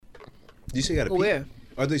You say you got to pee? Where?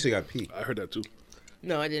 I thought you said you got to pee. I heard that too.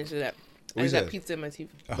 No, I didn't say that. What I you just got said? pizza in my teeth.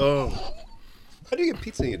 Oh, How do you get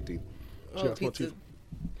pizza in your teeth? Oh, got small pizza. teeth.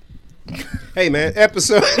 Hey, man,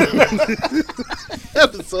 episode.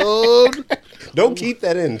 Don't keep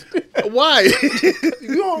that in. Why?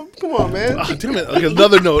 Come on, man. Oh, damn it. Okay,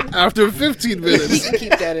 another note. After 15 You minutes. can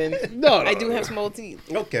keep that in. No, I do have small teeth.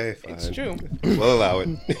 Okay, fine. It's true. We'll allow it.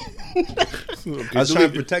 I was trying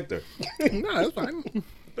to protect her. No, that's fine.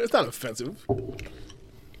 It's not offensive.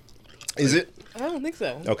 Is it? I don't think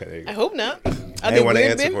so. Okay, there you I go. hope not. I didn't want to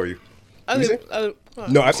answer for you. You say?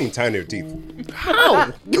 No, I've seen tinier teeth.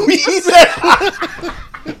 How? He said,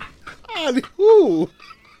 Who?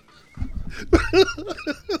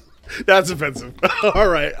 That's offensive. All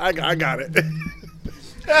right, I got it.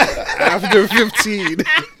 After 15.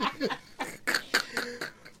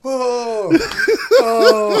 oh,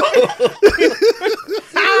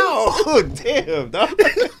 ow, damn, dog.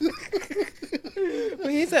 When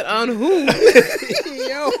he said on who?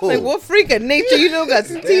 Yo. Like what freak of nature you know got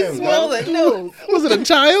teeth Damn, smaller than nose? Was it a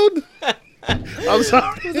child? I'm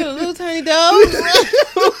sorry. Was it a little tiny dog?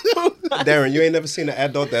 Darren, you ain't never seen an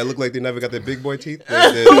adult that look like they never got their big boy teeth?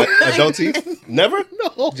 Their adult teeth? Never?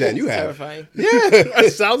 No. Jen, you have. Terrifying.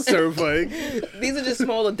 That sounds terrifying. These are just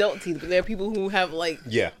small adult teeth, but there are people who have like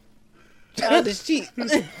Yeah. childish teeth.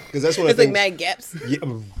 Because that's one of It's the like things. mad gaps.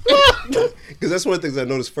 Because that's one of the things I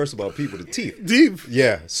noticed first about people, the teeth. Deep.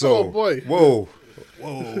 Yeah, so. Oh, boy. Whoa.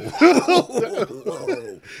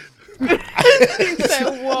 He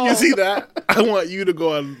said, whoa. You see that? I want you to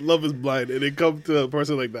go on Love is Blind and then come to a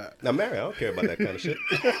person like that. Now, Mary, I don't care about that kind of shit.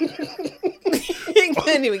 He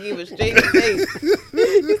couldn't even give a straight face.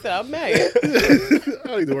 He said, I'll marry you. I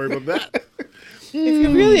don't need to worry about that. If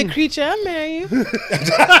you're really a creature, I'll marry you.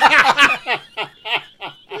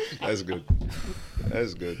 That's good.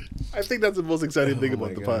 That's good. I think that's the most exciting thing about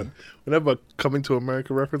my the God. pod. Whenever a Coming to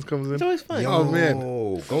America reference comes It's in, always fun. Oh, man.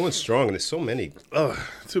 Oh, going strong. And there's so many. too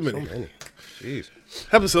So many. many. Jeez.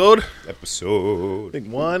 Episode, I Episode. think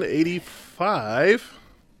 185.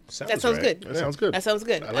 That sounds right. good. That sounds good. That sounds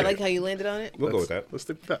good. I like like how you landed on it. We'll go with that. Let's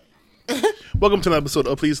stick with that. Welcome to an episode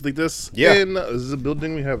of Please Think This. Yeah. In the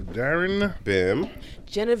building, we have Darren. Bim.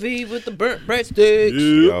 Genevieve with the burnt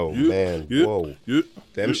breadsticks. Yo, man. Whoa. Yeah.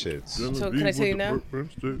 Them shits. So can I tell you now?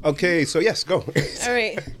 Okay, so yes, go. All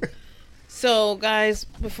right. So, guys,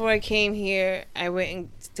 before I came here, I went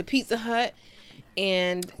to Pizza Hut,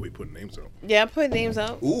 and We put names out. yeah, I put names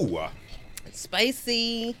out. Ooh.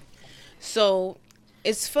 Spicy. So,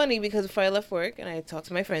 it's funny because before I left work, and I talked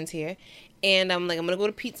to my friends here, and I'm like, I'm going to go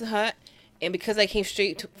to Pizza Hut, and because I came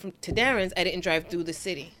straight to Darren's, I didn't drive through the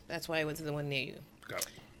city. That's why I went to the one near you. Got it.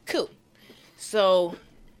 Cool. So,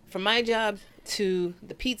 from my job to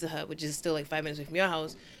the Pizza Hut, which is still like 5 minutes away from your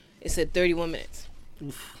house, it said 31 minutes.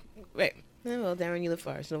 Right. Yeah, well, Darren, you live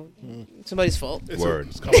far, so somebody's fault. Word.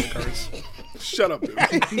 It's common occurrence. Shut up, dude.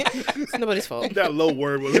 It's nobody's fault. That low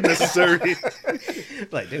word wasn't necessary.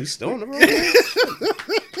 Like, dude, still on the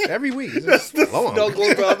road? Every week. It's long. Don't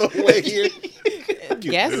go down the way here.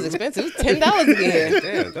 Gas is expensive. It's $10 to get here.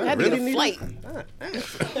 Damn, I had to really get a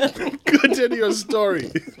flight. Continue your story.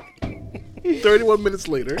 31 minutes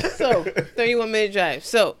later. So, 31-minute drive.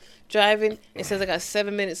 So, driving, it says I got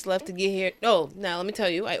 7 minutes left to get here. Oh, now let me tell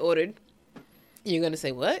you, I ordered. You're going to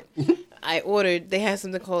say, what? I ordered, they had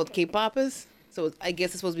something called K-Poppers. So, I guess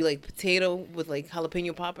it's supposed to be like potato with like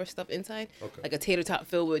jalapeno popper stuff inside. Okay. Like a tater tot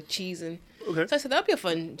filled with cheese. And Okay. so I said, that'll be a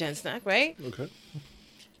fun gen snack, right? Okay.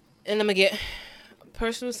 And I'm going to get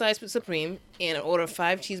personal size Supreme and an order of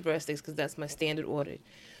 5 cheese breast sticks because that's my standard order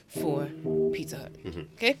for Pizza Hut.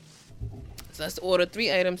 Okay? So that's the order.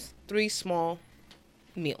 3 items, 3 small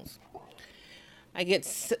meals. I get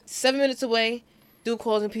 7 minutes away. Dude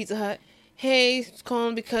calls in Pizza Hut. Hey, it's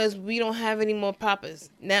calling because we don't have any more poppers.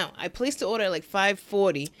 Now, I placed the order at like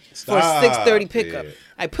 5:40 for a 6:30 pickup. it.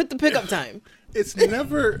 I put the pickup time. It's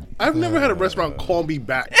never, I've never had a restaurant call me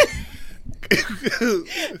back.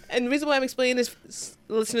 And the reason why I'm explaining this,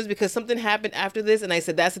 listeners, because something happened after this, and I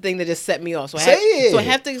said that's the thing that just set me off. So Say it. So I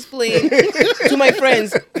have to explain to my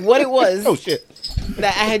friends what it was Oh, shit.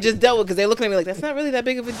 that I had just dealt with, because they're looking at me like, that's not really that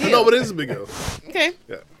big of a deal. No, but it is a big deal. Okay.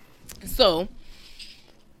 Yeah. So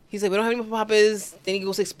he's like, we don't have any more poppers. Then he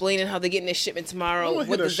goes explaining how they're getting their shipment tomorrow. I don't wanna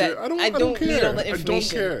What hear does that that? shit. I don't need care. all that I don't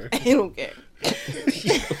information. care. I don't care.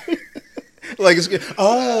 Like, it's good.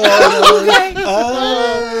 Oh,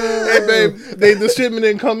 Hey, babe, the shipment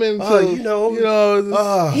didn't come in until, you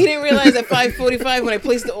know. He didn't realize at 5:45 when I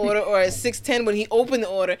placed the order, or at 6:10 when he opened the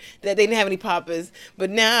order, that they didn't have any poppers. But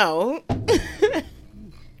now,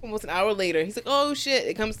 almost an hour later, he's like, "Oh shit,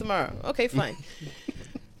 it comes tomorrow." Okay, fine.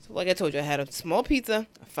 So like I told you, I had a small pizza,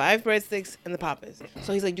 5 breadsticks, and the poppers.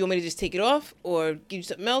 So he's like, do you want me to just take it off or give you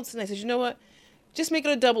something else? And I said, you know what? Just make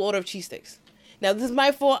it a double order of cheese sticks. Now, this is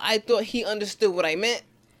my fault. I thought he understood what I meant.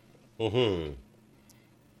 Mm-hmm.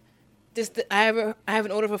 I have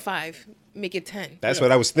an order for 5. Make it 10. That's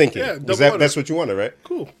what I was thinking. Yeah, Was double that's order. what you wanted, right?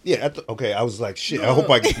 Cool. Yeah. Okay. I was like, shit. I hope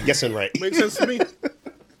I'm guessing right. Makes sense to me.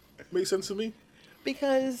 Makes sense to me.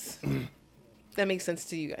 Because that makes sense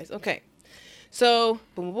to you guys. Okay. So,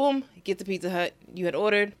 boom, boom, boom. Get to Pizza Hut. You had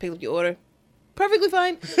ordered. Pick up your order. Perfectly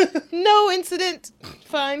fine. No incident.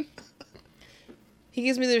 Fine. He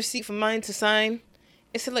gives me the receipt for mine to sign.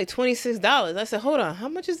 It said like $26. I said, hold on. How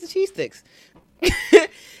much is the cheese sticks?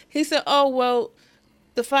 He said, oh, well,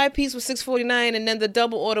 the 5-piece was $6.49 and then the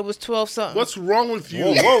double order was 12 something. What's wrong with you?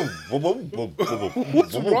 Whoa, whoa, whoa, whoa, whoa, whoa,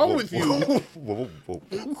 What's wrong with you? Whoa, whoa, whoa.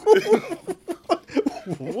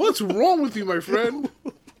 What's wrong with you, my friend?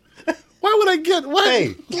 Why would I get what?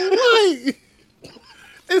 Hey. Why?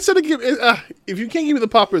 Instead of giving, if you can't give me the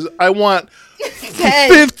poppers, I want 10.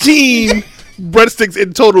 15 breadsticks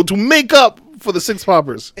in total to make up for the 6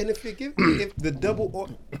 poppers. And if you give me if the double or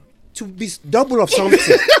to be double of something,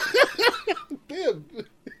 Damn.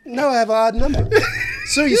 now I have an odd number.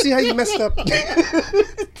 So you see how you messed up?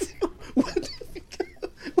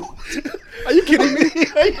 Are you kidding me?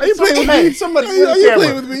 Are you playing with Hey, me? somebody, Are where's the you camera?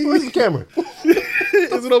 playing with me? Where's the camera?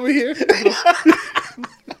 Is it over here?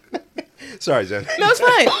 Sorry, Jen. No, it's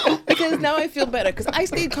fine. Because now I feel better. Because I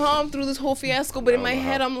stayed calm through this whole fiasco, but in my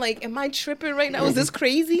head, I'm like, am I tripping right now? Is this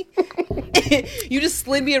crazy? You just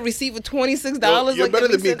slid me a receipt for $26. Well, you're like, better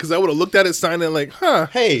that than makes me sense. because I would have looked at it, signed it like, huh,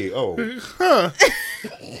 Hey, oh, huh.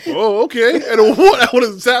 Oh, okay. And I would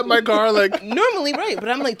have sat in my car like, Normally, right, but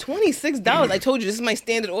I'm like $26. I told you this is my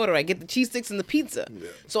standard order. I get the cheese sticks and the pizza,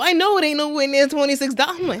 so I know it ain't nowhere near $26.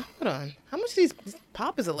 I'm like, hold on, how much these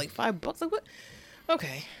poppers are like $5? Like what?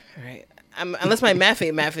 Okay, all right. Unless my math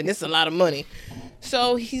ain't mathing, this is a lot of money.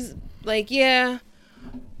 So he's like, yeah,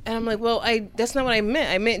 and I'm like, well, that's not what I meant.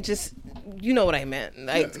 I meant just, you know what I meant. And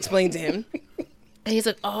I explained to him, and he's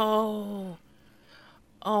like, oh,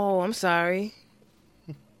 I'm sorry.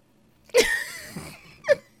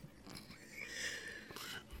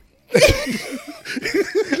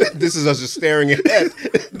 this is us just staring at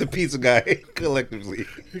the pizza guy collectively.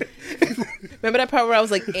 Remember that part where I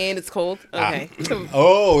was like, and it's cold? Okay.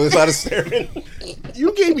 Oh, it's out of staring.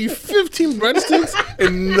 you gave me 15 breadsticks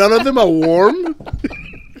and none of them are warm?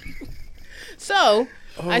 So,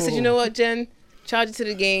 I said, you know what, Jen? Charge it to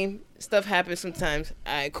the game. Stuff happens sometimes.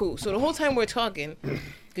 All right, cool. So the whole time we're talking,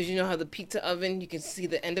 because you know how the pizza oven, you can see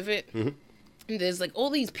the end of it? And there's like all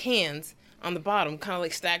these pans on the bottom, kind of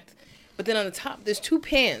like stacked. But then on the top, there's 2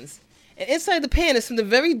 pans. And inside the pan is something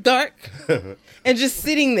very dark and just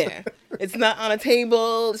sitting there. It's not on a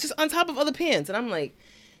table. It's just on top of other pans. And I'm like,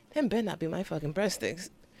 that better not be my fucking breadsticks.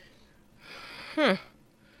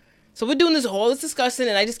 So we're doing all this discussion,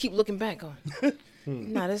 and I just keep looking back on.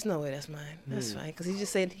 Nah, there's no way that's mine. That's fine. Because he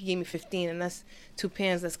just said he gave me 15, and that's 2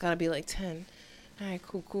 pans. That's got to be like 10. All right,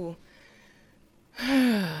 cool.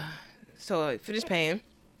 So I finished paying.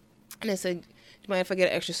 And I said, do you mind if I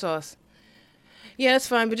get extra sauce? Yeah, that's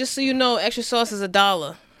fine. But just so you know, extra sauce is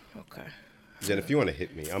 $1. Okay. Jen, if you want to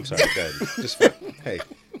hit me, I'm sorry, Dad. Just for, hey,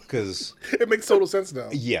 because It makes total sense now.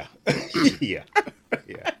 yeah, yeah.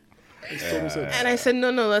 Makes total sense. And I said,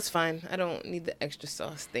 no, that's fine. I don't need the extra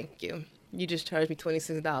sauce. Thank you. You just charged me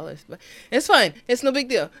 $26. But it's fine. It's no big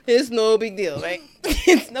deal. It's no big deal, right?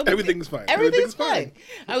 It's no big Everything's deal. fine. Everything's fine.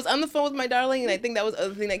 I was on the phone with my darling, and I think that was the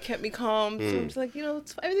other thing that kept me calm. So I'm just like,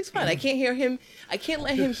 everything's fine. I can't hear him. I can't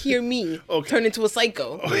let him hear me turn into a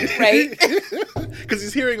psycho, right? Because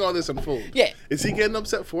he's hearing all this unfold. Yeah. Is he getting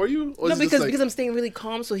upset for you? Or No, is it just because I'm staying really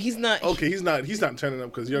calm, so he's not. Okay, he's not turning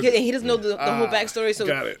up because you're. Yeah, he doesn't know the whole backstory, so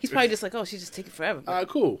got it. he's probably just like, oh, she's just taking forever.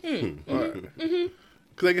 Cool. All right.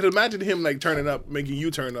 Because I can imagine him like turning up, making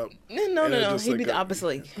you turn up. No. just He'd like be the a- opposite.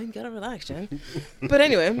 Like, you gotta relax, Jen. But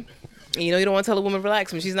anyway, you don't want to tell a woman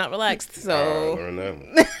relax when she's not relaxed. I So don't know.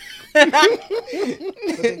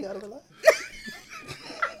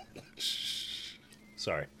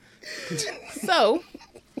 Sorry. So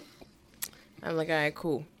I'm like, all right,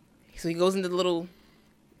 cool. So he goes into the little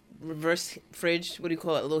reverse fridge. What do you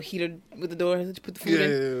call it? A little heater with the door that you put the food Yeah,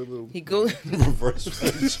 in. little- He goes. Reverse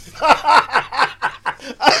fridge.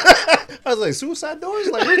 I was like, suicide doors?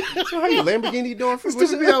 Like, how you Lamborghini door?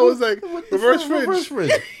 To me, I was like, reverse fridge. Reverse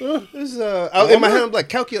fridge. This is, in my head, I'm like,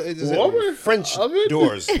 calculate. Warmer? French Oven?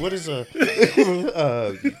 doors. What is you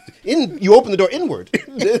open the door inward.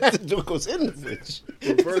 The door goes in the fridge.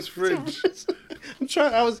 Reverse fridge.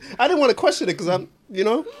 I didn't want to question it because I'm,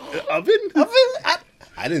 Oven?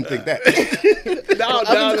 I didn't think that. Now oven's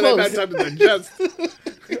that I've closed. had time to digest,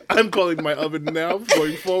 I'm calling my oven now,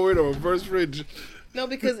 going forward, or reverse fridge. No,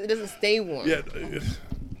 because it doesn't stay warm. Yeah,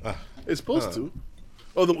 it's supposed to.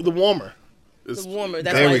 Oh, the warmer. The warmer.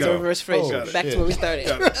 That's There why we it's a go. reverse fridge. Oh, Back shit. to where we started.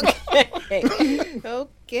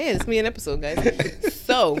 Okay, it's me an episode, guys.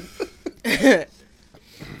 So,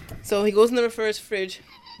 so he goes in the reverse fridge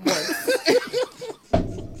once.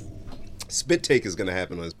 Spit take is gonna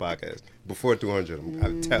happen on this podcast before 200.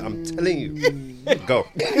 I'm telling you. Go.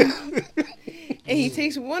 And he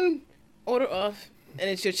takes one order off, and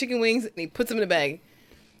it's your chicken wings, and he puts them in the bag.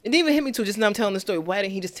 It didn't even hit me till just now I'm telling the story. Why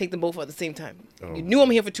didn't he just take them both at the same time? Oh. You knew I'm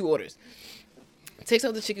here for 2 orders. Takes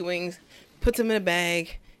out the chicken wings, puts them in a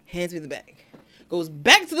bag, hands me the bag. Goes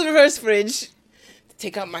back to the reverse fridge to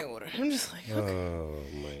take out my order. I'm just like, okay. Oh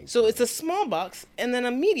my. So it's a small box and then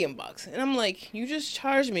a medium box. And I'm like, you just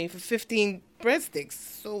charged me for 15 breadsticks.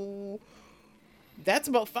 So that's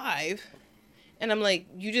about 5. And I'm like,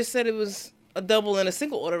 you just said it was a double and a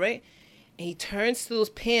single order, right? And he turns to those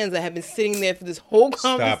pans that have been sitting there for this whole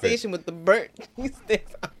Stop conversation with the burnt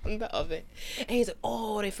sticks on the oven. And he's like,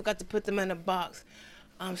 oh, they forgot to put them in a box.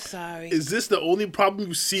 I'm sorry. Is this the only problem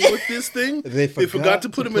you see with this thing? They forgot to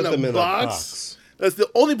put them in a box. That's the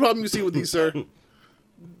only problem you see with these, sir.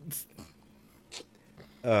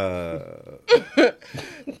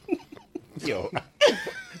 Yo.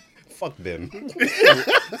 Fuck them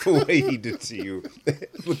for what he did to you.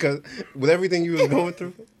 Because with everything you was going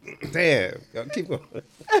through, damn. Yo, keep going.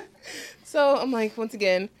 So I'm like, once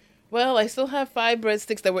again, well, I still have 5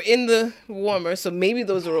 breadsticks that were in the warmer, so maybe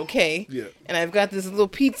those are okay. Yeah. And I've got this little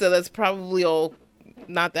pizza that's probably all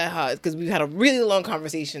not that hot because we've had a really long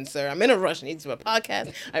conversation, sir. I'm in a rush. I need to do a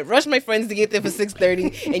podcast. I rushed my friends to get there for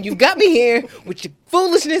 6:30, and you've got me here with your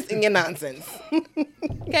foolishness and your nonsense.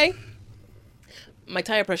 Okay? My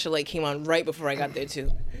tire pressure light came on right before I got there, too.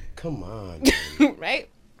 Come on. Right?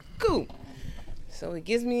 Cool. So he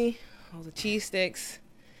gives me all the cheese sticks.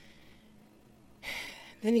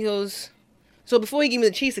 Then he goes, so before he gave me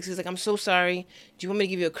the cheese sticks, he's like, I'm so sorry. Do you want me to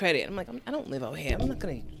give you a credit? I'm like, I don't live out here. I'm not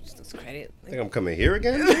going to use this credit. Think I'm coming here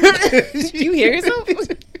again? Do you hear yourself?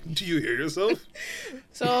 Do you hear yourself?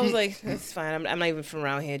 So I was like, that's fine. I'm not even from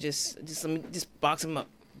around here. Just let me just boxes them up.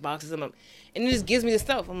 And it just gives me the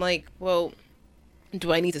stuff. I'm like, well,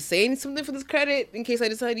 do I need to say something for this credit in case I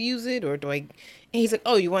decide to use it? Or do I? And he's like,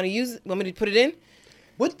 oh, you want to use it? Want me to put it in?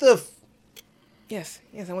 What the? Yes,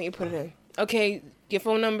 I want you to put it in. Okay, your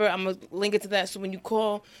phone number, I'm going to link it to that. So when you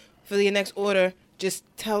call for your next order, just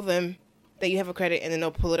tell them that you have a credit and then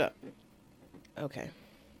they'll pull it up. Okay.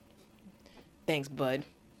 Thanks, bud.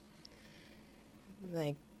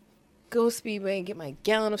 Like, go Speedway and get my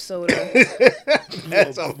gallon of soda.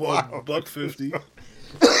 That's a wow. $1.50.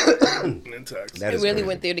 In tax. That I is really crazy.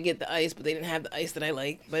 went there to get the ice, but they didn't have the ice that I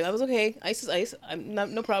like. But I was okay. Ice is ice. I'm not,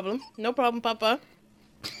 no problem. No problem, Papa.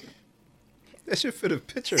 That shit fit a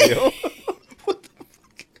picture, yo. What the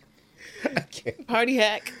fuck? I can't. Party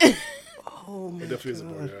hack. Oh my It definitely is a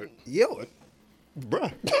party hack. Yo,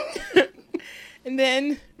 bruh. And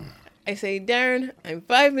then I say, Darren, I'm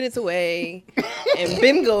 5 minutes away. And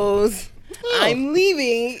Ben goes, I'm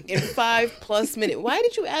leaving in 5+ minutes. Why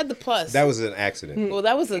did you add the plus? That was an accident. Well,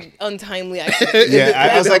 that was an untimely accident. Yeah,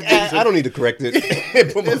 I was like, I don't need to correct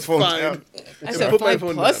it. Put my It's phone fine. down. I said Put my 5+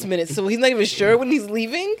 phone down. minutes, so he's not even sure when he's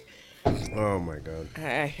leaving? Oh my god.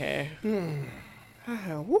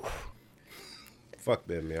 Woo. Fuck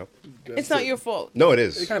them, yo. It's not your fault. No, it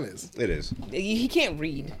is. It kind of is. It is. He can't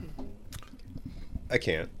read. I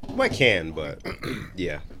can't. Well, I can, but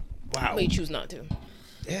yeah. Wow. But you choose not to.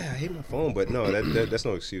 Yeah, I hate my phone, but no, that's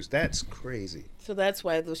no excuse. That's crazy. So that's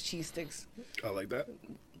why those cheese sticks I like that.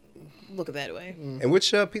 look at that way. And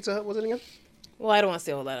which Pizza Hut was it again? Well, I don't want to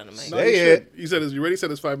say all that on the mic. No. No, Say you should. it. You said you already said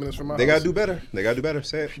it's 5 minutes from my They house. gotta do better. They gotta do better.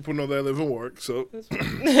 Say it. People know that I live in work, so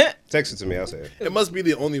Text it to me. I'll say it. it must be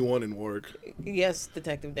the only one in work. Yes,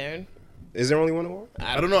 Detective Darren. Is there only one in war?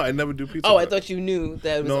 I don't know. I never do pizza. Oh, I Hut. thought you knew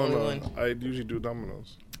that it was No, the no. only one. I usually do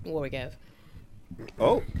Domino's. Warwick Ave.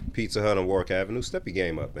 Oh, Pizza Hut on Warwick Avenue. Step your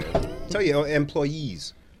game up, man. Tell your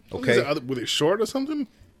employees. Okay. Were they short or something?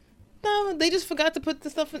 No, they just forgot to put the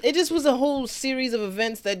stuff in. It just was a whole series of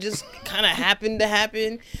events that just kind of happened to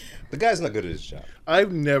happen. The guy's not good at his job.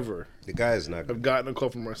 I've never The guy is not have good. gotten a call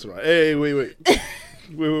from a restaurant. Hey, wait.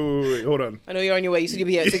 wait, hold on. I know you're on your way. You said you'll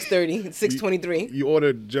be here at 6:30. It's 6:23. You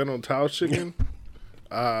ordered General Tao's chicken?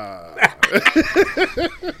 The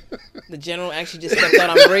general actually just stepped out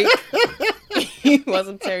on break. He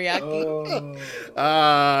wasn't teriyaki.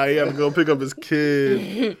 He had to go pick up his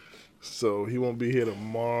kid. So he won't be here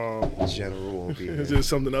tomorrow. General won't be Is here. there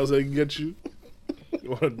something else I can get you? You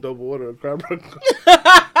want a double order of crab rangoon?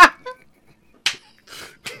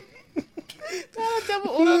 Double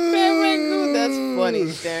order crab rangoon. That's funny,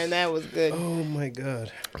 Darren. That was good. Oh my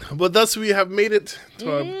god. But thus we have made it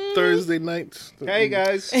to our Thursday night. Hey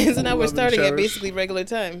guys. So now we're Love and starting at cherish. basically regular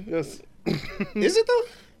time. Yes. Is it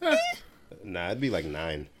though? Nah, it'd be like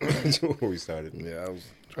 9 when we started. Yeah, I was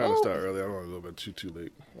trying to start early. I don't want to go to bed too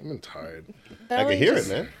late. I'm tired. I can hear it,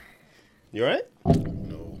 man. You alright?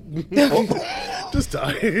 No. Just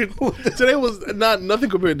tired. Today was nothing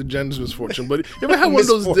compared to Jen's misfortune, but you ever had one of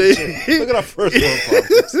those days? Look at our first world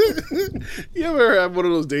problems. You ever have one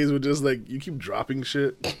of those days where just like you keep dropping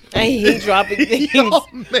shit? I hate dropping things. Oh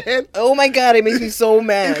man. Oh my god, it makes me so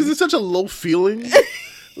mad. Because it's such a low feeling.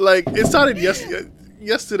 Like it started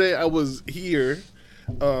yesterday. I was here.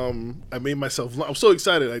 I made myself. I'm so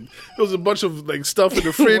excited. Like there was a bunch of like stuff in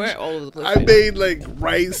the fridge. We're all over the place I right made like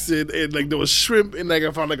rice and like there was shrimp and like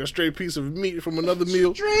I found like a stray piece of meat from another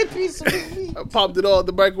meal. Straight piece of meat. I popped it all in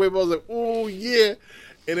the microwave. I was like, oh yeah.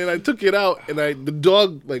 And then I took it out and the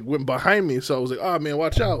dog like went behind me. So I was like, oh man,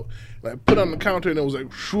 watch out. And I put it on the counter and it was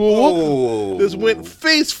like, whoop. This went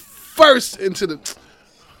face first into the.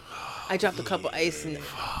 I dropped a cup of ice and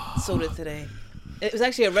soda today. It was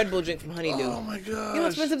actually a Red Bull drink from Honeydew. Oh my god. You know how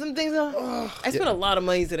expensive them things are? I spent a lot of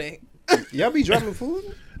money today. Y'all be dropping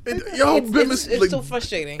food? It's so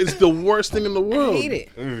frustrating. It's the worst thing in the world. I hate it.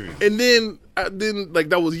 And then like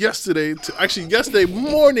that was yesterday. Actually, yesterday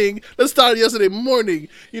morning. Let's start yesterday morning.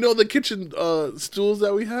 You know the kitchen stools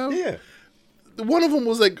that we have? Yeah. One of them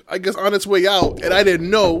was like, I guess, on its way out, and I didn't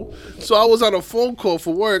know. So I was on a phone call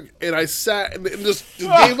for work, and I sat and just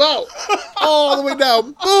gave out all the way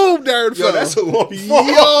down. Boom, Darren fell. Yo, that's a long fall.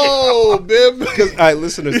 Yo, babe. Because, all right,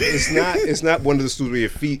 listeners, it's not one of the stools where your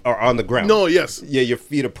feet are on the ground. No, yes. Yeah, your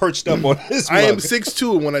feet are perched up on this I am mug.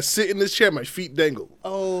 6'2", and when I sit in this chair, my feet dangle.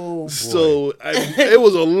 Oh, So it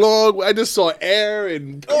was a long. I just saw air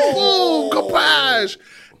and kapash.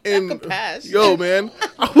 And kapash. yo, man,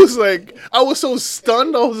 I was so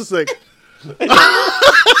stunned. I was just like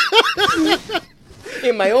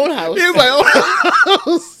in my own house. in my own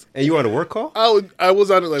house. And you on a work call? I was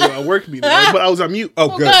on like a work meeting, right? But I was on mute.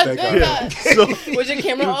 Oh, good. God, Thank thank God. God. So Was your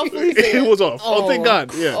camera off? it was off. Oh, thank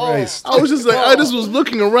God. Yeah. Christ. I was just like, I just was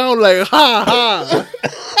looking around like, ha ha.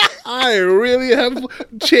 I really have a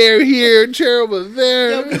chair here, chair over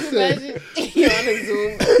there. Yo, can you imagine? You're on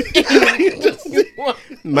a Zoom.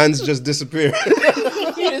 Man's just disappeared.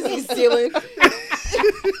 You just see ceiling.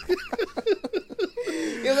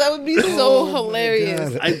 Yo, that would be so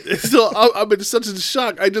hilarious. I'm in such a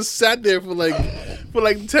shock. I just sat there for like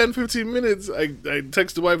 10, 15 minutes. I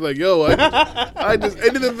texted the wife like, yo, I just,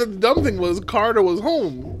 and then the dumb thing was Carter was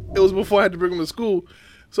home. It was before I had to bring him to school.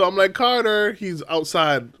 So I'm like, Carter, he's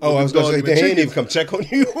outside. Oh, I was going to say, they ain't even come check on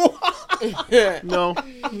you. No,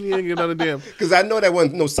 he ain't get another damn. Because I know that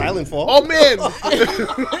wasn't no silent fall. Oh, man.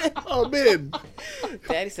 Oh, man.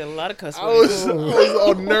 Daddy said a lot of cuss I words. was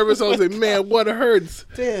all nervous. I was like, man, what hurts?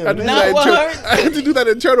 Damn, I had to do Not that what inter- hurts. I had to do that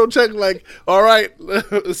internal check like, all right,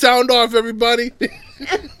 sound off, everybody.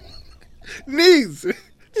 Knees.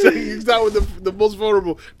 So you start with the most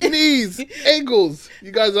vulnerable. Knees, ankles.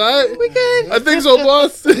 You guys all right? We good. I think so,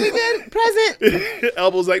 boss. We good. Present.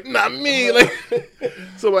 Elbow's like, not me. Like,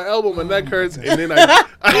 so my elbow, my neck hurts, and then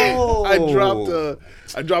I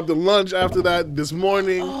dropped the lunch after that this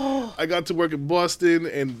morning. I got to work in Boston,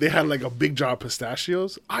 and they had like a big jar of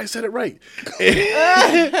pistachios. I said it right. You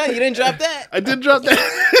didn't drop that. I did drop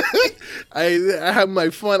that. I had my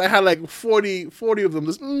fun. I had like 40 of them.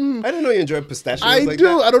 Just, I didn't know you enjoyed pistachios I like do.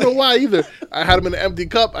 that. I don't know why either. I had them in an empty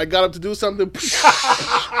cup. I got up to do something.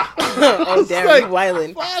 Oh, Darren, like, you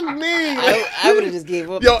wildin'. Fuck me. I would have just gave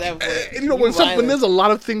up Yo, at that point. and you know when there's a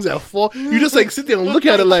lot of things that fall, you just like sit there and look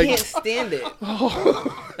at it I like, can't stand it.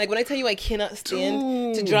 Like when I tell you I cannot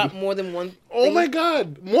stand to Dude. drop more than one. oh thing. my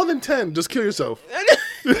god, more than 10. Just kill yourself,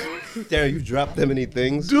 Darren, you dropped that many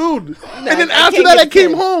things. dude. And then I after can't that, get I came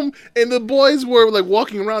 10. home and the boys were like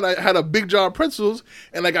walking around. I had a big jar of pretzels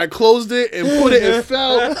and like I closed it and put it and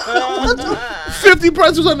fell 50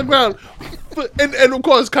 pretzels on the ground. And of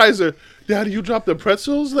course, Kaiser, Daddy, you dropped the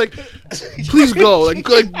pretzels? Like, please go. Like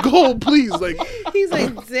go, please. Like, He's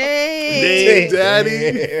like, dang,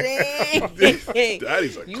 Daddy. dang.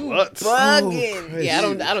 Daddy's a You klutz. bugging. Yeah,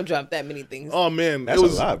 I don't drop that many things. Oh man, That's it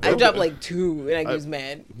was a lot, bro. I dropped like 2 and I was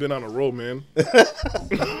mad. been on a roll, man.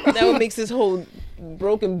 That what makes this whole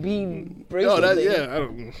broken bead bracelet No, thing. I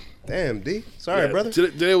don't. Damn, D. Sorry, Yeah, brother.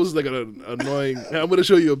 Today was like an annoying. I'm gonna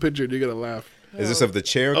show you a picture. and You're gonna laugh. Is this of the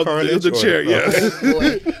chair Of carnage? the or- chair, yeah. Oh,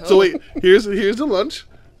 boy. So wait, here's the lunch.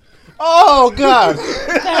 Oh, God.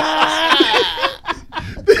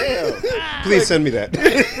 Please send me that.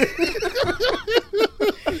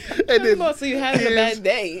 And then So you having a bad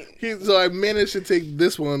day. so I managed to take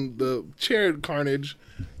this one, the chair carnage.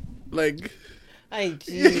 Like, Ay,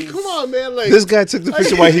 jeez. come on, man. Like, This guy took the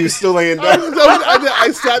picture while he was still laying down.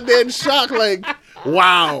 I sat there in shock, like,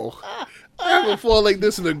 wow. I haven't fallen like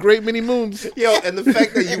this in a great many moons. Yo, and the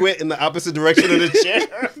fact that you went in the opposite direction of the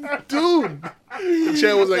chair. Dude. The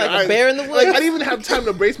chair was like Like a bear in the woods. Like, I didn't even have time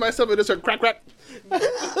to brace myself and just heard crack, crack.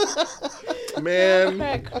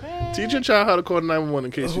 Man, teach your child how to call 911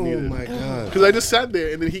 in case you need Oh it. my god. Because I just sat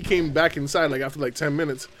there and then he came back inside like after like 10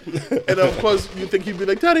 minutes. And of course you think he'd be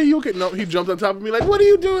like, Daddy, you okay? No, he jumped on top of me like, what are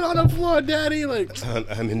you doing on the floor, Daddy? Like,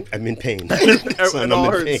 I'm in pain. it Son, all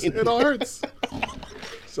I'm in hurts. pain. It all hurts.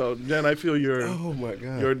 So Jen, I feel Oh my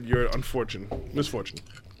god. you're misfortune.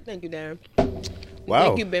 Thank you, Darren. Wow.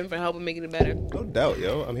 Thank you, Ben, for helping making it better. No doubt,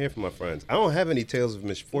 yo. I'm here for my friends. I don't have any tales of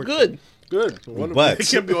misfortune. Good. Good. Wonderful. But- It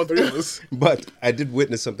can't be all three of us. But I did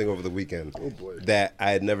witness something over the weekend Oh, boy. that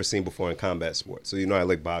I had never seen before in combat sports. So you know I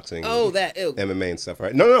like boxing. Oh, and that ill. MMA and stuff,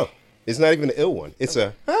 right? No. It's not even an ill one. It's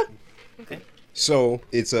a Okay. So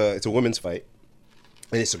it's a women's fight,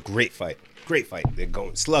 and it's a great fight. Great fight. They're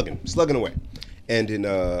going slugging away. And in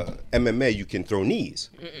MMA, you can throw knees.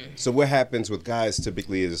 So what happens with guys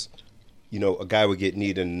typically is, you know, a guy would get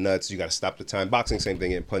kneed in the nuts. You got to stop the time. Boxing, same thing,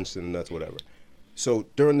 getting punched in the nuts, whatever. So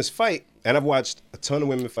during this fight, and I've watched a ton of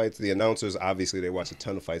women fights. The announcers, obviously, they watch a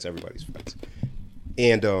ton of fights. Everybody's fights.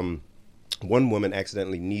 And one woman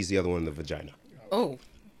accidentally knees the other one in the vagina. Oh.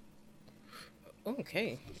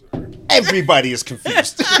 Okay. Everybody is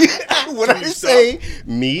confused. When I say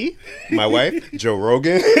me, my wife, Joe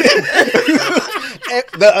Rogan,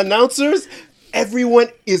 the announcers, everyone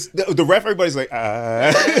is, the ref, everybody's like,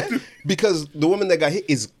 because the woman that got hit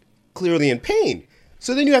is clearly in pain.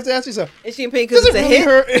 So then you have to ask yourself, Is she in pain because does it's it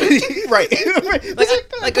a really hit? hurt? Right.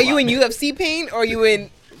 Like, are you in UFC pain or are you in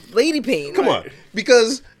lady pain? Come on.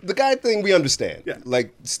 Because the guy thing we understand. Yeah.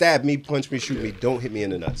 Like, stab me, punch me, shoot me, don't hit me in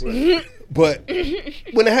the nuts. But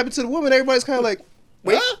when it happened to the woman, everybody's kind of like,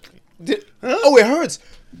 wait, oh, it hurts.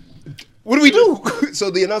 What do we do? So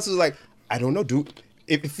the announcer's like, I don't know, dude.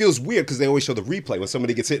 It feels weird because they always show the replay when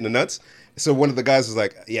somebody gets hit in the nuts. So one of the guys was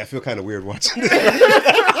like, yeah, I feel kind of weird watching this.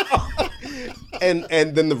 And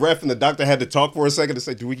then the ref and the doctor had to talk for a second to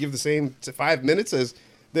say, do we give the same 5 minutes as...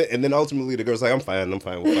 And then ultimately the girl's like, I'm fine, we're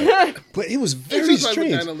fine. But it was very It's just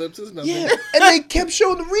strange. like vagina lips, it's nothing. Yeah, and they kept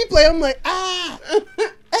showing the replay. I'm like,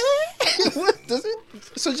 what does it?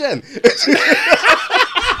 So Jen,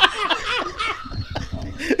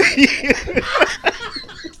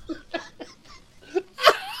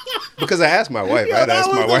 because I asked my wife. I had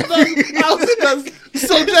asked my wife.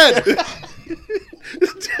 So Jen,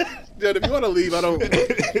 Jen, if you want to leave,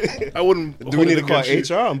 I wouldn't. Do we need to call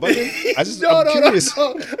HR? I'm bugging. I'm curious.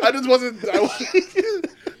 No. I just wasn't.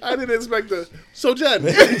 I didn't expect to. So Jen,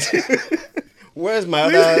 Where's my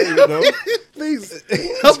please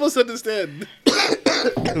help us understand.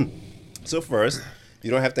 So first, you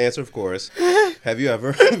don't have to answer, of course. Have you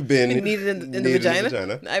ever been Kneaded in the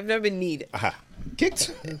vagina? I've never been kneaded. Aha.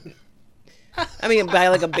 Kicked? I mean, by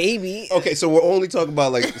like a baby. Okay, so we're only talking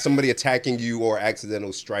about like somebody attacking you or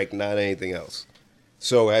accidental strike, not anything else.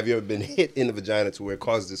 So have you ever been hit in the vagina to where it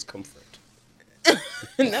caused discomfort?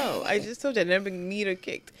 No, I just told you I've never been kneed or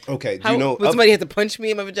kicked. Okay, do How, you know? would somebody have to punch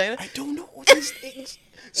me in my vagina? I don't know these things.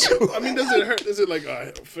 So, I mean, does it hurt? Is it like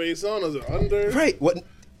face on? Is it under? right, what?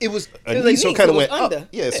 It was a It was knee, like so knee, it kind so of it was went up. under.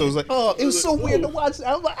 Yeah, so it was like, oh, it was so weird to watch.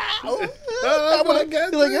 I was like, Oh my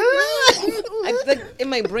God. You're like, I, like, in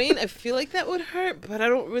my brain, I feel like that would hurt, but I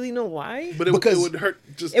don't really know why. But it would hurt.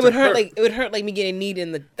 Just It would to hurt like me getting kneed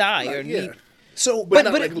in the thigh or Yeah. knee. So, But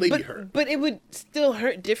not like lady hurt. But it would still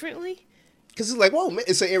hurt differently. because it's like, whoa, man,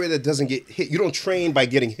 it's an area that doesn't get hit. You don't train by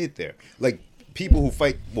getting hit there. Like people who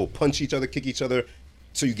fight will punch each other, kick each other,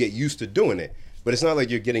 so you get used to doing it. But it's not like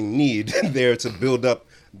you're getting kneed there to build up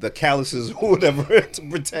the calluses or whatever to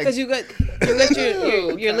protect. Because you got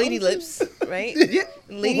your lady lips, right? Yeah.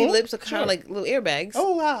 Lady lips are kind of like little airbags.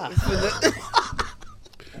 Oh wow! For the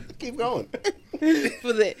Keep going.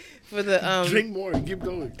 for the Drink more and keep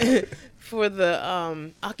going. for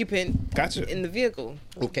the occupant Gotcha. in the vehicle.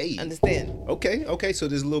 Okay. Understand? Okay. So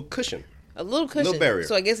there's a little cushion. A little cushion. Little barrier.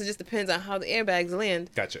 So I guess it just depends on how the airbags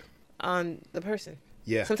land Gotcha. on the person.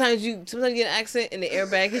 Yeah. Sometimes you get an accident and the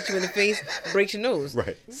airbag hits you in the face, breaks your nose.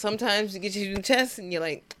 Right. Sometimes it gets you in the chest and you're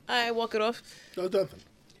like, I walk it off. No, nothing.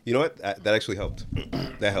 You know what? That actually helped.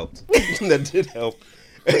 That helped. That did help.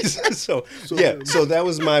 So that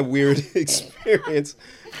was my weird experience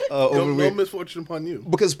over No weird. misfortune upon you.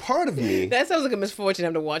 Because part of me, That sounds like a misfortune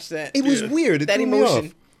having to watch that. it was weird. It That threw me emotion.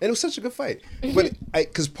 off. And it was such a good fight. But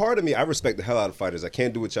because part of me, I respect the hell out of fighters. I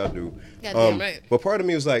can't do what y'all do. Goddamn right. But part of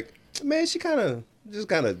me was like, man, she kind of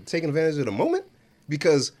taking advantage of the moment,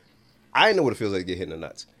 because I know what it feels like to get hit in the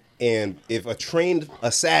nuts. And if a trained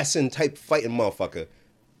assassin type fighting motherfucker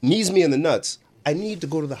knees me in the nuts, I need to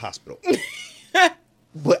go to the hospital.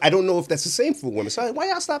 But I don't know if that's the same for women. So why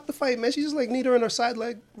y'all stop the fight, man? She just like kneed her in her side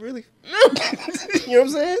leg. Really? You know what I'm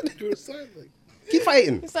saying? Your side leg. Keep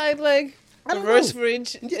fighting. Side leg, don't reverse know.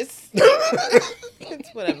 fridge.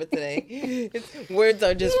 It's whatever today. Words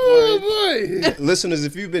are just words. Oh boy. Listeners,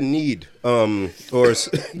 if you've been kneed or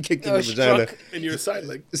kicked in Or the vagina, struck. And your side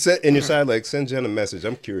leg. in your side leg, send Jen a message.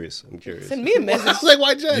 I'm curious. Send me a I message. was like,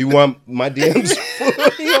 why Jen? You want my DMs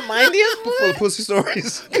You don't mind full you? of pussy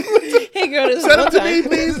stories? Hey girl, this is Send one them to me, time.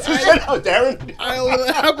 please. Oh, Darren. I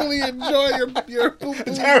will happily enjoy your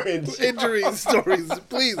Darren. injury stories.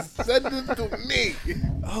 Please send them to me.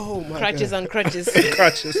 Oh my Crutches on crutches.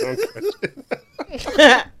 Crutches on crutches.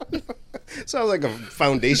 Sounds like a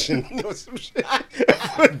foundation or some shit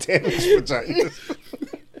for damaged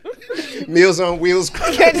vaginas. Meals on Wheels.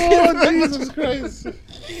 Oh, Jesus Christ.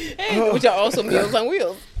 Hey, which are also Meals on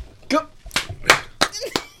Wheels.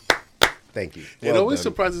 Thank you. It Well always done.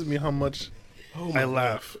 surprises me how much I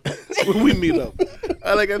laugh when we meet up.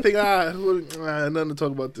 I think, nothing to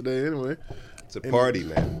talk about today anyway. It's a party,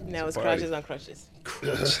 man. Now it's Party. crutches on crutches.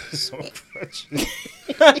 Crutches on crutches.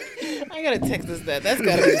 I gotta text us that. That's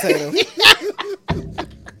gotta be the title.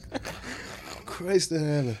 Christ in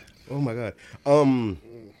heaven. Oh my God.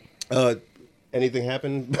 Anything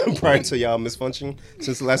happened prior to y'all misfunction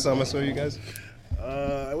since the last time I saw you guys?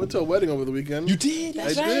 I went to a wedding over the weekend. You did?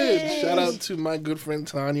 I did. Shout out to my good friend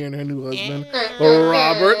Tanya and her new husband,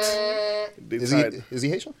 Robert. They tied- Is he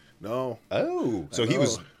Haitian? No. Oh, so I he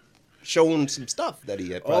was know. showing some stuff that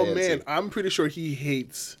he had. Oh man, I'm pretty sure he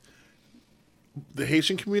hates the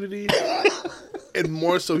Haitian community, and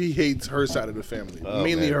more so he hates her side of the family, Oh,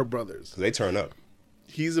 mainly man. her brothers. they turn up.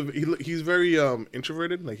 He's very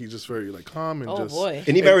introverted, like he's just very like calm and Oh just boy.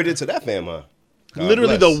 And he married into that fam, huh? God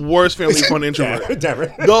literally bless. the worst family fun introvert.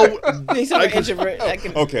 Darren. Though He's an introvert. I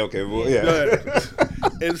can, Okay, well, yeah.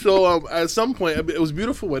 and so at some point it was a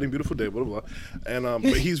beautiful wedding, beautiful day, blah blah blah. And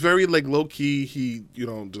but he's very like low key. He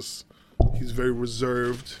he's very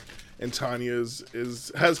reserved. And Tanya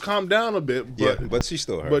has calmed down a bit, Yeah, but but she's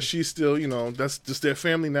still her. but she's still that's just their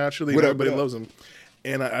family naturally. What And up, everybody what up? loves them.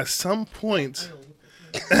 And at some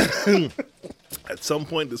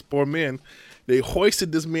point, this poor man, they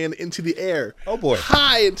hoisted this man into the air. Oh, boy.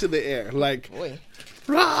 High into the air, like boy.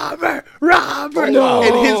 Robert, No.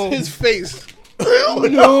 and his face No.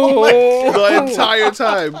 the entire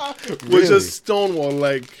time was Really? just Stonewall.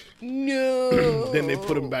 Like No. then they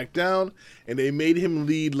put him back down, and they made him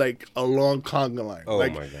lead like a long conga line. Oh,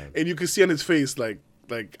 like, my God. And you can see on his face, like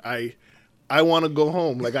I want to go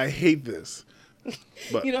home. Like I hate this.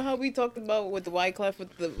 But You know how we talked about with the Wyclef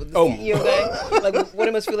with the Oh. CEO guy? Like what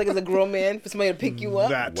it must feel like as a grown man for somebody to pick you up?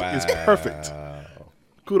 that is Wow. perfect.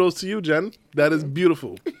 Kudos to you, Jen. That is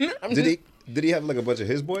beautiful. Did he have like a bunch of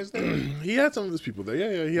his boys there? He had some of his people there.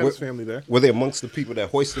 Yeah, he had his family there. Were they amongst the people that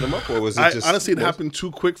hoisted him up, or was it just Honestly, it happened too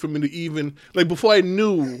quick for me to even like. Before I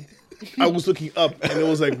knew, I was looking up, and it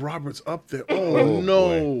was like Robert's up there. Oh,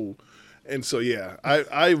 no! And so yeah,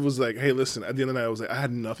 I was like, hey, listen. At the end of the night, I was like, I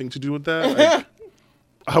had nothing to do with that. Like,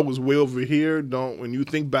 I was way over here. When you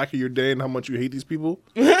think back of your day and how much you hate these people,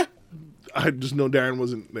 I just know Darren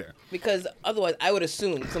wasn't there. Because otherwise, I would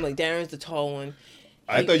assume something like Darren's the tall one.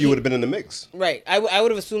 I thought you would have been in the mix. Right. I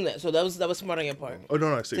would have assumed that. So that was smart on your part. Oh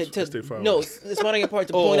no, I stayed far away. No, it's smart on your part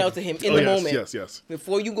to point out to him in the moment. Yes.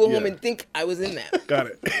 Before you go home Yeah. and think I was in that. Got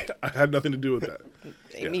it. I had nothing to do with that.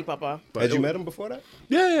 Hey, me, Papa. But Had it you was- met him before that?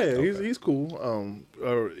 Yeah. He's cool.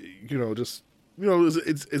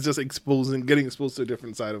 It's just getting exposed to a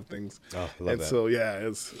different side of things. Oh, I love and that. so yeah,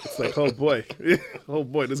 it's like oh boy, this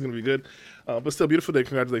is gonna be good. But still, beautiful day.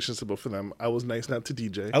 Congratulations to both of them. I was nice not to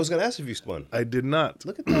DJ. I was gonna ask if you spun. I did not.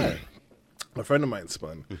 Look at that. A friend of mine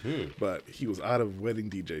spun, Mm-hmm. but he was out of wedding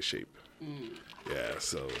DJ shape. Yeah,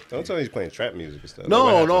 so Don't tell me he's playing trap music and stuff. No.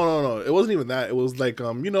 Like, what happened? No. It wasn't even that. It was like,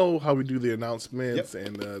 you know how we do the announcements Yep.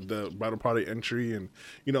 and the bridal party entry, and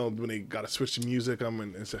you know when they got to switch the music.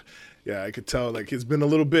 And so, yeah, I could tell like it's been a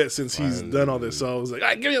little bit since he's done all this. So I was like, all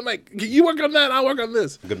right, give me a mic. You work on that. I'll work on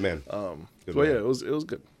this. Good man. But yeah, it was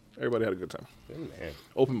good. Everybody had a good time. Good man.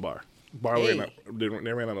 Open bar. Hey. They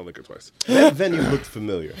ran out of liquor twice. That venue looked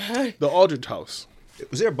familiar. The Aldridge House.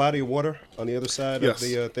 Was there a body of water on the other side Yes. of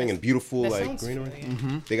the thing and beautiful That like sounds greenery?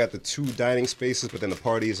 familiar. They got the 2 dining spaces, but then the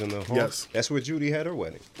party is in the hall. Yes. That's where Judy had her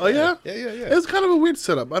wedding. Oh yeah? Yeah. It's kind of a weird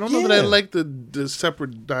setup. I don't know that I Yeah. like the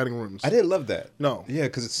separate dining rooms. I didn't love that. No. Yeah,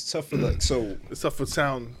 because it's tough for like so. It's tough for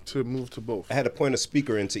sound to move to both. I had to point a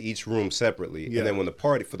speaker into each room separately, Yeah. and then when the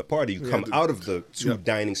party you come to- out of the 2 yeah.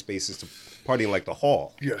 dining spaces to party in like the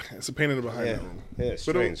hall. Yeah, it's a pain in the behind. Yeah. that room. Yeah, it's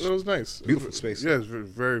But strange. it was nice. Beautiful space. Yeah, it's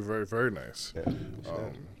very, very, very nice. Yeah.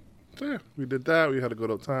 So yeah, we did that. We had a good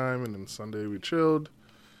old time, and then Sunday we chilled,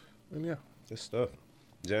 and yeah. Good stuff.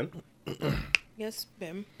 Jen, Yes,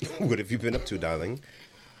 Bim. what have you been up to, darling?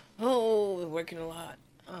 Oh, we're working a lot.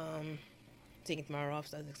 Taking tomorrow off,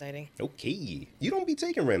 so that's exciting. Okay. You don't be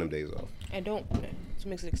taking random days off. I don't. So it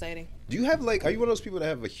makes it exciting. Do you have like? Are you one of those people that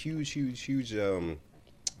have a huge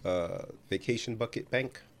vacation bucket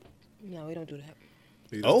bank? No, we don't do that.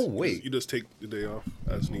 You Oh, just- wait. you just take the day off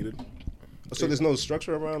as needed. So there's no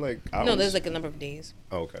structure around like hours? No, there's like a number of days.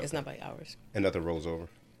 Oh, okay. It's not by hours. And nothing rolls over.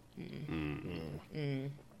 Mm.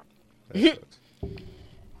 That sucks.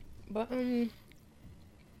 But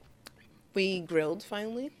we grilled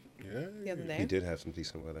finally Yeah. the other We day. did have some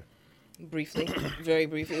decent weather. Briefly, very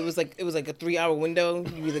briefly. It was like a 3-hour window.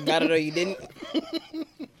 You either got it or you didn't.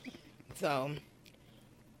 So,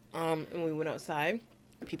 and we went outside.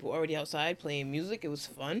 People were already outside playing music. It was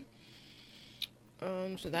fun.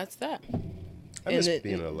 So that's that. I And miss it-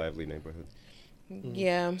 being in a lively neighborhood.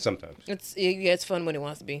 Yeah, Sometimes. it's fun when it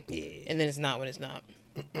wants to be. Yeah. And then it's not when it's not.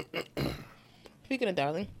 Speaking of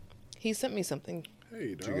darling, he sent me something. Hey,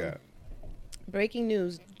 What dog. you got? Breaking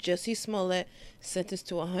news: Jussie Smollett sentenced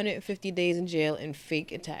to 150 days in jail in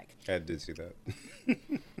fake attack. I did see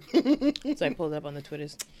that. So I pulled it up on the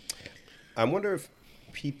Twitters. I wonder if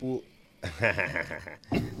people,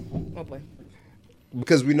 Oh boy.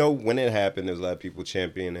 because we know when it happened, there's a lot of people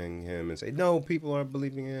championing him and say, no, people aren't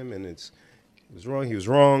believing him, and it was wrong. He was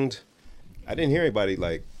wronged. I didn't hear anybody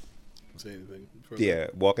like, Say anything? further? yeah,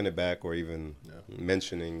 walking it back or even Yeah.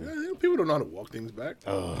 mentioning. Yeah, people don't know how to walk things back.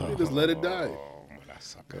 They just let it die. Oh, that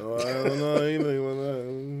sucker. Oh, I don't know anything about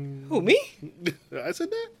Who, me? that. I said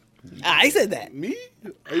that? I said that. Me?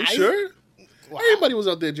 Are you I- sure? Everybody was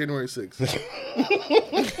out there January 6th.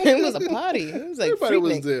 It was a party. It was like Everybody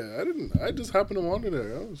was freaknik. there. I just happened to wander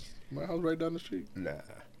there. My house right down the street. Nah. I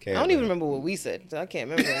Can't don't even remember what we said, so I can't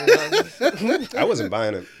remember. I wasn't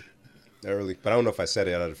buying it early, but I don't know if I said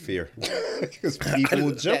it out of fear. Because people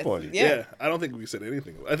will jump on you. Yeah. I don't think we said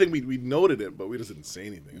anything. I think we noted it, but we just didn't say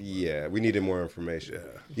anything. Yeah, we needed more information.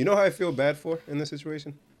 Yeah. You know how I feel bad for in this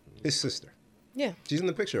situation? His sister. Yeah. She's in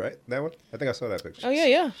the picture, right? That one? I think I saw that picture. Oh yeah,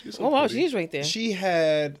 yeah. She's so Oh wow, pretty. she's right there. She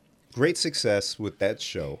had great success with that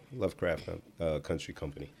show, Lovecraft Country.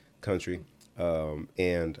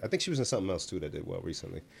 And I think she was in something else too that did well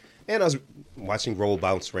recently. And I was watching Roll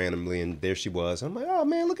Bounce randomly, and there she was. I'm like, oh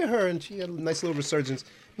man, look at her. And she had a nice little resurgence.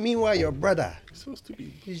 Meanwhile, your brother You're supposed to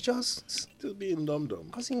be is just still being dumb.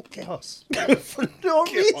 causing chaos for no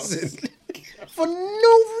Chaos. reason. For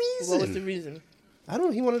no reason. What was the reason? I don't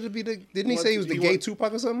know. He wanted to be the. Didn't he He say he was the wanted- gay he want-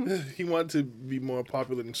 Tupac or something? He wanted to be more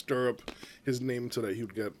popular and stir up his name so that he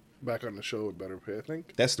would get back on the show with better pay, I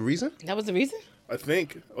think. That's the reason. That was the reason? Or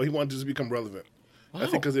he wanted to just become relevant. I Wow.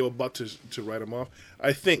 think because they were about to write him off.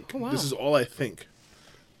 I think. Oh, wow. This is all I think.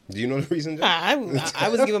 Do you know the reason? John? I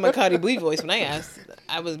was giving my Cardi B voice when I asked.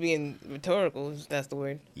 I was being rhetorical, if that's the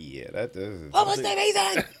word. Yeah, that does. What was the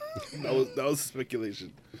reason? That was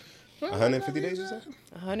speculation. 150 days, you said?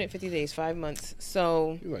 150 days, 5 months.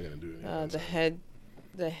 So He's not gonna do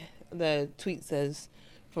it. the tweet says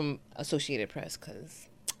from Associated Press, because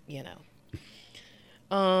you know.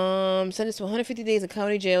 Sentenced to 150 days in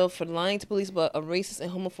county jail for lying to police about a racist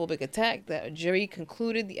and homophobic attack that a jury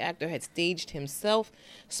concluded the actor had staged himself.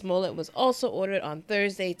 Smollett was also ordered on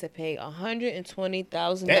Thursday to pay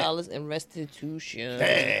 $120,000 in restitution.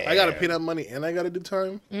 Damn. I gotta pay that money and I gotta do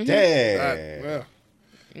time. Damn. Yeah.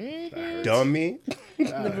 Dummy.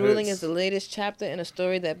 The ruling is the latest chapter in a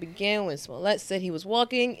story that began when Smollett said he was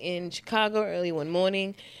walking in Chicago early one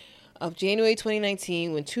morning of January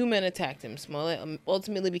 2019 when 2 men attacked him. Smollett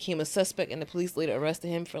ultimately became a suspect, and the police later arrested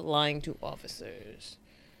him for lying to officers.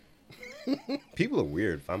 People are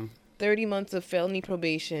weird, fam. 30 months of felony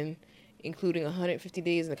probation, including 150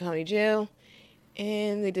 days in the county jail,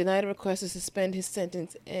 and they denied a request to suspend his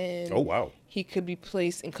sentence, and Oh, wow. he could be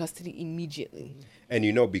placed in custody immediately. And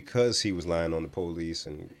you know, because he was lying on the police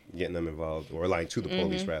and getting them involved, or lying to the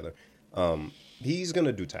police, rather, he's going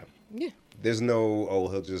to do time. Yeah. There's no, oh,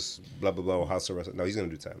 he'll just blah, blah, blah, house arrest. No, he's going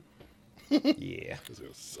to do time. Yeah. It's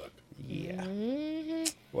gonna suck. Yeah.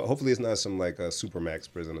 Well, hopefully it's not some, like, a Supermax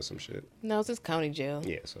prison or some shit. No, it's just county jail.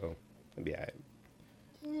 Yeah, so it'll be all right.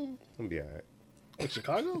 gonna be all right. In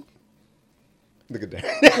Chicago? Look at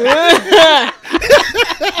that.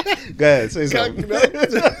 Go ahead, say something.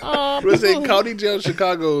 We're saying county jail in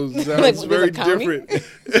Chicago sounds Like, there's very a county? different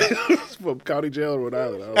from county jail in Rhode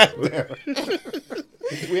Island. I don't know.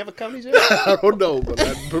 Do we have a county jail? I don't know, but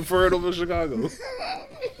I prefer it over Chicago.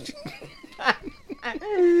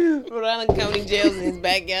 Rhode Island County Jail's in his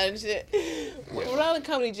backyard and shit. Rhode Island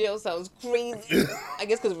County Jail sounds crazy. I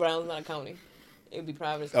guess because Rhode Island's not a county. It would be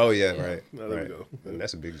private. Oh yeah, right. No, there we right. go. And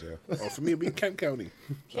that's a big jail. Oh, for me, it'd be Kent County.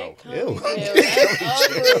 Kent County Ew. Jail.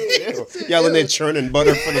 That's ugly. Y'all in there churning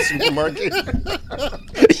butter for the supermarket.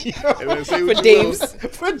 Hey, man, say For what you Dave's.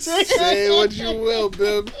 will. Say what you will,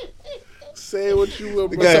 Bib. Say what you will,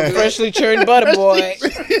 bro. Yeah. Some freshly churned butter, boy.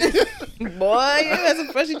 Boy, you got some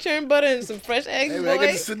freshly churned butter and some fresh eggs, Hey, man, I get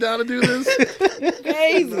boy. to sit down and do this.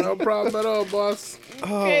 Crazy. No problem at all, boss.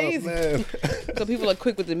 Crazy. Man. So people are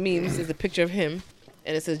quick with the memes. There's a picture of him,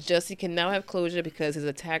 and it says Jussie can now have closure because his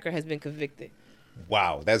attacker has been convicted.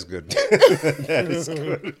 Wow, that's good. That is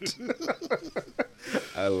good.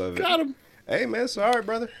 I love it. Got him. Hey man, sorry,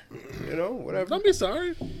 brother. You know, whatever. Don't be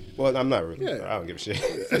sorry. Well, I'm not really. Yeah. I don't give a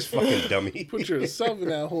shit. That's fucking dummy. Put yourself in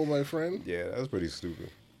that hole, my friend. Yeah, that was pretty stupid.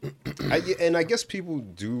 I guess people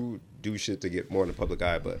do shit to get more in the public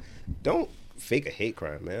eye, but don't fake a hate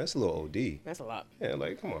crime, man. That's a little OD. That's a lot. Yeah,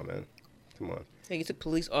 like, come on, man. Come on. Hey, you took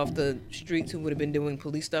police off the streets who would have been doing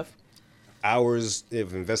police stuff. Hours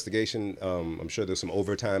of investigation. I'm sure there's some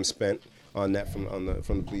overtime spent on that from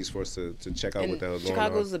the police force to check out And what the hell going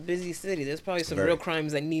Chicago's on. a busy city. There's probably some Very. real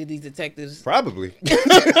crimes that need these detectives. Probably.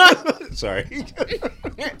 Sorry.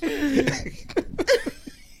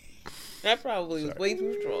 That probably was way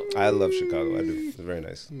too strong. I love Chicago. I do. It's very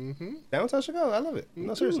nice. Mm-hmm. Downtown Chicago. I love it.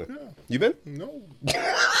 No, seriously. Yeah. You been? No.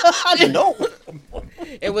 I didn't know.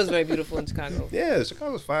 It was very beautiful in Chicago. Yeah,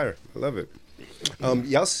 Chicago's fire. I love it.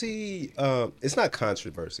 Y'all see, it's not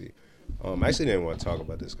controversy. I actually didn't want to talk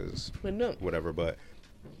about this because But no. whatever, but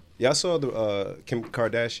y'all saw the Kim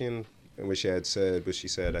Kardashian and what she had said, but she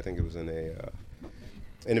said, I think it was in a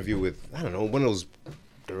interview with, I don't know, one of those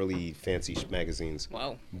girly fancy magazines.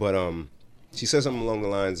 Wow. But she said something along the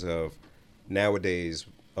lines of, nowadays,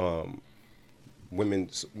 women,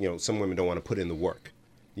 some women don't want to put in the work.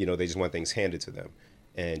 You know, they just want things handed to them.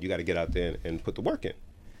 And you got to get out there and put the work in.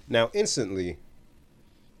 Now, instantly,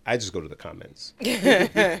 I just go to the comments.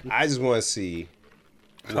 I just want to see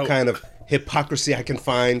what kind of hypocrisy I can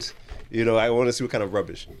find. You know, I want to see what kind of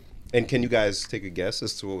rubbish. And can you guys take a guess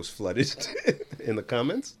as to what was flooded in the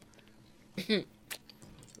comments?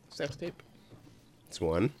 Sex tape. It's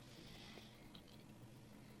one.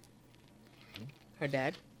 Her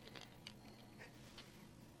dad.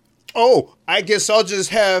 Oh, I guess I'll just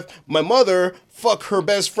have my mother fuck her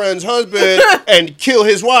best friend's husband and kill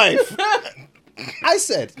his wife. I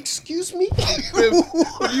said, excuse me?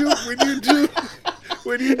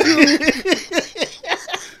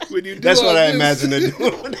 when you do That's all what I this- imagine her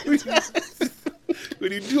doing.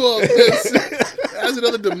 When you do all this, it adds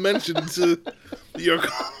another dimension to your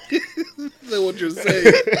than what you're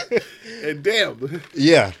saying. And damn.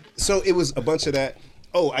 Yeah. So it was a bunch of that.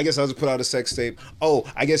 Oh, I guess I'll just put out a sex tape. Oh,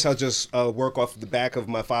 I guess I'll just work off the back of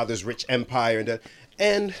my father's rich empire and that.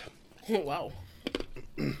 And Wow.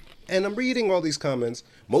 and I'm reading all these comments,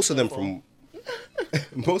 most of them from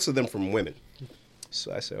women.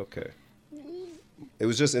 So I say, okay. It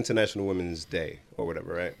was just International Women's Day or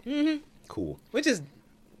whatever, right? Mm-hmm. Cool. Which is,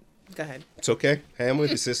 go ahead. It's okay. Hey, I'm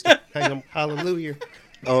with you, sister. Hey, hallelujah.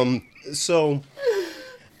 So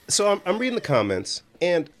I'm reading the comments,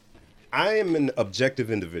 and I am an objective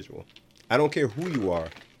individual. I don't care who you are.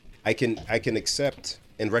 I can accept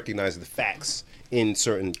and recognize the facts in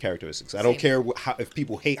certain characteristics. I don't care if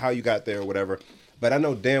people hate how you got there or whatever. But I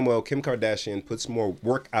know damn well Kim Kardashian puts more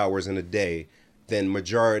work hours in a day than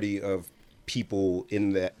majority of people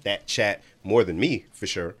in that chat, more than me for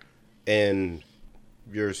sure. And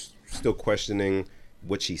you're still questioning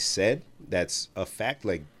what she said. That's a fact.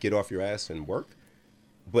 Like, get off your ass and work.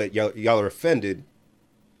 But y'all are offended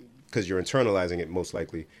because you're internalizing it most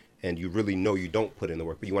likely, and you really know you don't put in the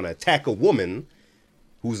work. But you want to attack a woman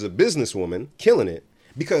who's a businesswoman, killing it.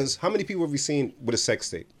 Because how many people have you seen with a sex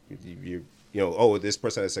tape? You know, oh, this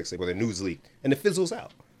person has a sex tape, or the news leaked, and it fizzles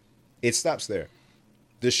out. It stops there.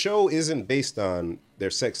 The show isn't based on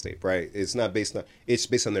their sex tape, right? It's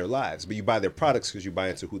based on their lives. But you buy their products because you buy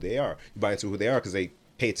into who they are. You buy into who they are because they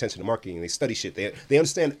pay attention to marketing. They study shit. They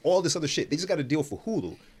understand all this other shit. They just got to deal for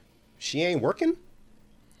Hulu. She ain't working?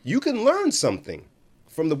 You can learn something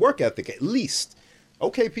from the work ethic, at least.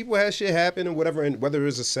 Okay, people have shit happen and whatever, and whether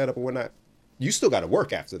it's a setup or whatnot, you still got to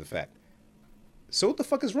work after the fact. So what the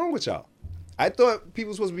fuck is wrong with y'all? I thought people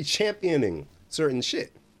were supposed to be championing certain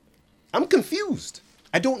shit. I'm confused.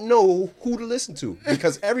 I don't know who to listen to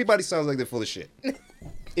because everybody sounds like they're full of shit.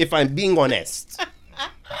 If I'm being honest.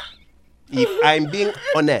 If I'm being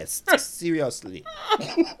honest. Seriously.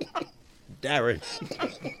 Darren.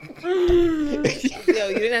 Yo,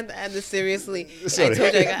 you didn't have to add this seriously. Sorry. I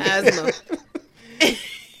told you I got asthma.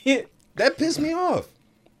 That pissed me off.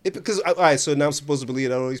 Because, all right, so now I'm supposed to believe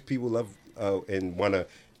that all these people love and want to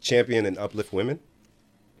champion and uplift women?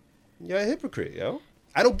 You're a hypocrite, yo.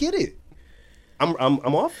 I don't get it. I'm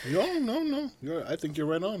off? No. I think you're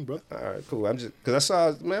right on, bro. All right, cool. I'm just, because I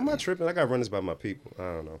saw, man, I'm not tripping. I got run this by my people.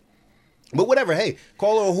 I don't know. But whatever, hey,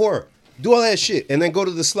 call her a whore. Do all that shit. And then go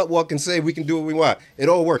to the slut walk and say we can do what we want. It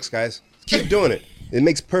all works, guys. Keep doing it. It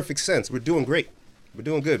makes perfect sense. We're doing great. We're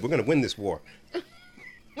doing good. We're going to win this war.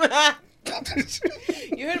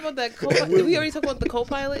 You heard about that? Did we already talk about the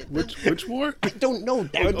co-pilot? Which war? I don't know,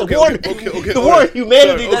 Darren. The Okay, war, okay, the war of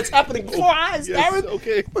humanity Sorry, that's happening before our eyes, Yes, Darren.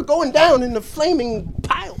 okay. We're going down in the flaming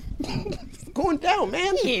pile. Going down,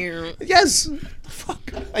 man. Yes.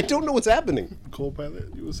 Fuck. I don't know what's happening.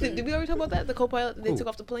 Co-pilot, you were saying? Did we already talk about that? The co-pilot that they took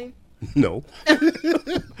off the plane? No.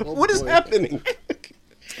 What is boy. happening?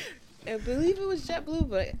 I believe it was JetBlue,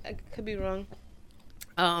 but I could be wrong.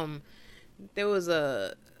 There was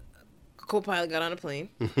a co-pilot got on a plane,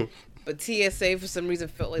 but TSA for some reason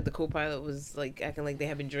felt like the co-pilot was like acting like they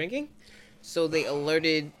had been drinking, so they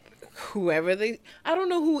alerted whoever I don't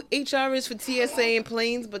know who HR is for TSA and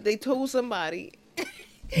planes, but they told somebody,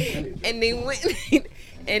 and they went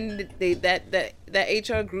and that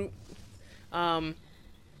HR group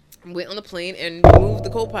went on the plane and removed the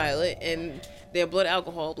co-pilot, and their blood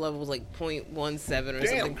alcohol level was like 0.17 or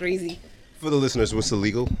something crazy. For the listeners, what's the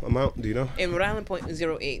legal amount? Do you know? In Rhode Island,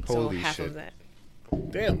 0.08, so Holy half shit. of that.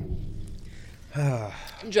 Damn.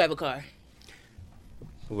 Drive a car.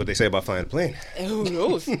 What they say about flying a plane? Who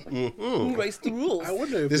knows? Who writes the rules? I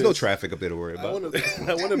wonder if There's no traffic up there to worry I about. wonder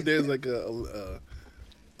if there's like a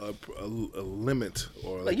limit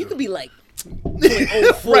or Like you a- could be like,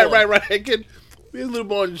 right. I can be a little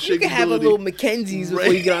more shakeability. you can have a little Mackenzie's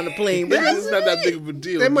before you get on the plane. But It's not that big of a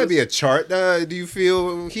deal. There might be a chart. Do you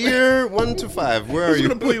feel here? 1 to 5. Where are Who's you?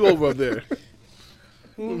 gonna pull you over up there?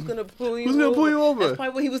 Who's gonna pull you? Who's gonna pull you over? That's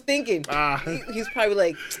probably what he was thinking. Ah. He's probably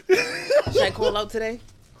like, should I call out today?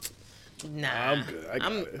 Nah, I'm good. I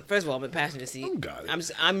got it. First of all, I'm in passenger seat. I'm got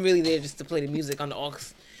it. I'm really there just to play the music on the aux.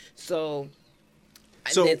 So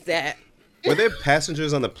So- that's that. Were there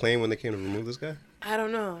passengers on the plane when they came to remove this guy? I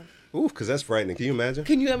don't know. Ooh, because that's frightening. Can you imagine?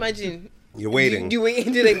 Can you imagine? You're waiting. Do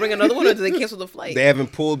they bring another one or do they cancel the flight? They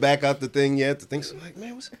haven't pulled back out the thing yet. The thing's like,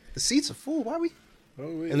 man, the seats are full. Why we?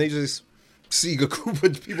 Oh, wait. And they just see a group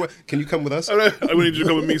of people. Can you come with us? I'm gonna need you to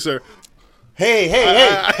come with me, sir.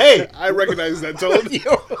 Hey. I recognize that tone.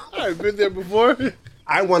 Yo, I've been there before.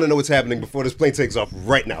 I want to know what's happening before this plane takes off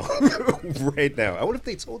right now. Right now. I wonder if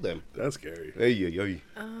they told them. That's scary. Hey.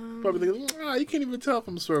 Probably thinking, you can't even tell if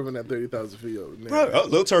I'm swerving at 30,000 feet. Bro, a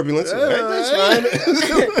little turbulence. Okay, that's fine.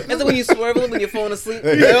 That's when you swerve when you're falling asleep.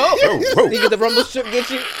 Hey, You whoa. get the rumble strip get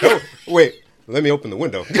you. Oh, wait. Let me open the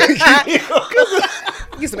window. Get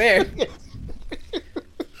some air.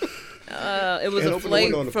 It was Can't a open the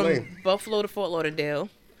window on flight the from plane. Buffalo to Fort Lauderdale.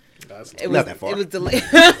 That's It was, Not that far. It was delayed.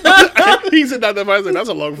 he said not that far. I said, that's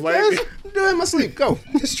a long flight. Do it in my sleep. Go.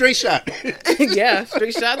 Straight shot. Yeah,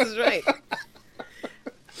 straight shots is right.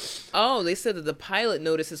 Oh, they said that the pilot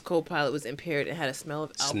noticed his co-pilot was impaired and had a smell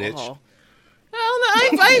of Snitch. alcohol.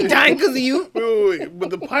 I ain't dying because of you. Wait. But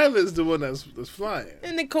the pilot is the one that's flying.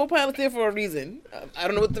 And the co-pilot's there for a reason. I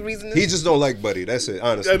don't know what the reason is. He just don't like Buddy. That's it,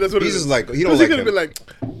 honestly. Yeah, that's what He's it just is. like, he don't 'Cause like could him. have been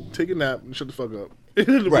like, take a nap and shut the fuck up.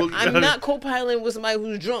 Right. I'm not co-piloting with somebody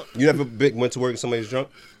who's drunk. You never went to work and somebody's drunk?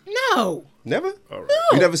 No. Never? All right.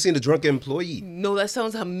 You never seen a drunk employee? No, that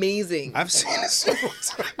sounds amazing. I've seen it several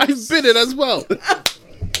times. I've been it as well.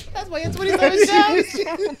 That's why you're 27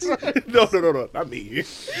 shows. No, not me.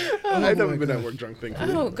 I've never been at work drunk,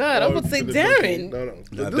 thankfully. Oh, God, I was about to say Darren. No.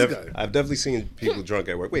 No, This guy. I've definitely seen people drunk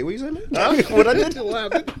at work. Wait, what you saying, man? Huh? What I did?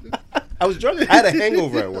 What happened? I was drunk. I had a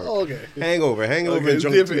hangover at work. Oh, okay. Hangover Okay, and it's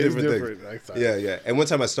drunk, different, two it's different different. things. Yeah. And one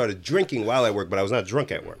time I started drinking while at work, but I was not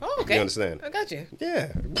drunk at work. Oh, okay. You understand? I got you.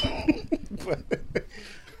 Yeah.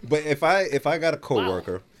 but if I got a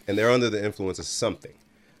coworker and they're under the influence of something,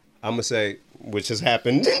 I'm gonna say, which has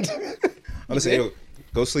happened. I'm gonna say, yo,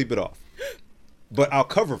 go sleep it off. but I'll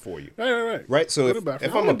cover for you. Right. Right. So Go to if the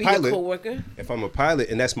bathroom. I I'm a wanna be your pilot, coworker. if I'm a pilot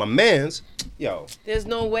and that's my man's, yo, There's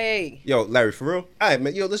no way. Larry, for real. All right,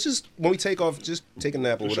 man. Yo, let's just when we take off, just take a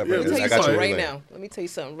nap or whatever. Yeah, Let me tell I you got something you right later. now. Let me tell you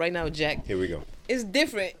something right now, Jack. Here we go. It's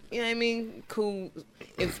different. You know what I mean? Cool.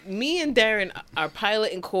 If me and Darren are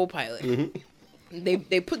pilot and co-pilot,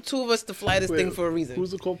 they put two of us to fly this thing for a reason.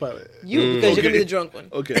 Who's the co-pilot? You, because you're gonna be Okay. the drunk one.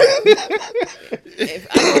 Okay. If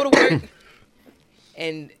I go to work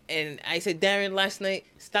and I said, Darren, last night,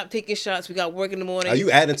 stop taking shots. We got work in the morning. Are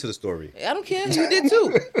you adding to the story? I don't care. You did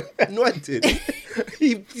too. No, I did.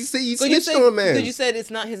 he said you But you snitched said, on a man. because you said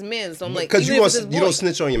it's not his man. So I'm like, Because even if it's his you don't boy,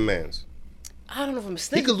 snitch on your man's. I don't know if I'm a He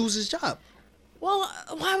snitch. could lose his job. Well,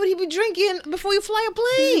 why would he be drinking before you fly a He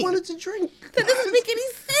plane? wanted to drink. That doesn't make any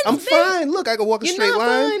sense. I'm man. fine. Look, I can walk a You're straight not line.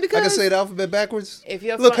 fine I can because say the alphabet backwards. if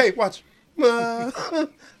you're Look, fine- hey, watch.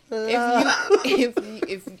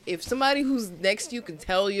 If somebody who's next to you can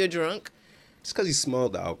tell you're drunk, It's because he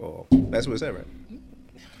smelled the alcohol. That's what it said, right?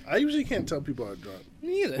 I usually can't tell people are drunk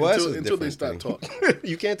me either. Well, that's a until they different start thing. talking.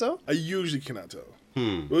 You can't tell? I usually cannot tell.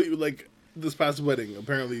 Like this past wedding,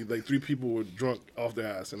 apparently like 3 people were drunk off their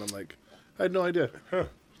ass, and I'm like, I had no idea.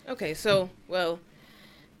 Okay, so, well,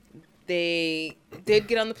 they did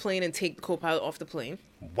get on the plane and take the co-pilot off the plane.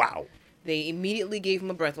 Wow. They immediately gave him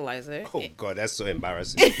a breathalyzer. Oh, God, that's so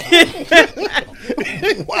embarrassing. I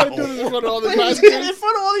do this in front of all the passengers. In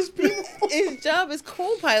front of all these people. His job is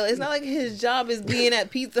co-pilot. It's not like his job is being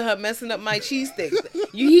at Pizza Hut messing up my cheese sticks.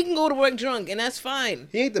 He can go to work drunk, and that's fine.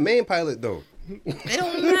 He ain't the main pilot, though. It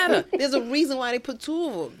don't matter. There's a reason why they put 2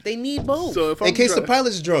 of them. They need both. So if In I'm case the dri-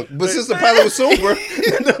 pilot's drunk. But since the pilot was sober,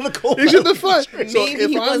 the co-pilot It should be fun. So Maybe if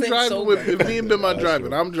he I'm wasn't driving sober. if me and Bim are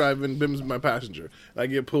driving, I'm driving, Bim's my passenger. I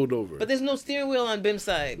get pulled over. But there's no steering wheel on Bim's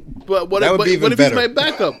side. But what That if, would be what even if he's better. my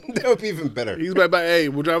backup? that would be even better. He's my back. Hey,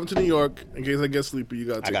 we're driving to New York. In case I get sleepy, you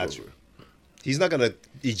gotta take got over. you. He's not going to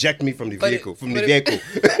eject me from the But it- vehicle.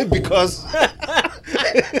 but Because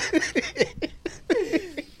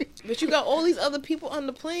But you got all these other people on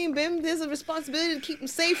the plane, Bim. There's a responsibility to keep them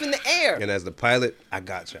safe in the air. and as the pilot, I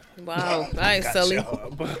got you. Wow. All right, Sully.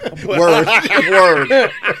 Word.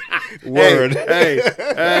 Word. Hey,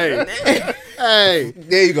 hey.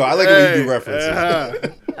 There you go. I like when you do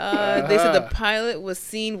references. They said the pilot was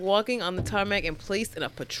seen walking on the tarmac and placed in a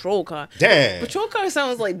patrol car. Damn. Patrol car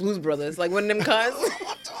sounds like Blues Brothers, like one of them cars.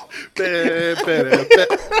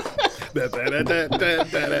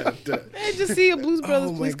 I just see a Blues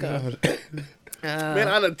Brothers police car. Man,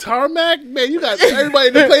 on a tarmac, man, you got everybody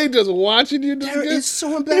in the plane just watching you. Just It's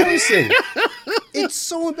so embarrassing. It's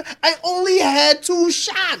so I only had 2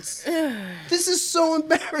 shots. This is so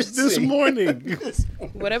embarrassing. this morning.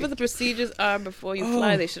 Whatever the procedures are before you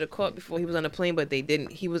fly, they should have caught before he was on the plane, but they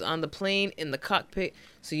didn't. He was on the plane in the cockpit,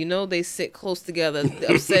 so you know they sit close together.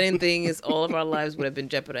 The upsetting thing is all of our lives would have been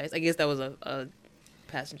jeopardized. I guess that was a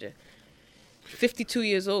passenger. 52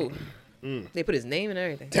 years old. They put his name and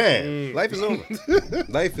everything. Damn. Life is over.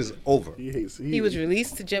 Life is over. He was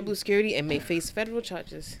released to JetBlue security and may face federal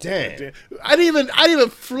charges. Damn. I didn't even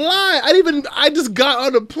fly. I just got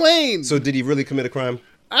on the plane. So did he really commit a crime?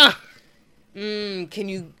 Can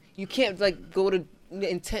you can't like go to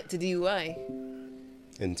intent to DUI.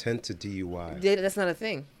 Intent to DUI. That's not a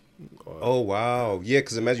thing. Oh, wow. Yeah,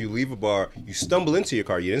 because imagine you leave a bar, you stumble into your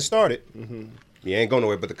car, you didn't start it. You ain't going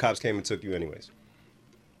nowhere, but the cops came and took you anyways.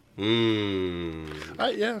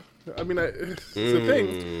 Yeah. I mean, it's the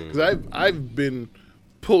thing. Because I've been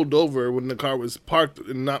pulled over when the car was parked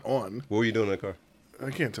and not on. What were you doing in the car?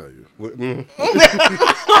 I can't tell you.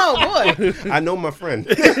 Oh boy! I know my friend.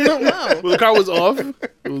 Wow. Well, the car was off. It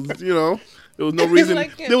was, there was no reason.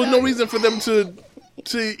 Like, There was no reason for them to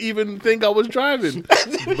even think I was driving.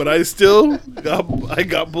 But I still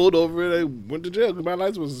got pulled over and I went to jail because my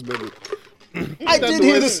license was suspended. I did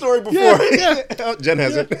hear this story before. Yeah. Jen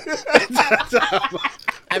hasn't.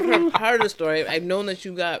 I've heard the story. I've known that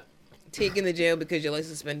you got taken to jail because your license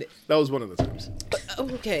suspended. That was one of the times.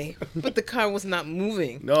 Okay, but the car was not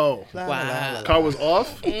moving. No. Wow. Car was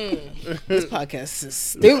off. This podcast is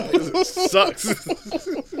stupid. Sucks.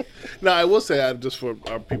 Now, I will say, just for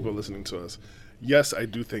our people listening to us, yes, I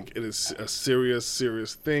do think it is a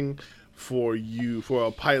serious thing for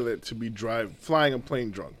a pilot to be flying a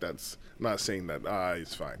plane drunk. That's not saying that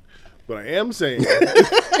it's fine, but I am saying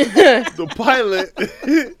the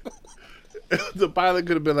pilot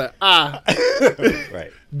could have been like,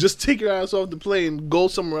 Right. just take your ass off the plane, go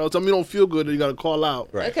somewhere else. I mean, you don't feel good, and you got to call out.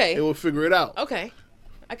 Right. Okay. And we'll figure it out. Okay,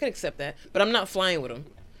 I could accept that, but I'm not flying with him.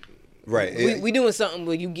 Right. We doing something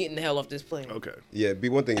where you getting the hell off this plane. Okay. Yeah, it'd be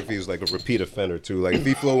one thing if he was like a repeat offender too. Like if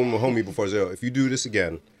he flew with a homie before, say, if you do this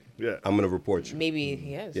again, Yeah. I'm gonna report you. Maybe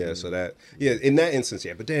he has. Yeah, so that in that instance,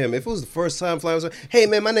 yeah. But damn, if it was the first time flying, I was like, hey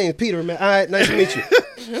man, my name is Peter, man. All right, nice to meet you.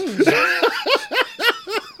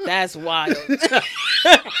 That's wild.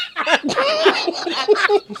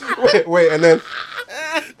 wait, and then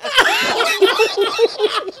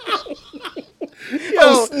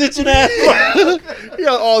Yo, snitching ass.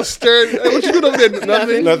 yo, all stern. Hey, what you doing over there?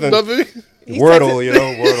 Nothing. Nothing. Wordle, you know,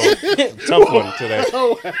 Wordle. Tough one today.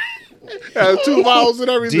 Has 2 vowels and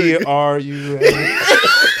everything. DRUN.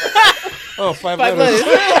 Oh, 5 5 letters.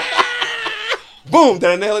 letters. Boom! Did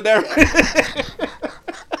I nail it there?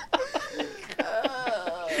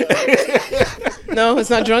 No, it's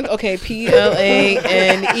not drunk. Okay,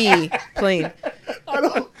 PLANE. Plain. I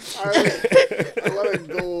want to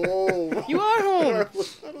go home. You are home.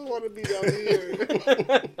 I don't want to be down here.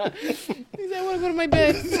 He said, I want to go to my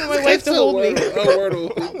bed. I want my wife to hold me.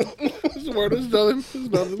 Wordle. It's Wordle. It's nothing.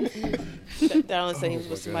 It's nothing. Darren said he was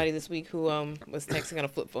with somebody this week who was texting on a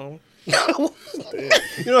flip phone. You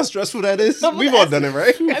know how stressful that is? We've all done it,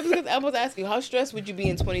 right? I was about to ask you, how stressed would you be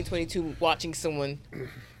in 2022 watching someone?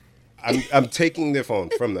 I'm taking their phone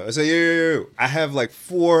from them. I say, yo. I have like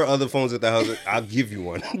 4 other phones at the house. I'll give you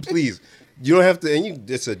one, please. You don't have to. And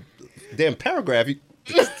it's a damn paragraph.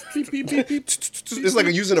 It's like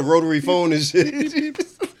using a rotary phone and shit. It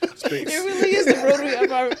really is the rotary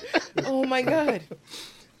of our. Oh my god.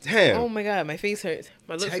 Damn. Oh my god, my face hurts.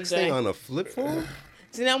 My lips are dry. Texting on a flip phone?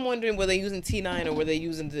 See, now I'm wondering, were they using T9 or were they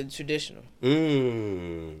using the traditional?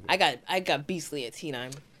 I got beastly at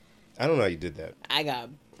T9. I don't know how you did that. I got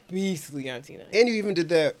beastly on T9. And you even did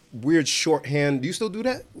that weird shorthand. Do you still do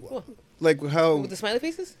that? Like how? With the smiley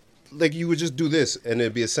faces? Like you would just do this and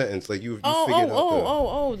it'd be a sentence. Like you figured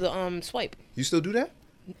out the swipe. You still do that?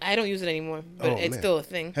 I don't use it anymore, but it's still a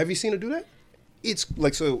thing. Have you seen her do that? It's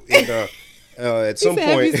like so. In, at some point,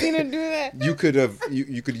 have you seen her do that? You could have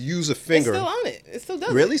you could use a finger. It's still on it. It still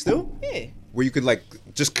does. Really, it. still? Yeah. Where you could like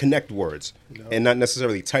just connect words and not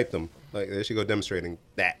necessarily type them. Like there she go demonstrating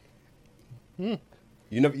that. You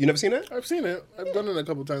never seen that? I've seen it. I've done it a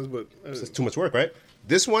couple times, but It's too much work, right?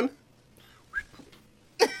 This one.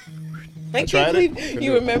 I can't believe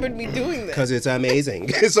you remembered me doing that. Because it's amazing.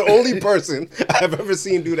 It's the only person I've ever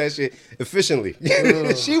seen do that shit efficiently.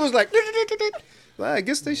 She was like, well, I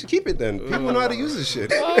guess they should keep it then. People know how to use this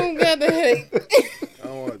shit. Oh, God, the heck. I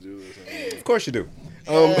don't want to do this anymore. Of course you do.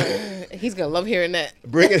 He's going to love hearing that.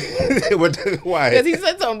 Bring it. Why? Because he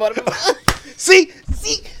said something about it. See?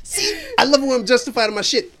 I love it when I'm justified in my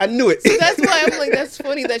shit. I knew it. So that's why I'm like, that's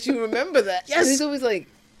funny that you remember that. Yes. He's always like.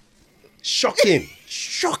 Shocking.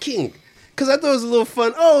 Because I thought it was a little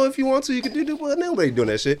fun. Oh, if you want to, you can do it. Well, nobody doing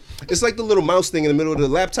that shit. It's like the little mouse thing in the middle of the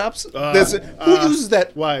laptops. Who uses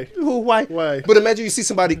that? Why? Who? Why? Why? But imagine you see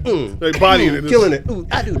somebody Like bodying it. killing it. Ooh,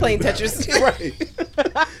 I do. Playing Tetris. Right.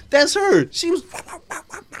 That's her. She was.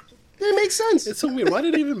 It makes sense. It's so weird. Why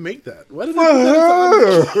did they even make that? Why did they For put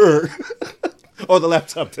that her. Oh, the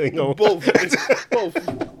laptop thing. Oh. Both.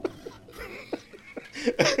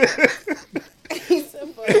 He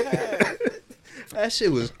said for her. That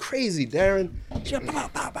shit was crazy, Darren. She went, bow,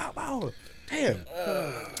 bow, bow, bow. Damn.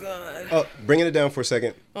 Oh, God. Oh, bringing it down for a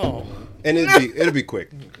second. Oh. And it'll be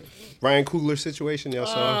quick. Ryan Coogler situation, y'all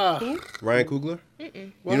saw? Ryan Coogler?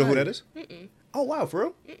 You know who that is? Oh, wow, for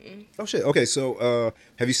real? Oh, shit. Okay, so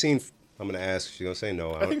have you seen, I'm going to ask, she's going to say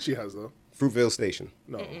no. I think she has, though. Fruitvale Station.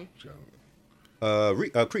 No. She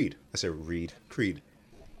hasn't. Creed. I said Reed. Creed.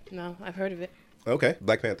 No, I've heard of it. Okay,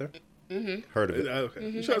 Black Panther. Heard of it. Okay.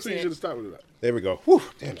 You should have started with that. There we go. Whew,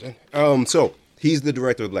 damn. So he's the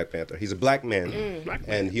director of Black Panther. He's a black man,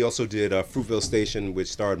 and he also did Fruitvale Station,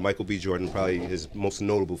 which starred Michael B. Jordan, probably his most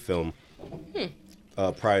notable film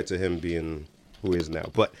prior to him being who he is now.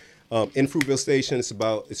 But in Fruitvale Station,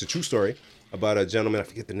 it's a true story about a gentleman. I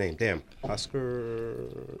forget the name. Damn, Oscar.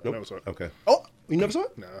 Nope. Never saw it. Okay. Oh, you never saw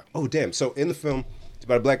it? Nah. Oh, damn. So in the film, it's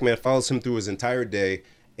about a black man follows him through his entire day.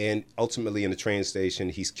 And ultimately, in the train station,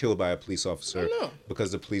 he's killed by a police officer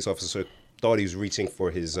because the police officer thought he was reaching for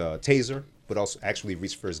his taser, but also actually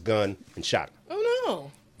reached for his gun and shot him. Oh,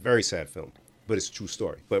 no. Very sad film, but it's a true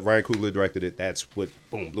story. But Ryan Coogler directed it. That's what,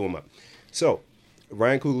 boom, blew him up. So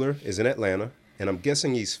Ryan Coogler is in Atlanta, and I'm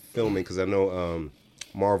guessing he's filming because I know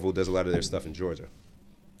Marvel does a lot of their stuff in Georgia.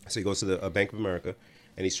 So he goes to the Bank of America,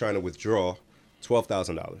 and he's trying to withdraw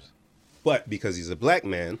 $12,000. But because he's a black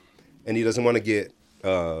man, and he doesn't want to get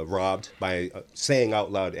robbed by saying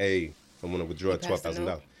out loud, "Hey, I want to withdraw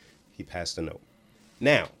 $12,000." He passed a note.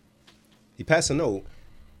 Now, he passed a note,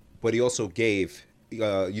 but he also gave you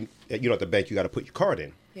know at the bank you got to put your card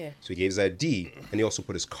in. Yeah. So he gave his ID, and he also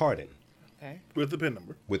put his card in Okay. With the PIN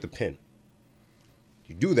number. with the PIN.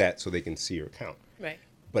 You do that so they can see your account. Right.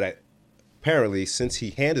 But apparently, since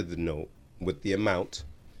he handed the note with the amount,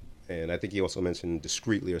 and I think he also mentioned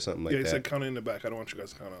discreetly or something like Yeah, he that. said count it in the back. I don't want you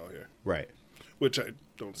guys to count out here. Right. Which I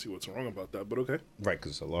don't see what's wrong about that, but okay. Right,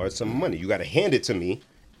 because it's a large sum of money. You got to hand it to me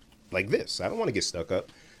like this. I don't want to get stuck up.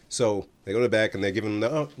 So they go to the back and they're giving him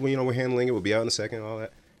the, we're handling it. We'll be out in a second, all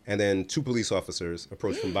that. And then 2 police officers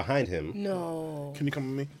approach from behind him. No. Can you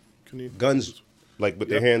come with me? Can you? Guns, like with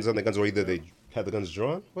their Yep. hands on the guns, or either they had the guns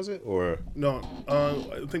drawn, was it? Or, No,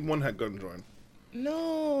 I think one had gun drawn.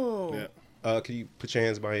 No. Yeah. can you put your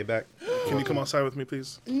hands behind your back? Can you come outside with me,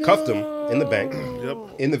 please? No. Cuffed him in the bank.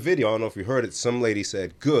 Yep. In the video, I don't know if you heard it, some lady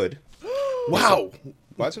said, good. Wow.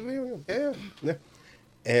 Watch the video. Yeah.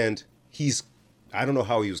 And I don't know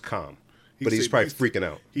how he was calm, but he's probably freaking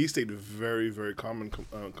out. He stayed very, very calm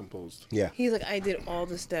and composed. Yeah. He's like, I did all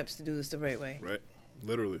the steps to do this the right way. Right.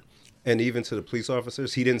 Literally. And even to the police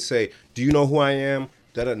officers, he didn't say, do you know who I am?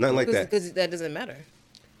 Nothing like that. Because that doesn't matter.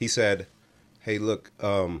 He said, hey, look,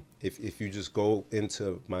 if you just go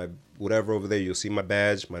into my whatever over there, you'll see my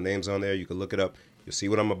badge. My name's on there. You can look it up. You'll see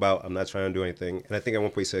what I'm about. I'm not trying to do anything. And I think at one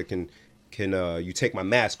point he said, can you take my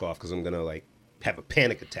mask off because I'm going to, like, have a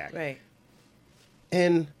panic attack. Right.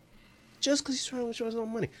 And just because he's trying to show his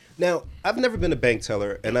own money. Now, I've never been a bank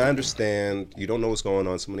teller, and I understand you don't know what's going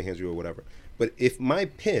on. Somebody hands you or whatever. But if my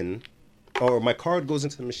PIN or my card goes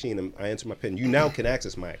into the machine and I enter my PIN, you now can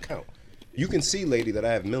access my account. You can see, lady, that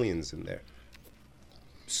I have millions in there.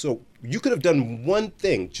 So you could have done one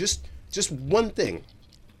thing, just one thing.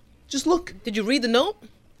 Just look. Did you read the note?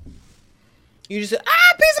 You just said,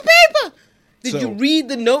 piece of paper. Did you read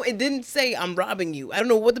the note? It didn't say, I'm robbing you. I don't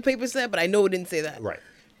know what the paper said, but I know it didn't say that. Right.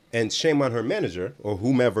 And shame on her manager or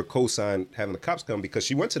whomever co-signed having the cops come because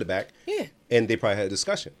she went to the back. Yeah. And they probably had a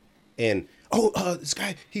discussion. And, this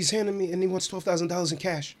guy, he's handing me and he wants $12,000 in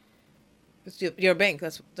cash. It's your bank.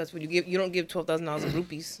 That's what you give. You don't give $12,000 in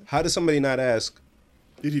rupees. How does somebody not ask,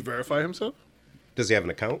 Did he verify himself? does he have an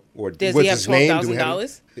account? Or Does what's he have his name? Do we have-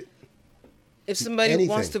 $12,000? If somebody Anything.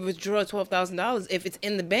 wants to withdraw $12,000, if it's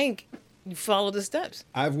in the bank, you follow the steps.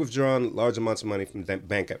 I've withdrawn large amounts of money from the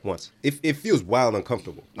bank at once. It feels wild and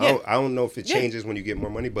uncomfortable. Yeah. I don't know if it changes when you get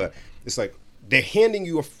more money, but it's like they're handing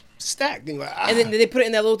you a stack. And, you're like, And then they put it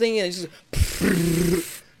in that little thing and it's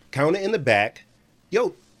just... count it in the back.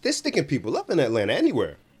 Yo, they're sticking people up in Atlanta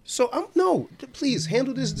anywhere. So please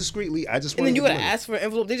handle this discreetly. I just And want then to you gotta ask for an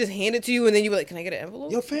envelope. They just hand it to you and then you be like, can I get an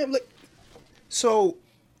envelope? Yo, fam, like, so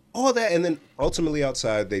all that, and then ultimately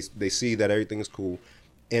outside they see that everything is cool,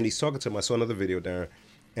 and he's talking to him. I saw another video, Darren,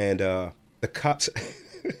 and the cops.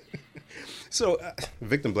 So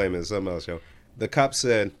victim blaming is something else, yo. The cop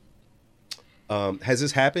said, "Has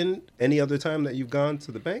this happened any other time that you've gone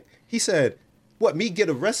to the bank?" He said, "What? Me get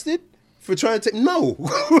arrested for trying to take?" No,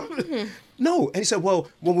 no. And he said, "Well,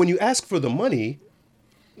 when you ask for the money,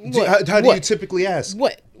 how do you typically ask?"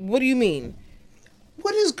 What? What do you mean?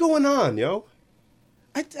 What is going on, yo?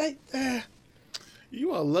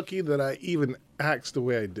 You are lucky that I even asked the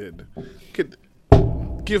way I did.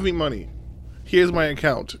 Give me money. Here's my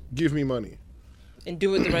account. Give me money. And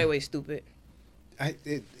do it the right way, stupid.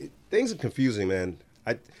 Things are confusing, man.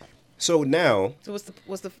 So now. So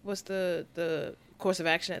what's the course of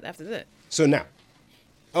action after that? So now.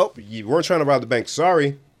 Oh, you weren't trying to rob the bank.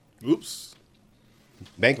 Sorry. Oops.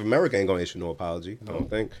 Bank of America ain't gonna issue no apology. I don't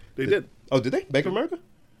think They did. Oh, did they? Bank of America?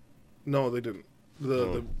 No, they didn't.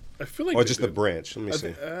 I feel like Or they just did. the branch? Let me see.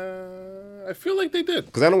 I feel like they did.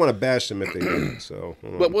 Because I don't want to bash them if they didn't. So.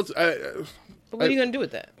 But But what are you gonna do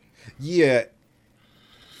with that? Yeah.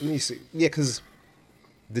 Let me see. Yeah, because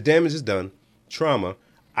the damage is done. Trauma.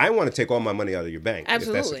 I want to take all my money out of your bank.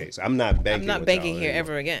 Absolutely. If that's the case. I'm not banking. I'm not with banking y'all here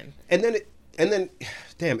anymore. ever again. And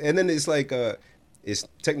then it's like it's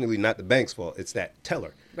technically not the bank's fault. It's that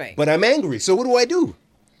teller. Right. But I'm angry. So what do I do?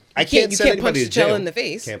 I can't you send can't punch anybody the to jail. teller in the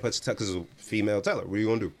face. Can't punch the teller because it's a female teller. What are you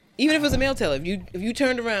gonna do? Even if it was a male teller, if you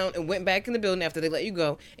turned around and went back in the building after they let you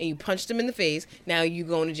go and you punched him in the face, now you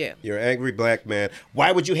going to jail. You're an angry black man.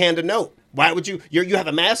 Why would you hand a note? Why would you? You have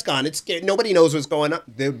a mask on. It's scared. Nobody knows what's going on.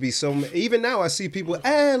 There would be so many. Even now, I see people.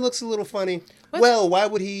 It looks a little funny. What? Well, why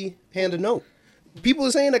would he hand a note? People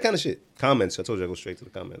are saying that kind of shit. Comments. I told you I go straight to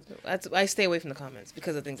the comments. I stay away from the comments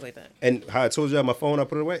because of things like that. And how I told you on my phone, I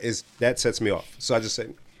put it away. Is that sets me off. So I just say,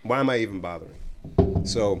 why am I even bothering?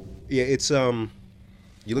 So yeah, it's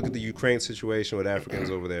You look at the Ukraine situation with Africans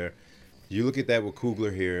over there. You look at that with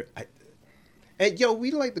Kugler here. And yo,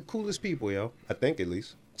 we like the coolest people, yo. I think at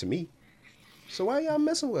least to me. So why y'all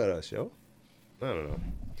messing with us, yo? I don't know.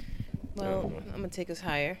 Well, I'm gonna take us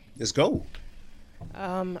higher. Let's go.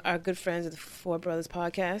 Our good friends at the Four Brothers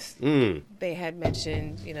podcast, they had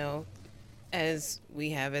mentioned, as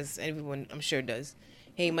we have, as everyone I'm sure does,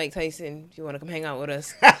 hey, Mike Tyson, if you want to come hang out with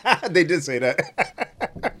us, They did say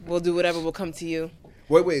that. we'll do whatever. We'll come to you.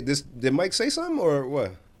 Wait. Did Mike say something or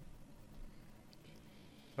what?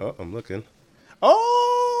 Oh, I'm looking.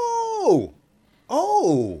 Oh.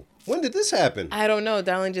 When did this happen? I don't know.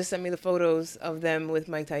 Darling just sent me the photos of them with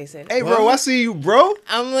Mike Tyson. Hey, bro, I see you, bro.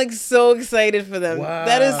 I'm like so excited for them. Wow.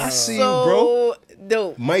 That is I see you, so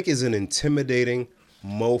dope. Mike is an intimidating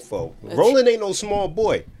mofo. Roland ain't no small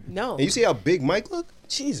boy. No. And you see how big Mike look?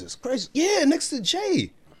 Jesus Christ. Yeah, next to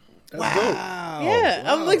Jay. That's dope. Wow. Yeah,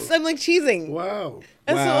 I'm like cheesing. Wow.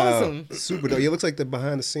 That's so Wow. awesome. Super dope. It looks like the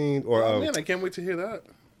behind the scene or Oh, man, I can't wait to hear that.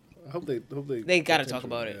 I hope they. They got to talk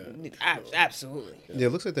about it. Absolutely. yeah, it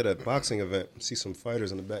looks like they're at a boxing event. See some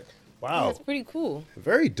fighters in the back. Wow. That's pretty cool.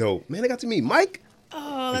 Very dope. Man, I got to meet Mike.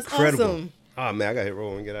 Oh, that's Incredible. awesome. Oh man, I got hit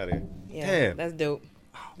roll and get out of here. Yeah, Damn. that's dope.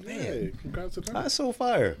 Man. Hey, congrats to them. That's so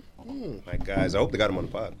fire. My guys, I hope they got him on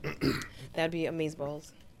the pod. That'd be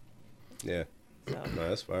amazeballs. Yeah. So. No,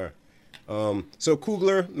 that's fire. So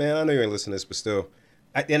Coogler, man, I know you ain't listening to this, but still.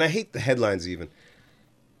 And I hate the headlines even.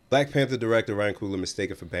 Black Panther director Ryan Coogler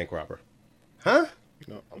mistaken for bank robber. Huh?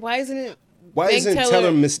 Why isn't it? Why bank isn't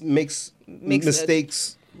Teller makes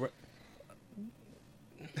mistakes?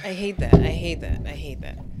 I hate that. I hate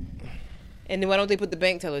that. And then why don't they put the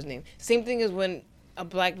bank teller's name? Same thing as when a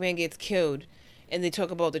black man gets killed and they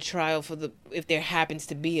talk about the trial if there happens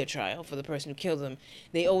to be a trial for the person who killed them,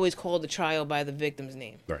 they always call the trial by the victim's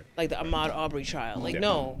name. Right. Like the Ahmaud Arbery trial. Like, Yeah.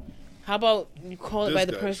 no. How about you call it by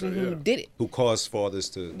the This person guy's who trial, yeah. did it? Who caused fathers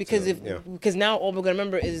to Because to- because now all we're gonna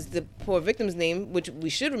remember is the poor victim's name, which we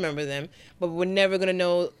should remember them, but we're never gonna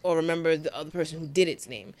know or remember the other person who did its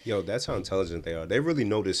name. Yo, that's how intelligent they are. They really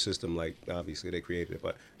know this system. Like, obviously they created it,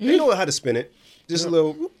 but they know how to spin it. Just a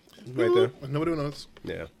little whoop, right there. Nobody knows.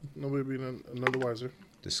 Yeah, Nobody be none the wiser.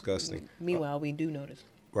 disgusting. Meanwhile, we do notice.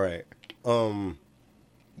 Right.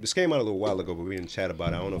 This came out a little while ago, but we didn't chat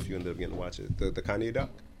about it. I don't know if you ended up getting to watch it. The Kanye doc,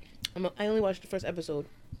 I only watched the first episode.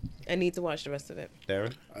 I need to watch the rest of it.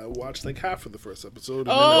 Darren. I watched like half of the first episode.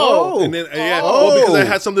 Oh! And then yeah, Oh! because I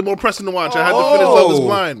had something more pressing to watch. I had to finish Love Is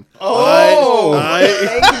Blind. Oh!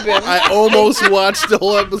 Thank you, Ben. I almost watched the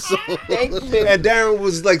whole episode. Thank you, Ben. And Darren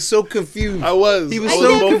was like so confused. I was. He was I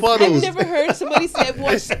so was befuddled. I've never heard somebody say I've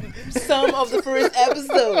watched some of the first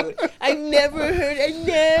episode. I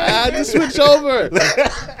I had to switch over.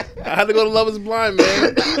 I had to go to Love Is Blind,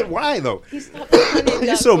 man. Why though?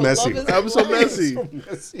 You're so messy. I was so messy. So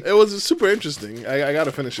messy. It was super interesting. I got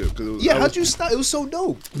to finish it because it was. Yeah, how'd you stop? It was so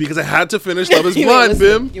dope. Because I had to finish Love Is You ain't Blind,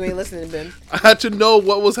 listening. Bim. You ain't listening, Ben. I had to know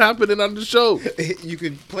what was happening on the show. You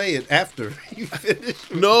could play it after you finish.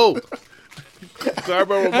 No. Clara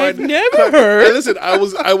I've reminded. never heard. Hey, listen, I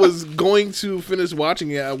was going to finish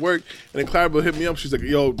watching it at work, and then Clara hit me up. She's like,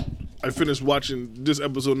 "Yo, I finished watching this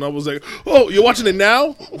episode," and I was like, "Oh, you're watching it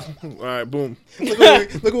now?" All right, boom.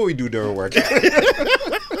 Look what we do during work.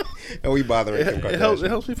 And we bothering Kim It Kardashian.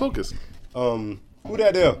 helps me focus. Who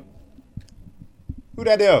that there? Who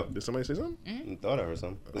that there? Did somebody say something? I thought I heard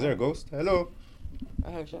something. Is there a ghost? Hello.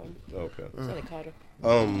 I heard something. Okay. Sonny Carter.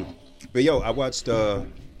 But yo, I watched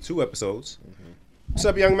 2 episodes. What's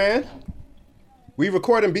up, young man? We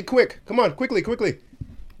recording. Be quick. Come on, quickly.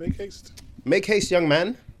 Make haste. Make haste, young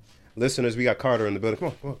man. Listeners, we got Carter in the building.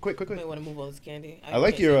 Come on, quick. You might want to move all this candy. I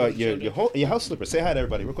like can't your see the your house slipper. Say hi to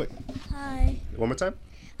everybody, real quick. Hi. One more time.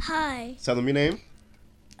 Hi. Tell them your name.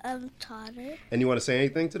 I'm Totter. And you want to say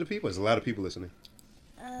anything to the people? There's a lot of people listening.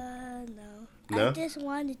 No. No? I just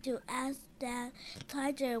wanted to ask that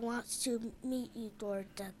Tiger wants to meet you, or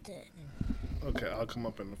that's it. Okay, I'll come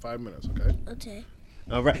up in 5 minutes. Okay. Okay.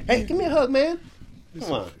 All right. Hey, give me a hug, man.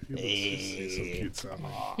 Come on. He's so cute,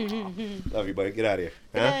 son. Love you, buddy. Get out of here.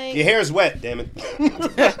 Huh? night. Your hair's wet, damn it.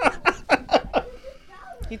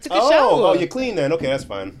 He took a shower. Oh, you're clean then. Okay, that's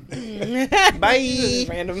fine. Bye. Just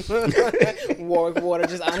random water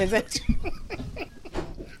just on his head.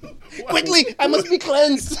 Quickly, I must be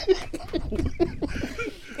cleansed.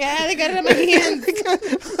 Yeah, they got it in my hands.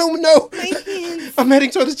 Oh no. My hands. I'm heading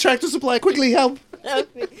toward the Tractor Supply. Quickly, help.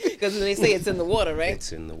 Because when they say it's in the water, right?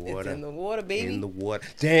 It's in the water. It's in the water, baby. In the water.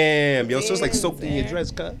 Damn, yo, so it's like Damn, soaked in your Sarah.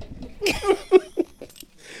 dress cut.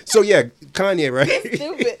 So yeah, Kanye, right?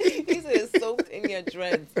 Stupid. He said it's soaked in your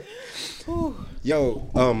dreads. Whew.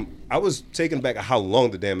 Yo, I was taken back at how long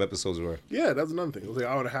the damn episodes were. Yeah, that's another thing. It was like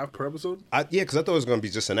an hour and a half per episode. Yeah, because I thought it was gonna be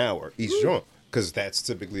just an hour each joint, because that's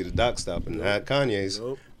typically the doc stop and not Kanye's.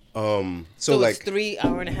 Nope. So So like, it's 3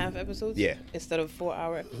 hour-and-a-half episodes? Yeah. Instead of 4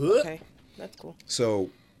 hour. Huh? Okay. That's cool. so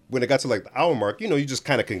when it got to like the hour mark, you just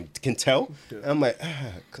kind of can tell. And I'm like,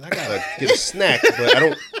 cause I gotta get a snack, but I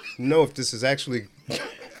don't know if this is actually.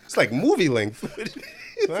 It's like movie length.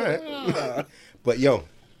 All right. But yo,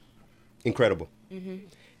 incredible.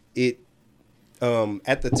 It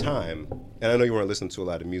at the time, and I know you weren't listening to a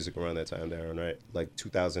lot of music around that time, Darren, right? Like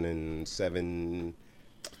 2007,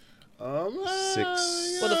 6. Well,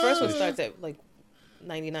 the first one starts at like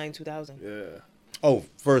 99, 2000. Yeah. Oh,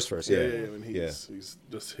 first, yeah. When he's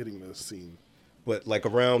just hitting the scene. But like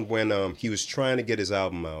around when he was trying to get his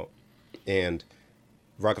album out, and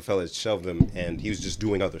Rockefeller had shelved him, and he was just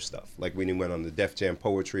doing other stuff. Like when he went on the Def Jam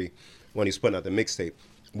Poetry, when he was putting out the mixtape,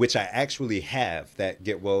 which I actually have, that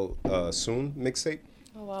Get Well Soon mixtape.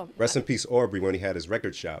 Oh, wow. Rest in peace, Aubrey, when he had his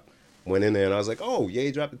record shop. Went in there and I was like, oh, yeah,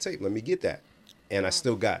 he dropped the tape. Let me get that. And I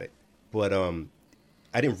still got it. But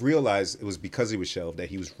I didn't realize it was because he was shelved that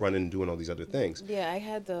he was running and doing all these other things. Yeah, I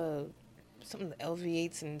had the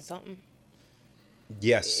LV8s and something.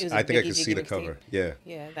 Yes, I think I could see the cover. Yeah.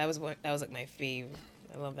 Yeah, that was like my fave.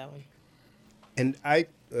 I love that one. And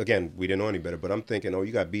we didn't know any better, but I'm thinking, oh,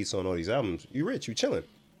 you got beats on all these albums. You rich, you chilling.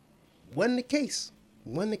 Wasn't the case.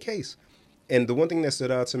 And the one thing that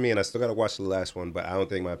stood out to me, and I still got to watch the last one, but I don't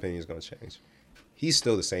think my opinion is going to change. He's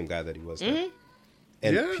still the same guy that he was then.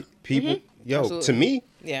 And people, Absolutely. to me,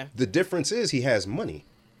 Yeah. the difference is he has money.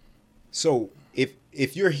 So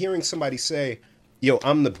if you're hearing somebody say, yo,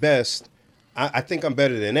 I'm the best, I think I'm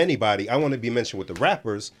better than anybody, I want to be mentioned with the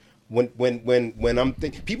rappers. When I'm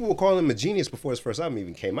thinking, people will call him a genius before his first album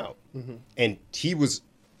even came out. And he was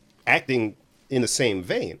acting in the same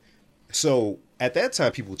vein. So at that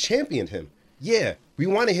time, people championed him. Yeah, we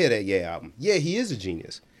want to hear that album. Yeah, he is a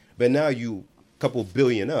genius. But now you couple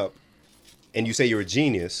billion up and you say you're a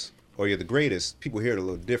genius or you're the greatest, people hear it a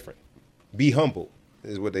little different. Be humble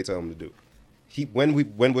is what they tell him to do.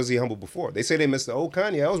 When was he humble before? They say they missed the old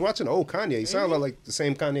Kanye. I was watching the old Kanye. He sounded like the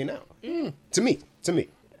same Kanye now. To me.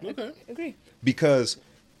 Okay. Agree. Because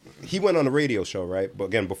he went on a radio show, right? But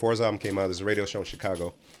again, before his album came out, there's a radio show in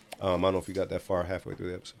Chicago. I don't know if you got that far halfway through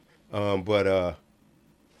the episode. But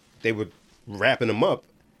they were wrapping him up.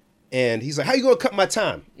 And he's like, how you going to cut my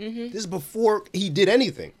time? This is before he did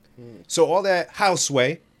anything. So all that house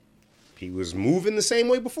way, he was moving the same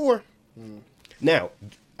way before. Now,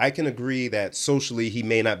 I can agree that socially he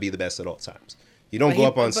may not be the best at all times. You don't go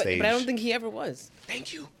up on stage. But I don't think he ever was.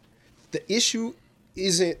 Thank you. The issue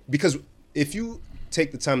isn't, because if you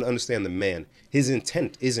take the time to understand the man, his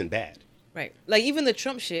intent isn't bad. Right. Like even the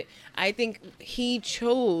Trump shit, I think he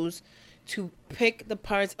chose to pick the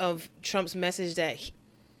parts of Trump's message that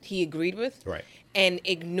he agreed with. Right. And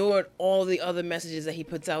ignored all the other messages that he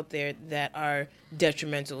puts out there that are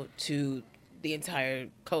detrimental to the entire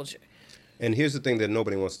culture. And here's the thing that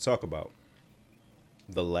nobody wants to talk about.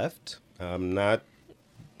 The left, I'm not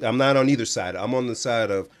on either side. I'm on the side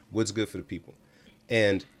of what's good for the people.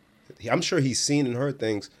 And I'm sure he's seen and heard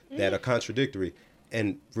things that are contradictory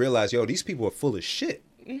and realized, yo, these people are full of shit.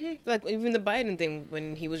 Like even the Biden thing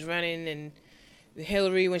when he was running and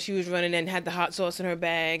Hillary when she was running and had the hot sauce in her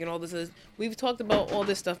bag and all this. We've talked about all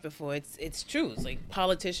this stuff before. It's true. It's like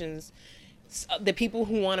politicians, the people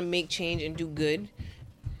who want to make change and do good,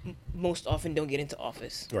 most often don't get into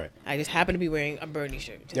office. Right. I just happen to be wearing a Bernie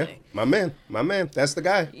shirt today. Yeah, my man. That's the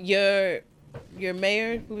guy. Your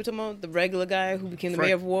mayor, who we're talking about, the regular guy who became the Frank.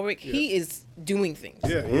 mayor of Warwick, he is doing things.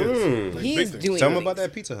 Yeah, he is. Like, He big is things. doing Tell him things. about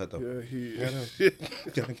that Pizza Hut, though. Yeah,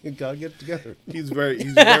 Gotta get it together. he's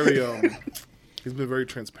been very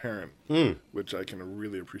transparent, which I can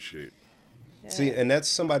really appreciate. See, and that's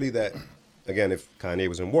somebody that, again, if Kanye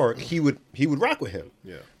was in work, he would rock with him.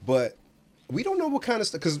 Yeah. But we don't know what kind of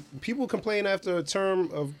stuff, because people complain after a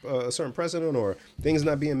term of a certain president or things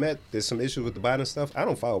not being met. There's some issues with the Biden stuff. I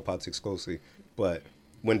don't follow politics closely, but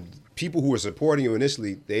when people who are supporting you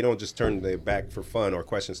initially, they don't just turn their back for fun or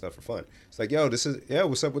question stuff for fun. It's like, yo,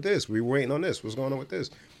 what's up with this? We were waiting on this. What's going on with this?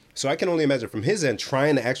 So I can only imagine from his end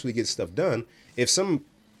trying to actually get stuff done. If some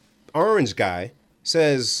orange guy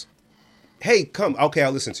says, hey, come, okay,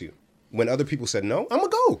 I'll listen to you. When other people said no, I'm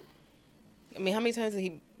going to go. I mean, how many times did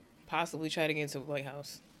he possibly try to get into the White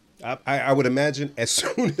House? I would imagine as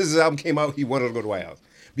soon as his album came out, he wanted to go to the White House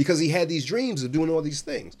because he had these dreams of doing all these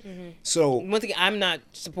things. So One thing, I'm not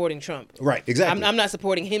supporting Trump. Right, exactly. I'm not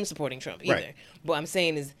supporting him supporting Trump either. Right. What I'm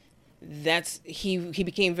saying is he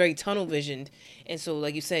became very tunnel visioned, and so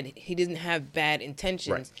like you said, he doesn't have bad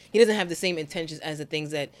intentions. Right. He doesn't have the same intentions as the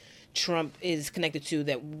things that Trump is connected to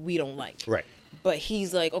that we don't like. Right. But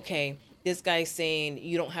he's like, okay, this guy's saying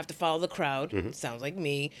you don't have to follow the crowd. Sounds like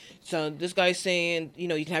me. So this guy's saying, you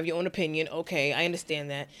can have your own opinion. Okay, I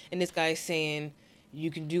understand that. And this guy's saying you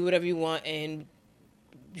can do whatever you want and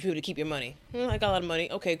be able to keep your money. I got a lot of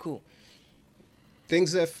money. Okay, cool.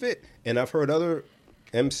 things that fit. And I've heard other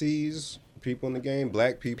MCs, people in the game,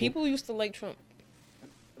 black people. People used to like Trump.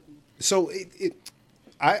 So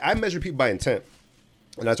I measure people by intent.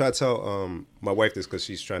 And I try to tell my wife this because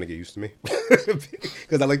she's trying to get used to me.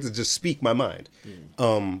 Because I like to just speak my mind.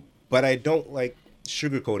 But I don't like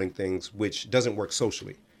sugarcoating things, which doesn't work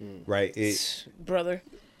socially, right? Brother.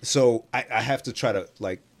 So I have to try to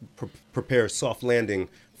like prepare a soft landing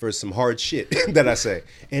for some hard shit that I say.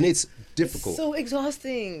 And it's difficult. So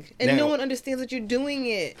exhausting. And Now- no one understands that you're doing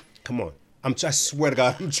it. Come on. I swear to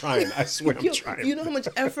God, I'm trying. I swear I'm trying. You know how much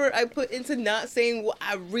effort I put into not saying what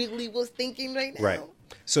I really was thinking right now? Right.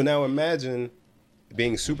 So now imagine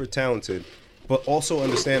being super talented, but also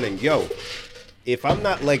understanding, yo, if I'm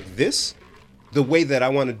not like this, the way that I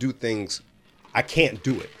want to do things, I can't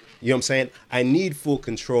do it. You know what I'm saying? I need full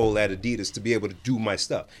control at Adidas to be able to do my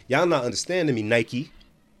stuff. Y'all not understanding me, Nike.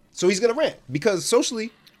 So he's going to rant because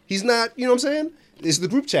socially, he's not, you know what I'm saying? It's the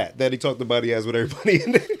group chat that he talked about he has with everybody.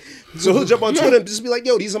 So he'll jump on Twitter and just be like,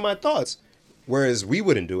 yo, these are my thoughts. Whereas we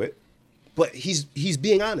wouldn't do it. But he's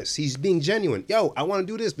being honest. He's being genuine. Yo, I want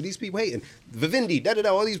to do this, but these people hating. Vivendi, da-da-da,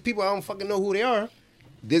 all these people, I don't fucking know who they are.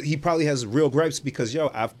 He probably has real gripes because,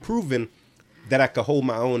 yo, I've proven that I could hold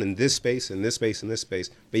my own in this space, in this space, in this space.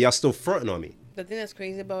 But y'all still fronting on me. The thing that's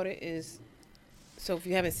crazy about it is, so if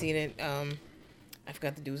you haven't seen it, I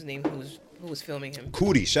forgot the dude's name who was filming him.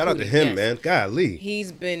 Cootie, shout out to Cootie, him, yes. man. Golly.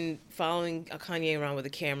 He's been following Kanye around with a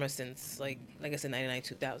camera since, like I said, 99,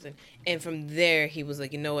 2000. And from there, he was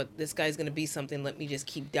like, you know what? This guy's going to be something. Let me just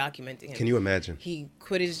keep documenting him. Can you imagine? He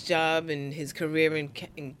quit his job and his career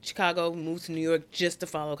in Chicago, moved to New York just to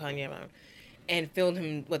follow Kanye around. And filmed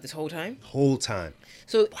him, this whole time? Whole time.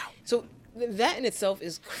 So that in itself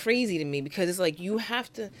is crazy to me because it's like you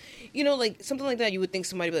have to, like something like that. You would think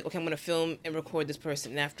somebody would be like, okay, I'm going to film and record this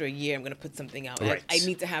person. And after a year, I'm going to put something out. Right. I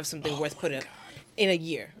need to have something worth putting up in a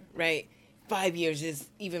year, right? 5 years is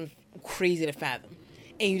even crazy to fathom.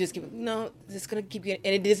 And you just keep, no, it's going to keep getting,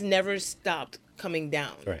 and it just never stopped coming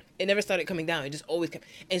down. Right. It never started coming down. It just always kept,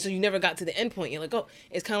 and so you never got to the end point. You're like, oh,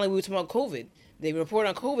 it's kind of like we were talking about COVID. They report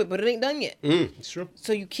on COVID, but it ain't done yet. It's true.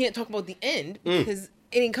 So you can't talk about the end because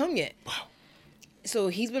it ain't come yet. Wow. So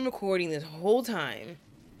he's been recording this whole time,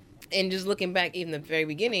 and just looking back, even the very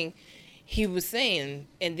beginning, he was saying,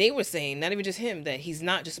 and they were saying, not even just him, that he's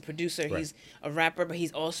not just a producer, Right. he's a rapper, but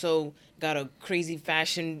he's also got a crazy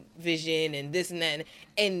fashion vision and this and that.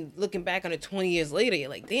 And looking back on it 20 years later, you're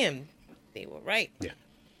like, damn, they were right. Yeah.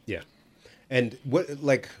 Yeah. And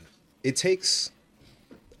it takes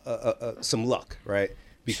some luck, right?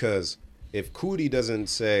 Because if Cootie doesn't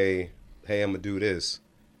say, hey, I'm going to do this,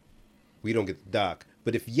 we don't get the doc.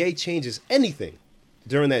 But if Ye changes anything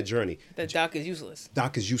during that journey, That doc is useless.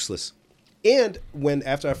 doc is useless. And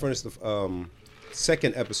after I furnished the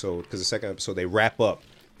second episode, because the second episode, they wrap up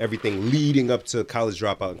everything leading up to College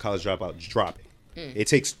Dropout and College Dropout dropping. It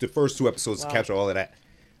takes the first two episodes to capture all of that.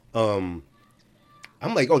 I'm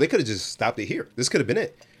like, oh, they could have just stopped it here. This could have been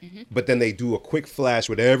it. But then they do a quick flash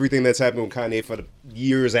with everything that's happened with Kanye for the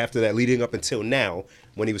years after that, leading up until now,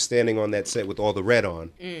 when he was standing on that set with all the red on.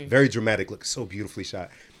 Very dramatic, look, so beautifully shot.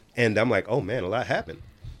 And I'm like, oh man, a lot happened.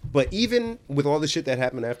 But even with all the shit that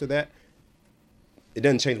happened after that, it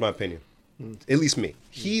doesn't change my opinion. At least me.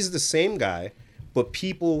 He's the same guy, but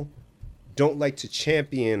people don't like to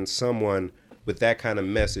champion someone with that kind of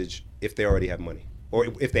message if they already have money, or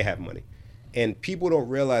if they have money. And people don't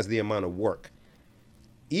realize the amount of work.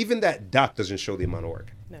 Even that doc doesn't show the amount of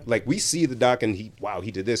work. No. Like, we see the doc and he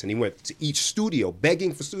did this, and he went to each studio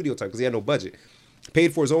begging for studio time because he had no budget.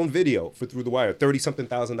 Paid for his own video for Through the Wire, $30-something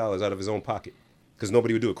thousand out of his own pocket because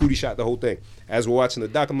nobody would do it. Cootie shot the whole thing. As we're watching the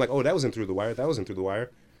doc, I'm like, oh, that wasn't Through the Wire. That wasn't Through the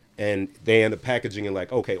Wire. And they end up packaging it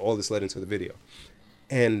like, okay, all this led into the video.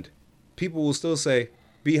 And people will still say,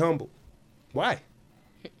 be humble. Why?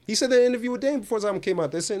 He said that in an interview with Dame before his album came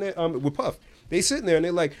out. They're sitting there with Puff. They sitting there and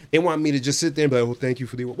they're like, they want me to just sit there and be like, oh, thank you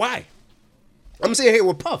for the... Why? I'm sitting here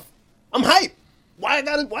with Puff. I'm hype. Why? I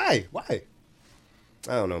don't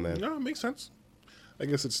know, man. No, it makes sense. I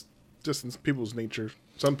guess it's just in people's nature.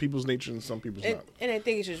 Some people's nature and some people's not. And I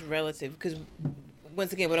think it's just relative because,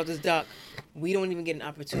 once again, without this doc, we don't even get an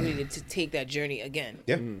opportunity to take that journey again.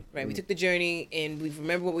 Yeah. Right? We took the journey and we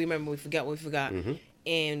remember what we remember, we forgot what we forgot,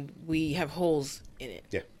 and we have holes in it.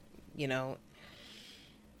 Yeah. You know?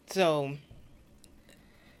 So,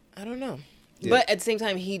 I don't know. Yeah. But at the same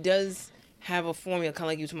time, he does have a formula, kind of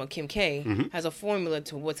like you were talking about Kim K, has a formula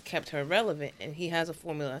to what's kept her relevant, and he has a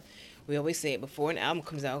formula. We always say it before an album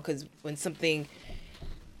comes out, because when something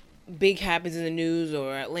big happens in the news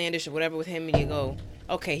or outlandish or whatever with him, and you go,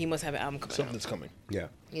 okay, he must have an album coming Something's out. coming. Yeah.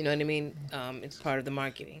 You know what I mean? It's part of the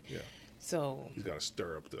marketing. Yeah. So He's got to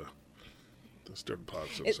stir up the pot.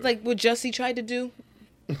 So to it's say. like what Jussie tried to do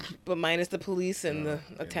but minus the police and the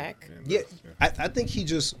attack. Yeah, I think he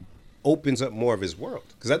just opens up more of his world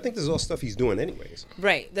because I think this is all stuff he's doing anyways.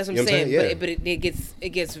 Right, that's what You I'm know what I'm saying. saying? Yeah. But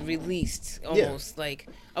it gets released almost like,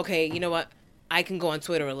 okay, you know what? I can go on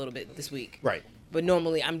Twitter a little bit this week. Right. But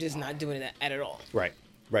normally I'm just not doing it at all. Right.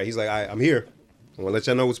 He's like, I'm here. I want to let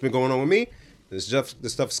y'all know what's been going on with me. This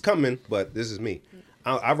stuff's coming, but this is me.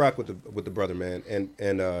 I rock with the brother, man,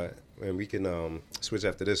 and we can switch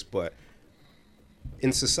after this. But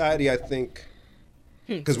in society, I think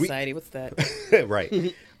because Society, what's that?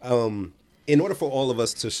 right. In order for all of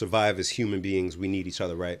us to survive as human beings, we need each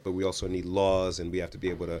other, right? But we also need laws, and we have to be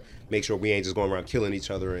able to make sure we ain't just going around killing each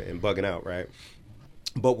other and bugging out, right?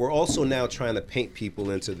 But we're also now trying to paint people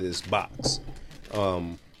into this box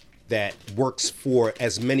that works for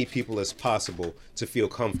as many people as possible to feel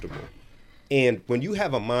comfortable. And when you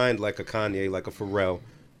have a mind like a Kanye, like a Pharrell,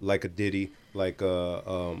 like a Diddy, like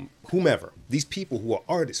a whomever, these people who are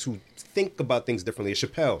artists who think about things differently, a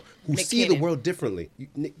Chappelle, who Nick see Cannon. the world differently.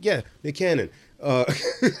 Nick Cannon.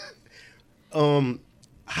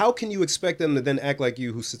 How can you expect them to then act like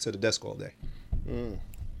you who sits at a desk all day?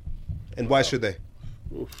 And why should they?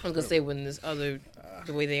 I was gonna say when the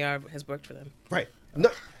way they are has worked for them. Right.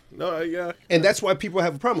 No, yeah. And that's why people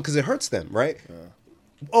have a problem, because it hurts them, right?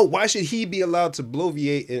 Oh, why should he be allowed to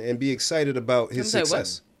bloviate and be excited about his I'm sorry,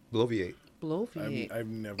 success? Bloviate. Bloviate. I've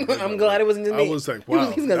never. I'm glad it wasn't in I the- was like, he was-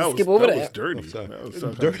 wow, he was gonna that skip over that was that. dirty. sorry. That was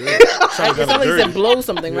Dirty. dirty. It sounded like he said blow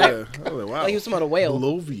something, right? Yeah, I was like, wow. Like he was talking about a whale.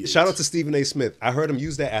 Bloviate. Shout out to Stephen A. Smith. I heard him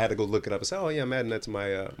use that. I had to go look it up. I said, oh, yeah, I'm adding that to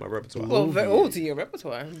my my repertoire. Well, to your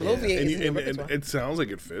repertoire. Bloviate And, is in your and repertoire. it sounds like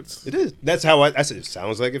it fits. It is. That's how I said, it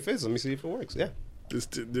sounds like it fits. Let me see if it works. Yeah.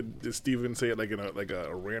 Did Steven say it like in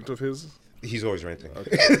a rant of his? He's always ranting.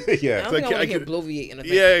 I Yeah. don't think I I want to hear could- bloviate in a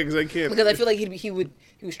thing. Yeah, because I can't. Because I feel like he would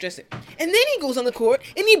stress it. And then he goes on the court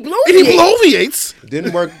and he bloviates. And he bloviates.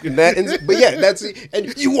 Didn't work in that. But yeah, that's it.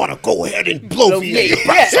 And you want to go ahead and bloviate.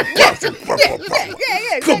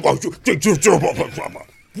 Come on.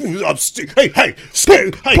 I'm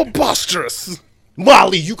hey. Preposterous.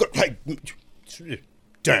 Molly, you got. Hey.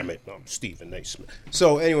 Damn it. I'm Stephen A. Smith.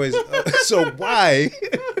 So, anyways, so why?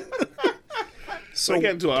 So I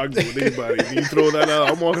get into an argument with anybody. And you throw that out,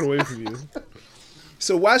 I'm walking away from you.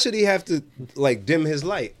 So why should he have to like dim his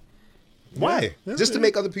light? Why? Just to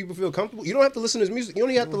make other people feel comfortable? You don't have to listen to his music. You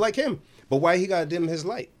only have to like him. But why he gotta dim his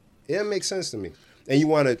light? It doesn't make sense to me. And you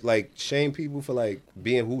want to like shame people for like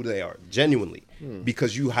being who they are genuinely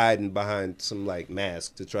because you hiding behind some like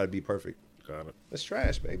mask to try to be perfect. Got it. That's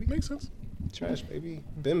trash, baby. Makes sense. Trash, baby.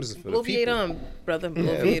 Bims is for the Bloviate people. on, brother. Yeah,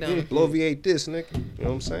 Bloviate on. bloviate this, nigga. You know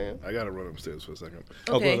what I'm saying? I gotta run upstairs for a second.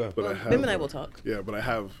 Okay. go ahead. But Well, I have, Bim and I will talk. Yeah, but I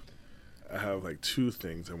have like two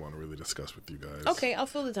things I want to really discuss with you guys. Okay, I'll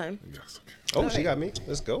fill the time. Yes. Oh, she got me.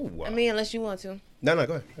 Let's go. Wow. I mean, unless you want to. No, go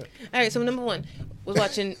ahead. All right, so number one was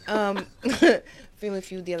watching Family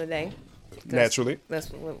Feud the other day. Naturally. That's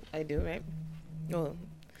what I do, right? Oh,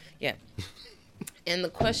 yeah. And the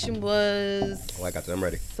question was. Oh, I got that. I'm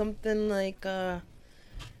ready. Something like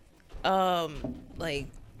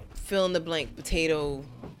fill in the blank, potato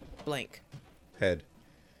blank. Head.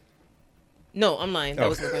 No, I'm lying. That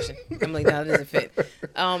wasn't the question. I'm like, that doesn't fit.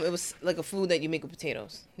 It was like a food that you make with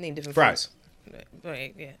potatoes. Name different Fries. foods.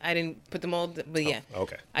 Right, yeah. I didn't put them all, but yeah.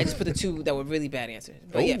 Okay. I just put the two that were really bad answers.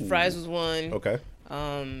 But yeah, Ooh. fries was one. Okay.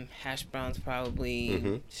 Hash browns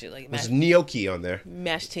probably. Shit like There's gnocchi on there.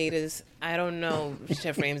 mashed potatoes. I don't know,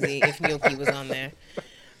 Chef Ramsay, if gnocchi was on there.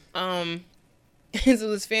 And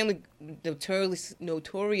so this family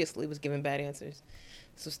notoriously was giving bad answers.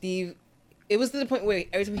 So Steve, it was to the point where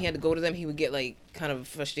every time he had to go to them, he would get like kind of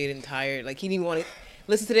frustrated and tired. Like he didn't want to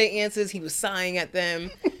listen to their answers. He was sighing at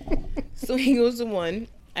them. So he goes to one.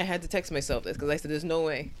 I had to text myself this because I said, "There's no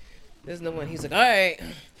way. There's no one." He's like, "All right,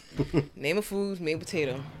 name a food, made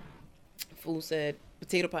potato." Fool said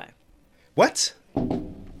potato pie. What?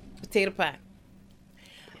 Potato pie.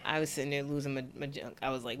 I was sitting there losing my junk. I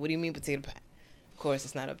was like, "What do you mean potato pie?" Of course,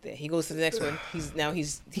 it's not up there. He goes to the next one. He's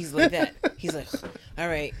like that. He's like, "All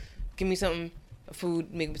right, give me something, a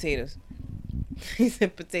food, make potatoes." He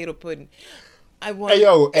said potato pudding. I want. Hey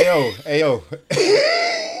yo.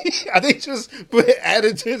 I think just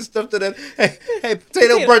added to stuff to that. Hey,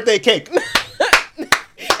 potato birthday cake.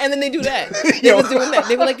 And then they do that. They Yo. was doing that.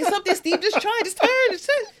 They were like, "It's up there, Steve. Just try. Just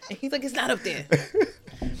turn. And he's like, "It's not up there."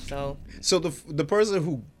 So the person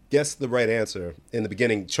who guessed the right answer in the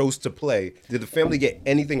beginning chose to play. Did the family get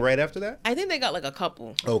anything right after that? I think they got like a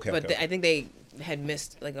couple. Okay, But okay. I think they had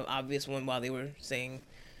missed like an obvious one while they were saying.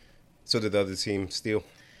 So did the other team steal?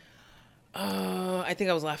 I think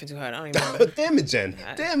I was laughing too hard. I don't even remember. Damn it, Jen.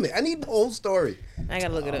 Damn it. I need the whole story. I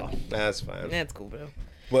gotta look it up. That's fine. That's cool, bro.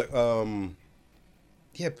 But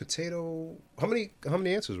yeah, potato. How many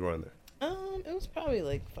answers were on there? It was probably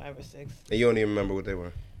like 5 or 6. And you don't even remember what they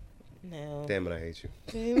were. No. Damn it, I hate you.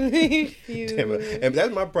 You. Damn it. And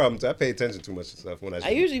that's my problem too. I pay attention too much to stuff when I. I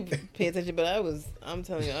usually pay attention, but I'm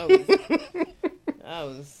telling you, I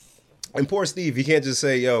was. And poor Steve, he can't just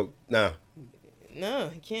say, "Yo, nah." No,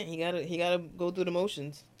 he can't. He gotta go through the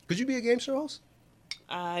motions. Could you be a game show host?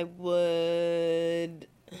 I would.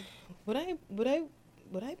 Would I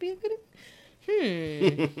be a good?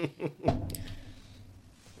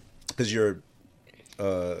 Because you're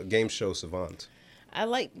a game show savant. I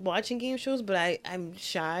like watching game shows, but I'm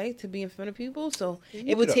shy to be in front of people, so You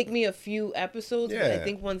it would could- take me a few episodes. But I Yeah.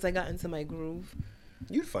 think once I got into my groove,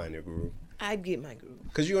 You'd find your groove. I'd get my groove.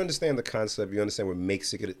 Because you understand the concept. You understand what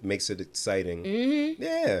makes it exciting. Mm-hmm.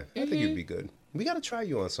 Yeah, I think you'd be good. We got to try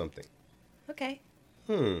you on something. Okay.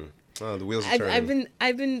 Oh, the wheels are turning.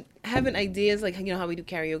 I've been having ideas, like, you know how we do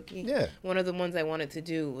karaoke. Yeah. One of the ones I wanted to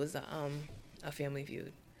do was a Family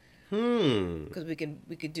Feud, because we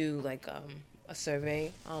could do like a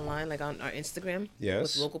survey online, like on our Instagram,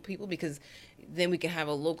 Yes. with local people, because then we can have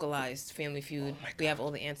a localized Family Feud. We have all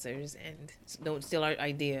the answers, and don't steal our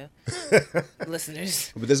idea,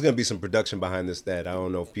 listeners. But there's going to be some production behind this that I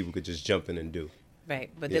don't know if people could just jump in and do. Right,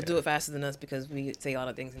 but Yeah. they'll do it faster than us because we say all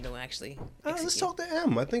the things and don't actually. Let's execute. talk to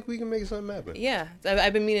M. I think we can make something happen. Yeah,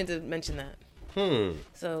 I've been meaning to mention that. Hmm.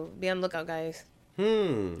 So be on the lookout, guys.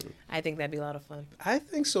 I think that'd be a lot of fun. I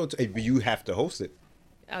think so too. But you have to host it.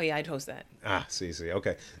 Oh yeah, I'd host that. See.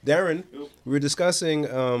 Okay. Darren, we were discussing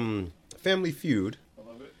Family Feud I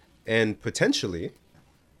love it. and potentially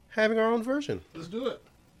having our own version. Let's do it.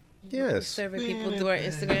 Yes. Serving people through our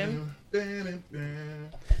Instagram. Do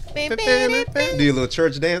your little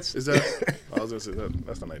church dance? Is that? I was gonna say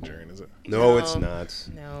that's not Nigerian, is it? No, it's not.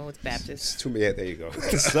 No, it's Baptist. It's too many. There you go.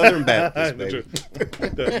 Southern Baptist, baby.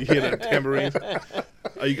 You hear that tambourine?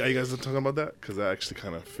 Are you guys talking about that? Because that actually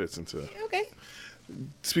kind of fits into. Okay.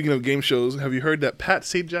 Speaking of game shows, have you heard that Pat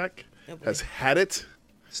Sajak Oh, boy. has had it?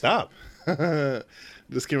 Stop.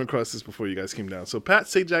 Just came across this before you guys came down. So Pat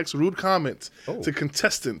Sajak's rude comments Oh. to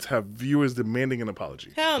contestants have viewers demanding an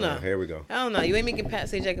apology. Hell no. Here we go. Hell no. You ain't making Pat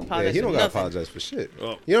Sajak Yeah, apologize. he don't for got to nothing. apologize for shit.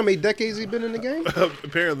 Oh. You know how many decades he been in the game?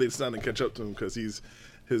 Apparently, it's starting to catch up to him because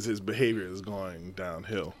his behavior is going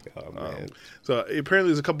downhill. Oh, man. So apparently,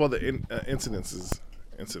 there's a couple other incidents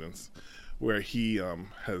where he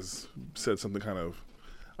has said something kind of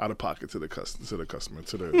out of pocket to the customer,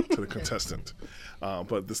 to the contestant.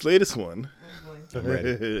 But this latest one, I'm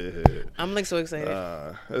ready. I'm like so excited.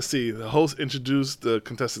 let's see. The host introduced the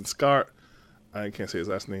contestant Scott. I can't say his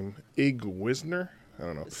last name. Ig Wisner. I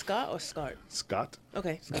don't know. Scott or Scart? Scott.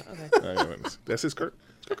 Okay. Scott. Okay. That's his Kurt.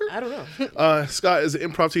 I don't know. Scott is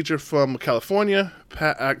an improv teacher from California.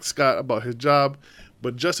 Pat asked Scott about his job,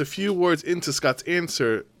 but just a few words into Scott's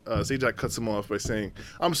answer, Sajak cuts him off by saying,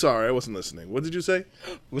 "I'm sorry, I wasn't listening. What did you say?"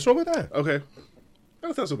 What's wrong with that? Okay.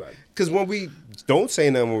 That's not so bad. Because when we don't say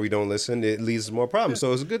nothing when we don't listen, it leads to more problems.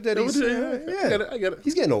 So it's good that he's... I get it.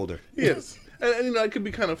 He's getting older. He is. And you know, it could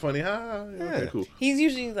be kind of funny. Okay, cool. He's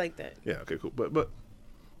usually like that. Yeah, okay, cool. But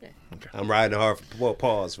I'm riding hard for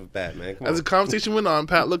pause for Batman. Come as on. the conversation went on,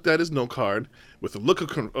 Pat looked at his note card with a look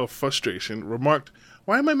of frustration, remarked,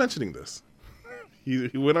 "Why am I mentioning this?" He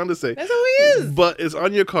went on to say, That's who he is. "But it's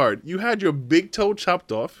on your card. You had your big toe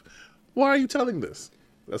chopped off. Why are you telling this?"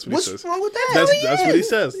 That's what What's he says. wrong with that? That's what he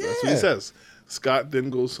says. That's what he Yeah. says. Scott then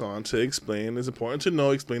goes on to explain, it's important to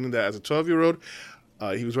know, explaining that as a 12-year-old,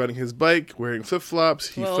 he was riding his bike, wearing flip-flops.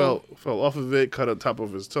 He Whoa. fell off of it, cut on top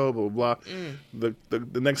of his toe, blah, blah, blah.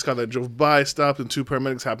 The next car that drove by stopped, and 2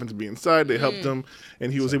 paramedics happened to be inside. They helped him,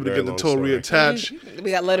 and he was able to very get the long toe story. reattached.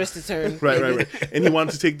 We got letters to turn. Right. And he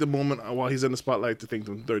wanted to take the moment while he's in the spotlight to thank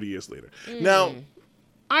them 30 years later. Now,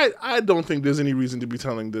 I don't think there's any reason to be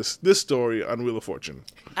telling this story on Wheel of Fortune.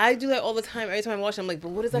 I do that all the time. Every time I watch it, I'm like, but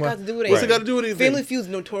what does that got to do with What's anything? it got to do with anything? Family Feud's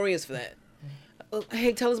notorious for that.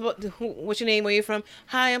 Hey, tell us about what's your name, where you're from.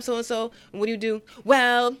 Hi, I'm so-and-so. And what do you do?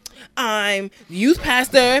 Well, I'm youth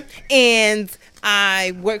pastor, and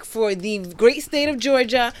I work for the great state of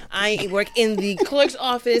Georgia. I work in the clerk's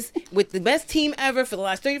office with the best team ever for the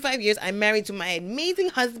last 35 years. I'm married to my amazing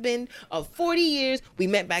husband of 40 years. We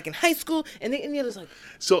met back in high school, and the other's like,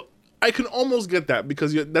 So I can almost get that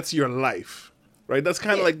because that's your life, right? That's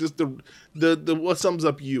kind of like just the what sums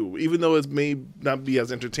up you, even though it may not be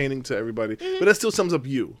as entertaining to everybody, but that still sums up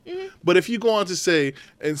you. But if you go on to say,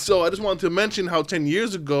 and so I just wanted to mention how 10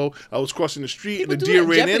 years ago I was crossing the street People and a do deer that.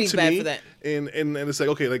 ran Jeopardy's into bad me, for that. and it's like,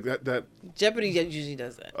 okay, like that Jeopardy usually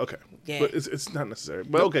does that. okay, Yeah. but it's not necessary.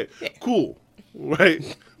 But okay, Yeah. cool,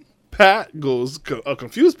 right? Pat goes, a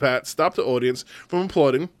confused Pat stopped the audience from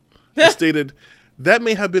applauding and stated, "That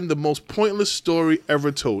may have been the most pointless story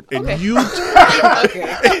ever told. And Okay. you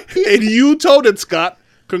Okay. and you told it, Scott.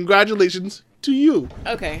 Congratulations to you."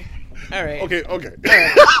 Okay. All right. Okay. All right,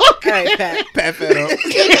 Pat. Pat fed up.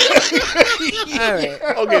 All right.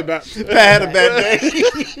 Okay, Pat. Pat had a bad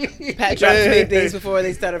day. Pat dropped 3 days before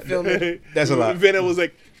they started filming. That's a lot. Vanna was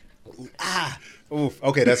like, Oof.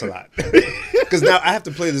 Okay, that's a lot. Because now I have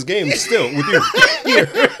to play this game still with you.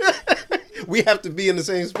 Here. We have to be in the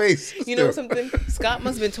same space. You know still. something? Scott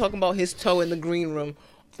must have been talking about his toe in the green room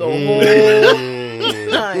the whole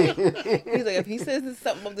time. He's like, if he says this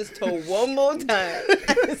something about this toe one more time,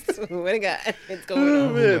 I swear to God, it's going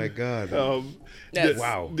on. Oh my God. That's-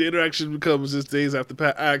 Wow. The interaction becomes just days after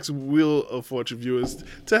Pat asks Wheel of Fortune viewers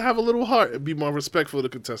to have a little heart and be more respectful to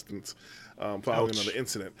contestants following another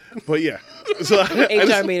incident. But yeah. So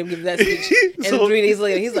HR made him give that speech. And So- 3 days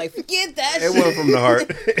later, he's like, forget that It shit. went from the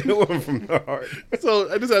heart. It went from the heart.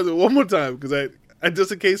 So I just have to one more time because I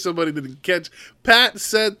just in case somebody didn't catch, Pat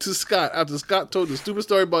said to Scott after Scott told the stupid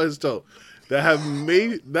story about his toe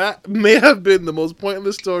that may have been the most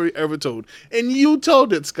pointless story ever told, and you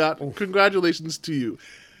told it, Scott. Congratulations to you.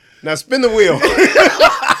 Now spin the wheel.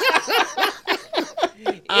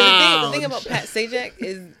 And the thing about Pat Sajak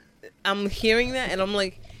is I'm hearing that and I'm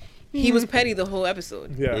like, he was petty the whole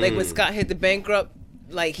episode. Yeah. Like when Scott hit the bankrupt,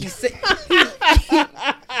 like he said, and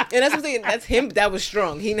that's what I'm saying. That's him. That was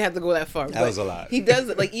strong. He didn't have to go that far. That was a lot. He does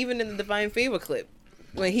it like even in the Divine Favor clip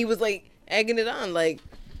when he was like egging it on, like,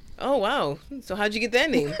 oh wow, so how'd you get that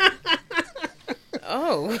name?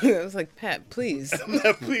 Oh, I was like, Pat, please,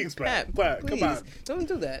 Please, Pat, Pat, come please, on. don't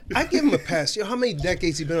do that. I give him a pass. Yo, how many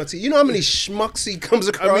decades he been on TV? You know how many schmucks he comes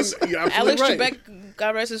I mean, across? you're absolutely Alex right. Trebek,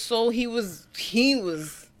 God rest his soul, he was.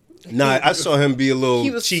 Nah, I saw him be a little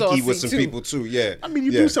He was cheeky saucy, with some too. people too. Yeah. I mean,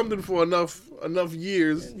 you Yeah. do something for enough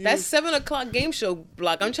years. That's 7 o'clock game show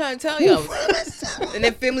block. I'm trying to tell y'all. And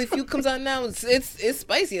then Family Feud comes out now. It's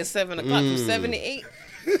spicy at 7 o'clock from 7 to 8.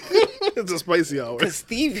 It's a spicy hour. Cause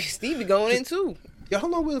Steve be going in too. Yo, how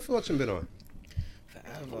long Wheel of Fortune been on?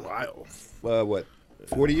 Wow. What?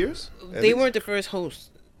 40 years? At They least? weren't the first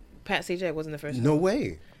host. Pat Sajak wasn't the first. No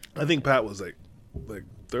way. I think Pat was like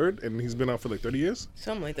third, and he's been out for like 30 years.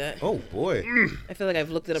 Something like that. Oh boy. I feel like I've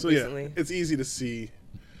looked it up So recently. yeah, it's easy to see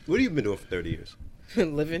What have you been doing for 30 years?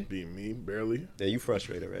 Living. being me, barely. Yeah, you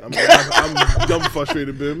frustrated, right? I'm dumb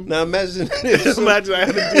frustrated, Bim. Now imagine. Imagine I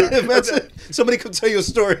had to do imagine somebody come tell you a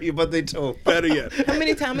story about they told. better yet.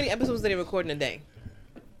 How many episodes did they record in a day?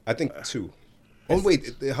 I think 2. Oh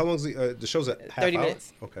wait, how long's the show's at half 30 hour?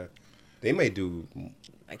 minutes. Okay. They may do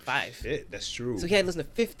Like 5. shit. That's true. So he had to listen to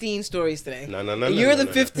 15 stories today. No. And you're the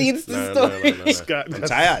 15th story. Scott, I'm that's-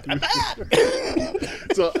 tired.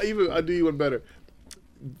 So I'll do you one better.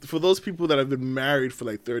 For those people that have been married for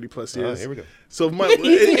like 30 plus years. Here we go. So if my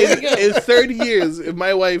Here we go. in 30 years, if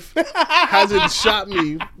my wife hasn't shot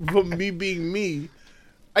me for me being me,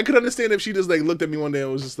 I could understand if she just like looked at me one day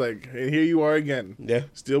and was just like, "And here you are again, Yeah.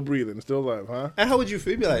 still breathing, still alive, huh?" And how would you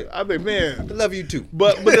feel? You'd be like, I'd be like, I man, love you too.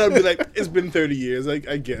 but then I'd be like, it's been 30 years. I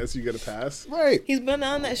guess you got to pass. Right. He's been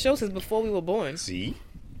on that show since before we were born. See?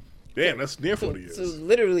 Damn, that's near 40 years. So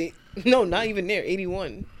literally, no, not even near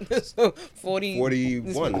 81. So 40.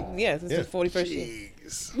 41. Yeah, this Yeah. is 41st year.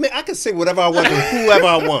 Jeez. Man, I can say whatever I want to whoever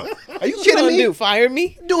I want. Are you What you kidding gonna me? do? Fire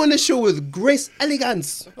me? Doing this show with grace,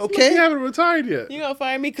 elegance. You Okay? haven't retired yet. You gonna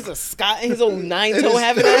fire me because of Scott and his old It 9-toe is-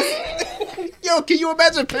 having ass? Yo, can you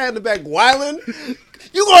imagine Pat in the back wilding?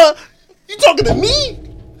 You talking to me?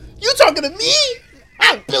 You talking to me?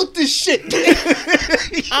 I built this shit.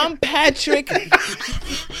 I'm Patrick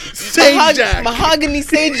Sajak. Mahogany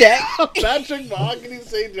Sajak. Patrick Mahogany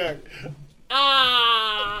Sajak.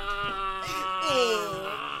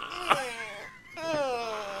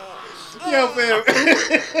 Yo, fam.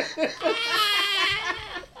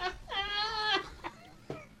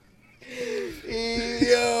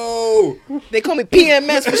 Yo. They call me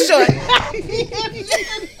PMS for short.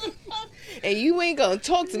 And you ain't gonna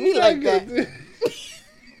talk to me like that.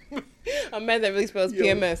 I'm mad that really spells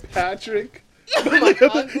PMS. Patrick.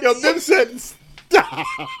 Mahogany. Yo, Bim said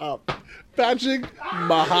stop. Patrick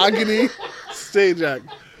Mahogany Sajak.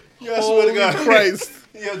 Yo, I swear to Holy God. Christ.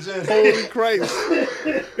 Yo, Jen. Holy Christ.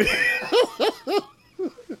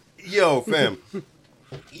 Yo, fam.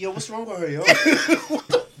 Yo, what's wrong with her, yo?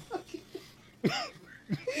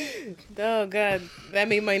 Oh God, that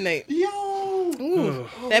made my night. Yo. Ooh,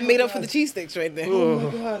 that made up for the cheese sticks right there. Oh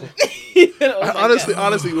my God. Oh my honestly, God.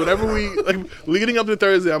 honestly, whenever we leading up to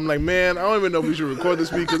Thursday, I'm like, man, I don't even know if we should record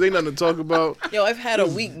this week because ain't nothing to talk about. Yo, I've had a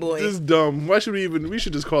week, boy. This is dumb. Why should we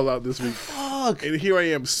should just call out this week. fuck? And here I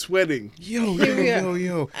am sweating. Yo, Here we yo, are.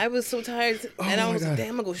 yo. I was so tired, and I my was like, God. damn,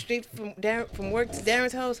 I'm gonna go straight from work to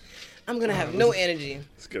Darren's house. I'm gonna have no energy.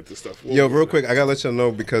 Let's get this stuff. Yo, over real with. quick, I gotta let y'all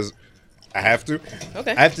know because I have to.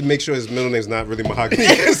 Okay. I have to make sure his middle name's not really Mahogany.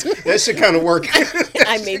 That shit kind of work.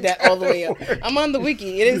 I made that all the way up. I'm on the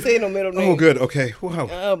wiki. It didn't say no middle name. Oh, good. Okay. Wow.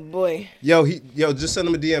 Oh boy. Yo, just send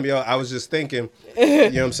him a DM. Yo, I was just thinking, you know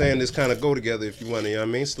what I'm saying? This kind of go together if you want to, you know what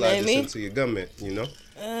I mean? Slide You know this what I mean? into your government, you know?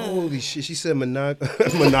 Holy shit. She said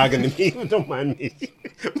monogamy. Don't mind me.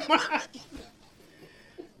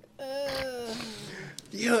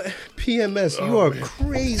 Yo, PMS, you are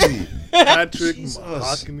crazy. Patrick Jesus.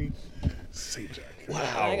 Mahogany Sajak.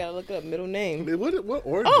 I gotta look up middle name. What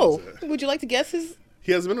origin Oh, is that? would you like to guess his?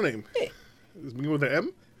 He has a middle name. Yeah. It's beginning with an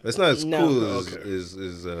M. That's not as No. cool as,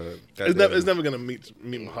 Okay. goddamn- It's never gonna meet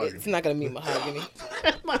Mahogany. It's not gonna meet Mahogany.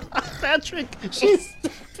 Patrick. She's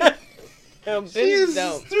No.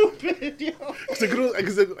 stupid, yo.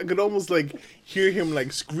 Because I could almost like hear him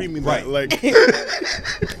like screaming Right.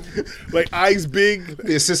 that, like eyes big,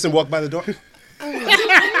 The assistant walked by the door.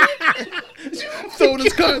 throwing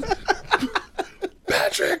his cards.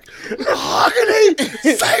 Patrick Mahogany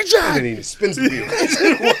Sajak. And he spins the wheel.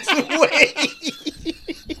 Walks away.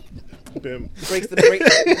 Damn. breaks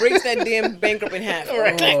that damn bankrupt in half.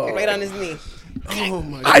 Right on his knee. Oh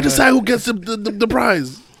my I decide who gets the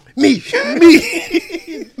prize. Me.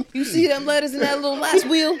 You see them letters in that little last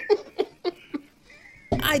wheel?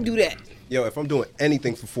 I do that. Yo, if I'm doing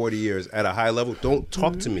anything for 40 years at a high level, don't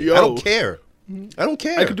talk to me. Yo. I don't care. I don't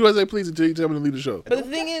care. I can do as I please until you tell me to leave the show. But the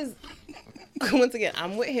thing is, once again,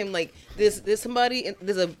 I'm with him. Like there's somebody,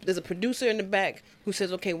 there's a producer in the back who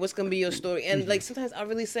says, okay, what's gonna be your story? And like sometimes I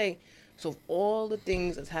really say, so of all the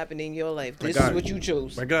things that's happened in your life, this is God. what you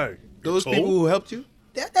chose. My guy. Those Oh. people who helped you,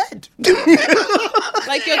 they're dead.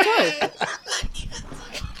 Like your toe.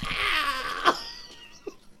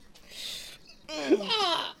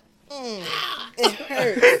 It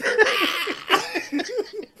hurts.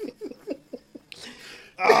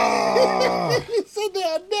 So they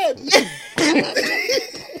are dead.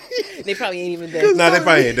 They probably ain't even dead. Nah, they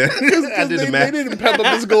probably ain't dead. I did the They math. didn't pep up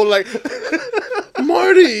his goal like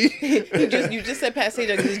Marty. You just said Pat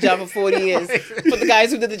Sajak did this job for 40 years. But the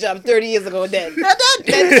guys who did the job 30 years ago are dead.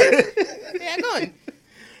 They're dead. Yeah, gone.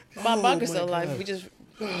 Bob Barker's still alive. We just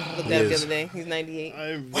looked at him the is. other day. He's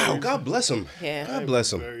 98. Wow, God bless him. Yeah. God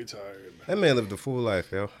bless him. Very tired. That man lived a full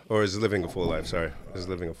life, yo. Or is living a full life, sorry. Is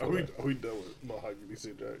living a Are full we, life. are we done with Mahogany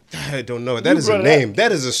Sajak? I don't know. That is a brought it name.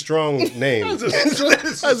 That is a strong name.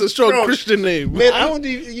 That's a strong Christian name. Man, I don't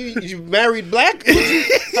you married black?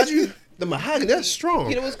 How'd you the mahogany? That's strong.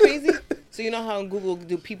 You know what's crazy? So you know how in Google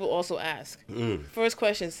do people also ask? First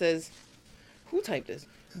question says, who typed this?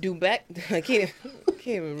 I can't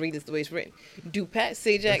even read this the way it's written. Do Pat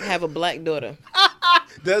Sajak have a black daughter?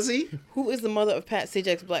 Does he? Who is the mother of Pat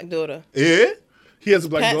Sajak's black daughter? Yeah. He has a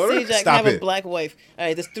black Pat daughter. Sajak Stop have a it. black wife. All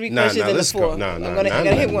right, there's three Nah, questions in the let's go. four. Nah, I nah, gotta nah,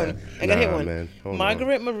 hit nah, one. nah. I gotta hit Nah, one. man. Hold on.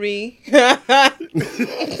 Margaret Marie.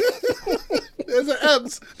 There's an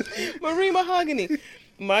M's. Marie Mahogany.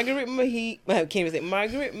 Margaret Marie. I can't even say.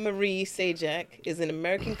 Margaret Marie Sajak is an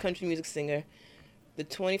American country music singer. The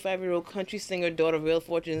 25-year-old country singer, daughter of Real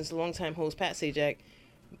Fortune's longtime host Pat Sajak.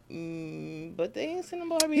 But they ain't sending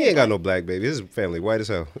Barbie. He ain't got no black baby. His family white as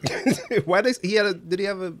hell. Why did he have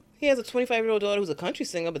a He has a 25-year-old daughter who's a country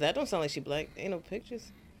singer, but that don't sound like she black. Ain't no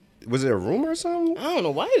pictures. was it a rumor or something? I don't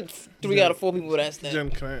know why did 3 out of 4 people would ask that. Jen,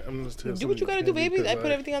 can I? I'm just Do what you gotta do, baby. I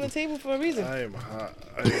put everything on the table for a reason. I am hot.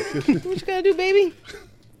 Do what you gotta do, baby.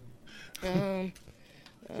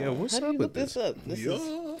 Yo, what's How do up you with look this up? This is,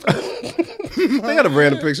 Yo. They got a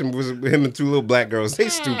random picture with him and two little black girls. They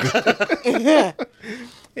stupid.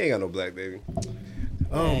 He ain't got no black baby.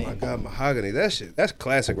 Oh my God, mahogany. That shit. That's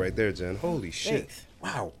classic right there, Jen. Holy shit. Thanks.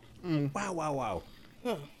 Wow. Wow.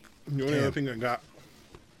 The only other thing I got.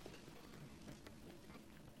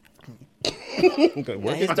 Okay, Now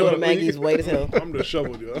work his it. daughter Maggie's white as hell. I'm just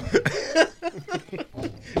shoveled, yo.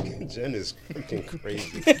 Jen is freaking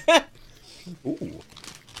crazy. Ooh.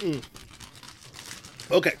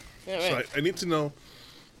 Okay. All So right. I need to know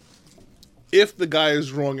if the guy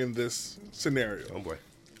is wrong in this scenario. Oh boy.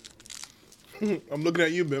 I'm looking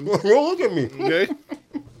at you, Bim. Look at me. Okay.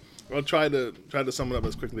 I'll try to sum it up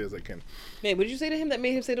as quickly as I can. Man, what did you say to him that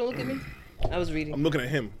made him say, "Don't look at me"? I was reading. I'm looking at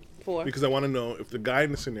him 4. because I want to know if the guy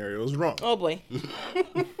in the scenario is wrong. Oh boy.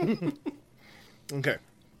 Okay.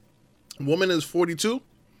 Woman is 42.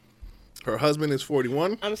 Her husband is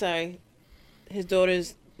 41. I'm sorry. His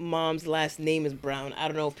daughter's mom's last name is Brown. I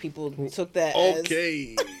don't know if people took that as...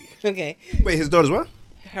 Okay. Okay. Wait, his daughter's what?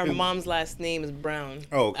 Her mom's last name is Brown.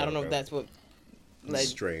 Oh, okay, I don't know okay. if that's what led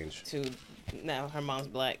Strange. to Now her mom's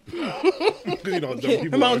black. Because you know, dumb Her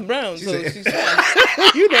people mom's are. brown, so she's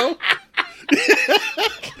fine. You know.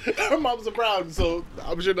 Her mom's a brown, so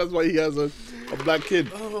I'm sure that's why he has a black kid.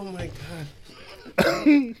 Oh my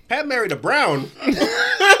god. Pat married a Brown.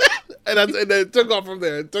 And then it took off from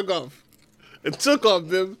there. It took off. It took off,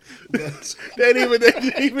 Bim. They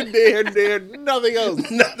didn't even dare nothing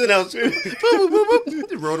else. Nothing else.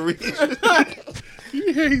 The rotary.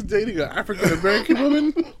 You hear he's dating an African American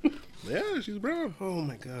woman? Yeah, she's brown. Oh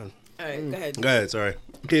my god. All right, go ahead. Go ahead. Sorry.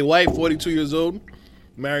 Okay, wife, 42 years old,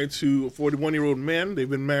 married to a 41-year-old man. They've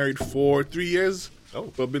been married for 3 years,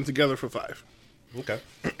 but been together for 5. Okay.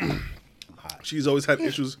 She's always had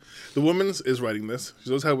issues. The woman is writing this. She's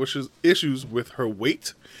always had issues with her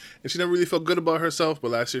weight, and she never really felt good about herself.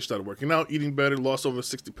 But last year, she started working out, eating better, lost over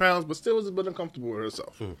 60 pounds, but still was a bit uncomfortable with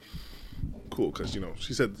herself. Cool, because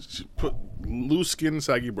she said she put loose skin,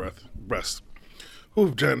 saggy breasts.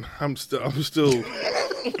 Ooh, Jen, I'm still. You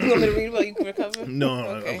want me to read while you recover? No,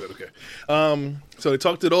 Okay. I'm good. Okay. So they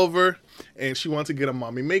talked it over, and she wanted to get a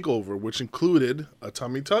mommy makeover, which included a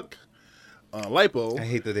tummy tuck, lipo. I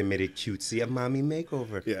hate that they made it cutesy. A mommy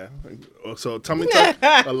makeover. Yeah. So tummy tuck,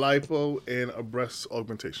 a lipo, and a breast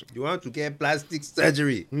augmentation. You want to get plastic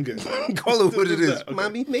surgery? Okay. Call it what it is. Okay.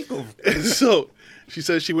 Mommy makeover. And so she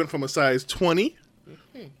says she went from a size 20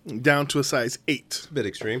 down to a size 8. A bit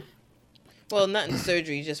extreme. Well, not in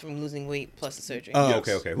surgery, just from losing weight plus the surgery. Oh, Yes.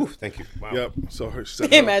 okay. Ooh, thank you. Wow. Yep. So she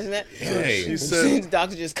said. Imagine that. Hey. She said. The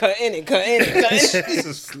doctor just cut in and cut in and cut in.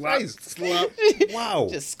 Jesus Christ. Slap. Wow.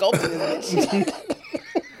 Just sculpting this bitch.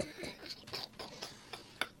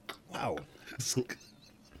 Wow.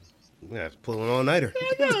 Yeah, pulling all nighter.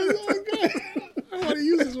 I want to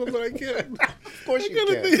use this one, but I can't. Of course you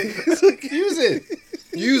gotta can. Use it.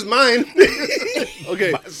 Use mine.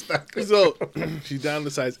 Okay. So she's down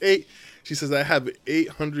to size 8. She says I have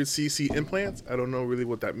 800cc implants. I don't know really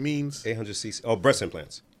what that means. 800cc. Oh, breast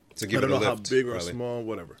implants. To give I don't it a know how lift, big or probably. small,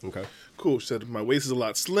 whatever. Okay. Cool. She said my waist is a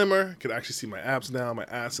lot slimmer. Can actually see my abs now. My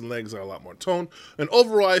ass and legs are a lot more toned. And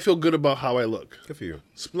overall, I feel good about how I look. Good for you.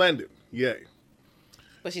 Splendid. Yay.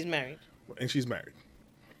 But she's married. And she's married.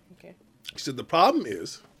 Okay. She said the problem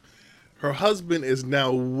is her husband is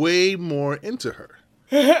now way more into her.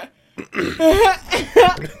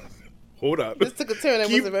 Hold on. This took a turn I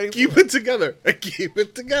wasn't ready for. Keep it together. Keep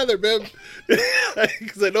it together, Bim.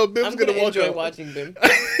 Because I know Bim's I'm going gonna to walk enjoy out. watching Bim.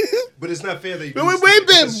 But it's not fair that you. Wait,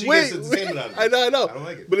 Bim. She Wait. gets entertainment out of it. I know. I don't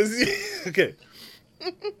like it. But it's okay.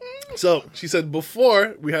 So she said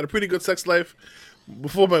before we had a pretty good sex life.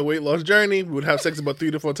 Before my weight loss journey, we would have sex about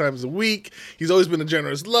 3 to 4 times a week. He's always been a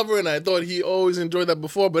generous lover, and I thought he always enjoyed that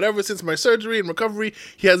before. But ever since my surgery and recovery,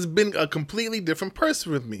 he has been a completely different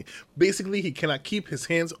person with me. Basically, he cannot keep his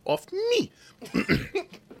hands off me.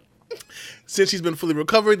 Since he's been fully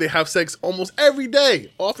recovered, they have sex almost every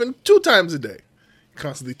day, often 2 times a day.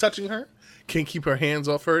 Constantly touching her, can't keep her hands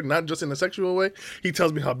off her, not just in a sexual way. He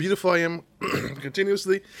tells me how beautiful I am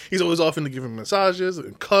continuously. He's always offering to give him massages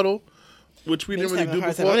and cuddle, which we He's didn't really having do a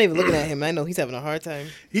hard time. before. I'm not even looking at him. I know he's having a hard time.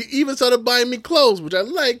 He even started buying me clothes, which I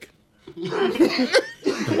like.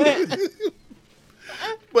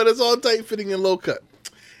 But it's all tight fitting and low cut.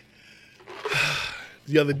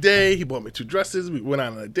 The other day, he bought me 2 dresses. We went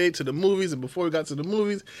out on a date to the movies, and before we got to the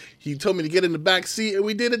movies, he told me to get in the back seat, and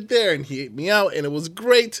we did it there, and he ate me out, and it was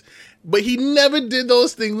great. But he never did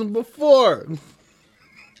those things before.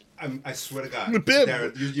 I swear to God, Bim.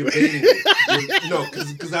 Darren, you're baiting me. No,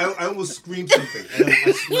 because I almost screamed something. And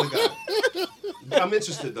I swear to God. I'm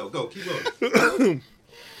interested, though. Go, keep going.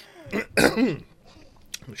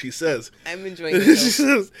 She says, I'm enjoying she it.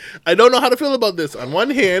 says, I don't know how to feel about this. On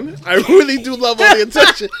one hand, I really do love all the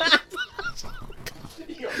attention.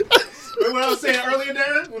 Remember what I was saying earlier,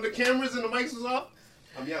 Darren? When the cameras and the mics was off?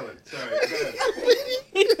 I'm yelling. Sorry. Go ahead.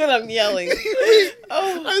 He said I'm yelling.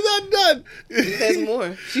 Oh, I'm not done. there's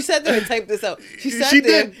more. She sat there and typed this out. She sat She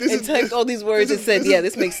there did. This and is- typed all these words and said, "Yeah,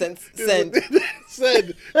 this makes sense." Send.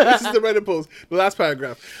 Said, this is the Reddit post, the last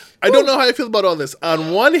paragraph. I don't know how I feel about all this.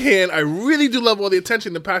 On one hand, I really do love all the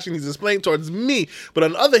attention and passion he's displaying towards me, but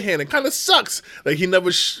on the other hand, it kind of sucks that he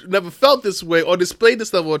never felt this way or displayed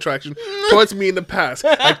this level of attraction towards me in the past.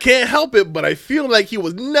 I can't help it, but I feel like he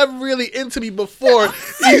was never really into me before.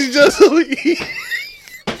 He's just...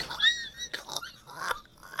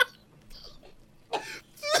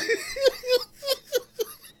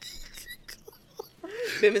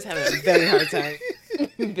 Bim is having a very hard time.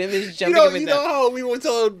 Bim is You jumping know, up and you know down. how we were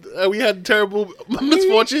told we had terrible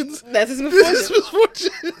misfortunes? That's his This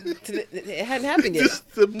misfortune. misfortune. It hadn't happened yet.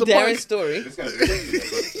 Just the Darren's podcast. story. This guy's crazy,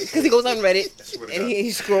 bro. Because he goes on Reddit swear to and God.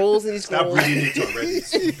 he scrolls and he Stop scrolls. reading it already.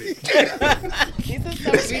 Stupid. He said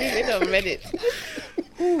stop reading it on Reddit.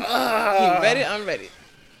 He read it on Reddit.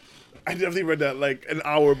 I definitely read that like an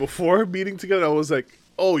hour before meeting together. I was like,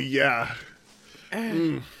 oh yeah.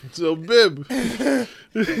 So Bib.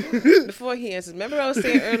 Before he answers, remember I was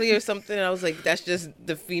saying earlier something, and I was like, that's just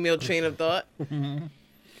the female train of thought.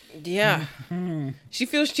 Yeah. She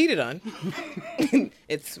feels cheated on.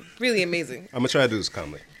 It's really amazing. I'm gonna try to do this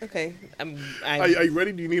calmly. Okay. Are you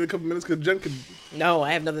ready? Do you need a couple minutes? Because Jen could. No,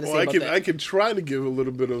 I have nothing to say Well, about that. I can try to give a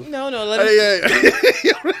little bit of. No, let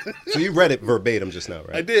him. So you read it verbatim just now,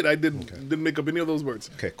 right? I did. Didn't make up any of those words.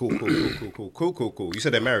 Okay, cool. You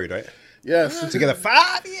said they're married, right? Yes. Together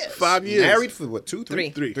 5 years. 5 years. Married for what, 2, 3?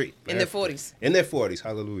 Three. 3. In their 40s. In their 40s,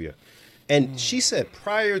 hallelujah. And she said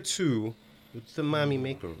prior to the mommy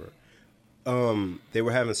makeover, they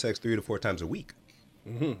were having sex 3 to 4 times a week.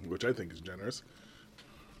 Which I think is generous.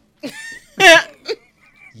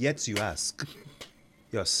 Yet you ask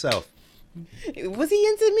yourself, Was he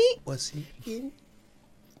into me? was he in?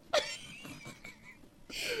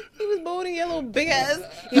 He was molding your little big ass.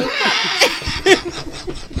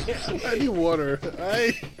 I need water.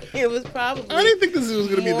 It was probably. I didn't think this was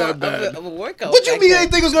going to be more that bad. of a workout. What you back mean then, I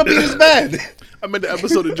didn't think it was going to be this bad? I meant the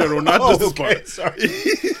episode in general, not just this part. Sorry.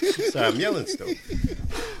 Sorry, I'm yelling still.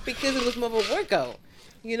 Because it was more of a workout,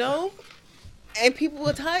 you know? And people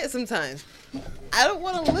were tired sometimes. I don't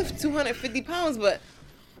want to lift 250 pounds, but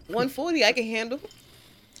 140 I can handle.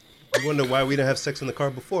 You wonder why we didn't have sex in the car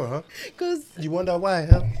before, huh? Because You wonder why,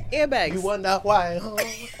 huh? airbags. You wonder why, huh?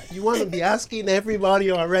 You want to be asking everybody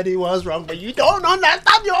already what's wrong, but you don't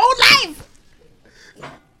understand your own life.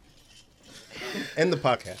 End the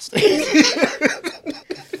podcast.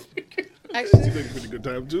 Actually, It's been a pretty good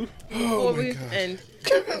time, too. before we end,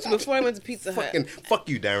 so before I went to Pizza Hut. Fucking fuck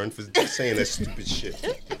you, Darren, for saying that stupid shit.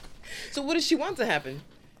 So what does she want to happen?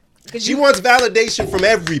 'Cause She wants validation from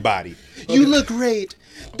everybody. You look great.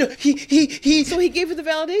 He. So he gave her the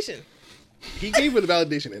validation. He gave her the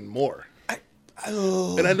validation and more.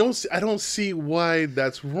 And I don't see why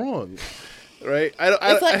that's wrong. Right?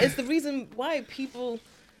 It's the reason why people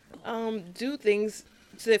do things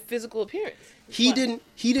to their physical appearance. He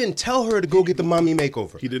didn't tell her to go get the mommy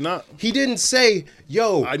makeover. He did not. He didn't say,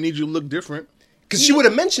 yo, I need you to look different. because she would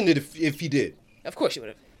have mentioned it if he did. Of course you would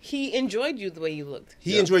have. He enjoyed you the way you looked.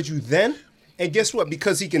 He enjoyed you then, and guess what?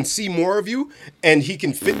 Because he can see more of you and he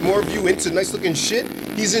can fit more of you into nice looking shit,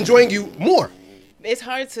 he's enjoying you more. It's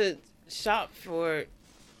hard to shop for.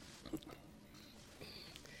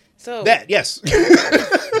 So That, yes.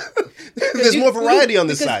 There's more variety on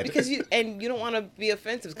this side. because you don't want to be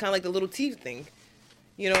offensive. It's kind of like the little teeth thing.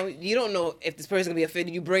 You know, you don't know if this person's gonna be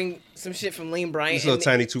offended. You bring some shit from Lane Bryant. This little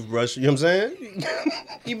tiny toothbrush, you know what I'm saying?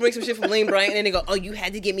 You bring some shit from Lane Bryant, and then they go, "Oh, you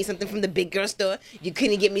had to get me something from the big girl store. You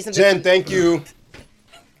couldn't get me something." Jen, thank you.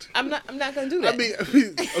 I'm not gonna do that. I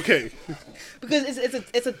mean, okay. Because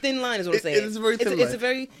it's a thin line, is what I'm saying. It is a very thin It's a line.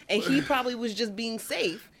 very, and he probably was just being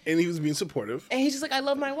safe, And he was being supportive. and he's just like, I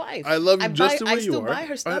love my wife. I love you just the way I you still are. buy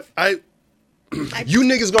her stuff. You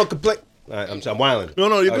niggas gonna complain. All right, I'm wilding.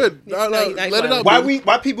 No, you're good. No, No, you're let it fine. out. Why baby.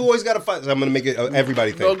 why people always gotta fight? I'm gonna make it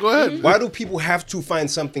everybody thing. No, go ahead. Why do people have to find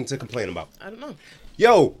something to complain about? I don't know.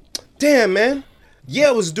 Yo, damn man. Yeah,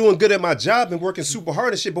 I was doing good at my job and working super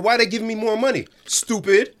hard and shit, but why they giving me more money?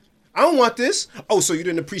 Stupid. I don't want this. Oh, so you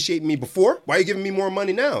didn't appreciate me before? Why are you giving me more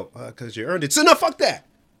money now? Because you earned it. So no, fuck that.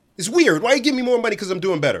 It's weird. Why you giving me more money because I'm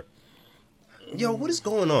doing better? Yo, what is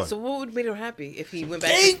going on? So what would make her happy if he went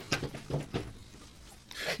back? Hey!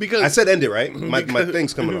 Because I said end it, right? My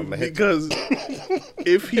thing's coming up. My head. Because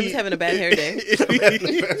if He was having a bad hair day.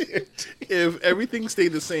 if everything stayed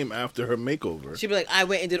the same after her makeover, She'd be like, I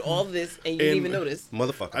went and did all this, and you didn't even notice.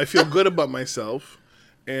 Motherfucker. I feel good about myself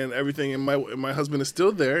and everything, and my husband is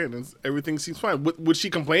still there, and everything seems fine. Would she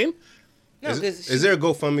complain? No, because Is there a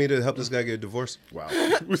GoFundMe to help this guy get a divorce? Wow.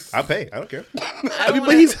 I'll pay. I don't care. I mean,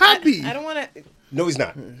 but he's happy. I don't want to. No, he's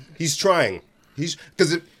not. He's trying. He's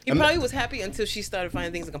because He probably was happy until she started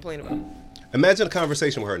finding things to complain about. imagine a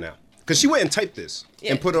conversation with her now. Because she went and typed this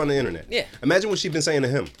Yeah. and put it on the internet. Yeah. Imagine what she's been saying to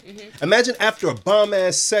him. Imagine after a bomb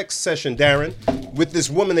ass sex session, Darren, with this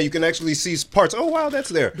woman that you can actually see parts. Oh wow, that's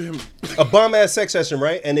there. A bomb ass sex session,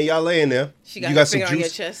 right? And then y'all laying there. She got you her got some finger on your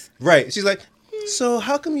juice. chest. Right. She's like, so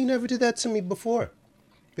how come you never did that to me before?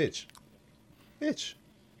 Bitch.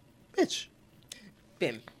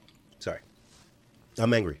 Bim. Sorry.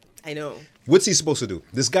 I'm angry. I know. What's he supposed to do?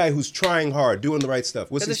 This guy who's trying hard, doing the right stuff.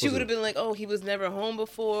 What's he Because if she supposed would to have do? been like, oh, he was never home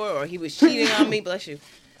before, or he was cheating on me, bless you.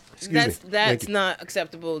 Excuse me. Thank That's you. not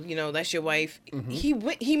acceptable. You know, that's your wife.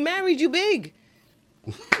 He married you big.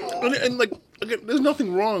 And like again, there's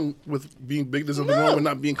nothing wrong with being big. There's nothing wrong with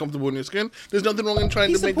not being comfortable in your skin. There's nothing wrong in trying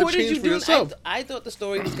He to make the supported change you for doing. yourself. I thought the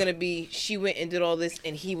story was gonna be she went and did all this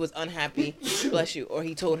and he was unhappy. Bless you. Or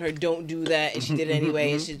he told her don't do that and she did it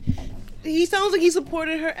anyway. And he sounds like he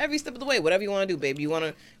supported her every step of the way. Whatever you want to do, baby. You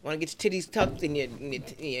wanna get your titties tucked and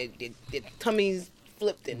your tummies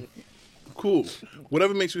flipped and Cool.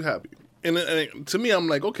 Whatever makes you happy. And to me, I'm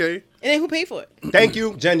like, okay. and then who paid for it? Thank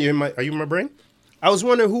you, Jen. Are you in my brain? I was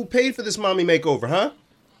wondering who paid for this mommy makeover, huh?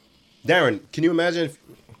 Darren, can you imagine?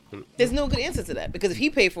 There's no good answer to that because if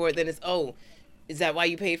he paid for it, then it's is that why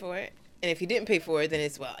you paid for it? And if he didn't pay for it, then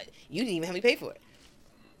it's you didn't even have me pay for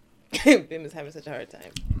it. Bim is having such a hard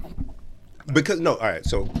time. Because all right.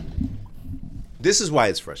 So this is why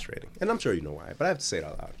it's frustrating, and I'm sure you know why, but I have to say it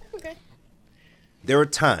out loud. Okay. There are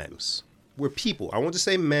times where people, I won't just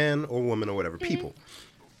say man or woman or whatever, people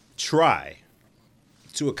try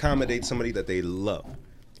to accommodate somebody that they love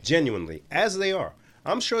genuinely as they are.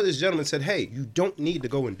 I'm sure this gentleman said, hey, you don't need to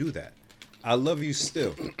go and do that. I love you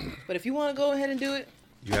still. But if you want to go ahead and do it,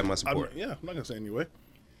 You have my support. I'm not going to say anyway.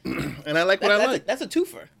 And I like what I like. That's a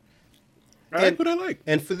twofer. I like what I like.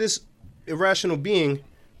 And for this irrational being,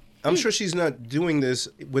 I'm sure she's not doing this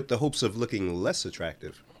with the hopes of looking less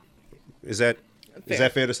attractive. Is that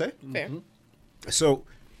fair to say? Fair. So,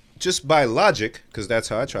 just by logic, because that's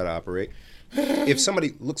how I try to operate, if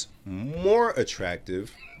somebody looks more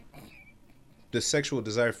attractive, the sexual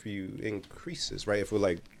desire for you increases, right? If we're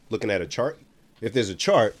like looking at a chart, if there's a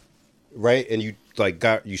chart, right, and you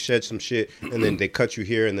you shed some shit, and then they cut you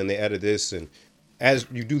here, and then they added this, and as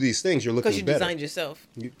you do these things, you're looking better. Because you designed yourself.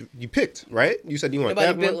 You picked, right? You said you want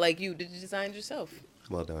Nobody that built one. like you. Did you design yourself?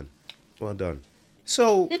 Well done. Well done.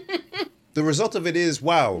 So, the result of it is,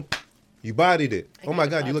 wow, you bodied it. Oh my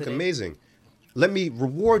God, you look amazing. Let me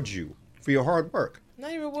reward you for your hard work. Now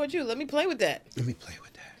you reward you. Let me play with that. Let me play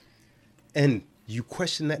with that. And you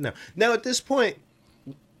question that now. Now, at this point,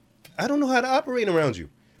 I don't know how to operate around you.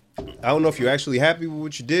 I don't know if you're actually happy with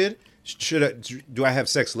what you did. Do I have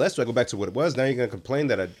sex less? Do I go back to what it was? Now you're going to complain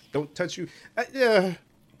that I don't touch you?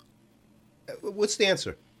 What's the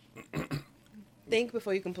answer? Think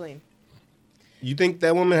before you complain. You think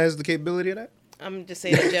that woman has the capability of that? I'm just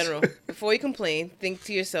saying in general. Before you complain, think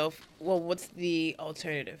to yourself, well, what's the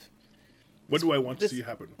alternative? What do I want to see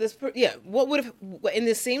happen? What would have, in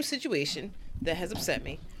the same situation that has upset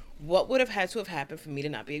me, what would have had to have happened for me to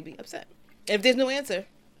not be upset? And if there's no answer.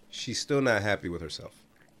 She's still not happy with herself.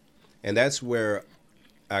 And that's where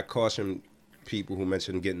I caution people who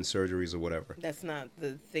mention getting surgeries or whatever. That's not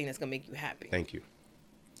the thing that's going to make you happy. Thank you.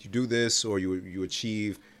 You do this or you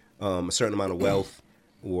achieve a certain amount of wealth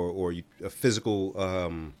or a physical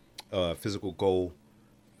goal,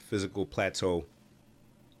 physical plateau,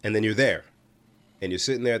 and then you're there. And you're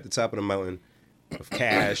sitting there at the top of the mountain of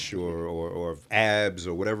cash or of abs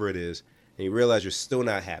or whatever it is, and you realize you're still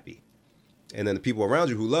not happy. And then the people around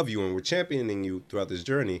you who love you and were championing you throughout this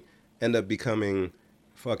journey end up becoming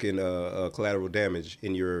fucking collateral damage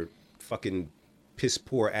in your fucking piss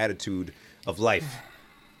poor attitude of life.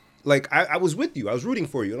 Like, I was with you. I was rooting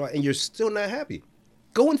for you. And you're still not happy.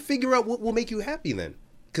 Go and figure out what will make you happy then.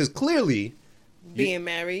 Because clearly... Being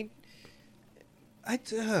married. That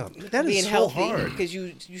being is so healthy, hard. Because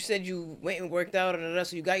you said you went and worked out and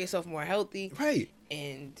so you got yourself more healthy. Right.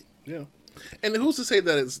 And... Yeah. And who's to say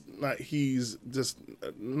that it's not, he's just,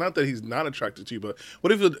 not that he's not attracted to you, but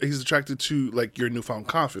what if he's attracted to, like, your newfound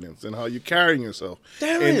confidence and how you're carrying yourself?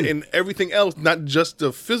 And everything else, not just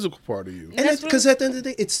the physical part of you. And because at the end of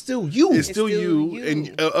the day, it's still you. It's still you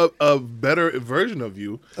and a better version of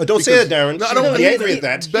you. Don't say it, Darren. No, I don't be angry at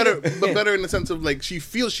that. Better, but better in the sense of, like, she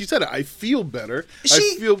said it, I feel better.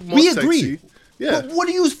 I feel more we sexy. agree. Yeah. But what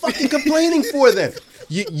are you fucking complaining for then?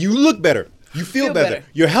 You look better. You feel better.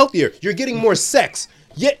 You're healthier. You're getting more sex.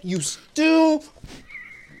 Yet you still...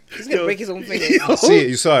 He's going to break his own finger. See it.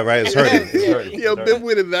 You saw it, right? It's hurting. Yo, Ben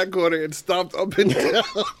went in that corner and stomped up and down.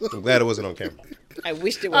 I'm glad it wasn't on camera. I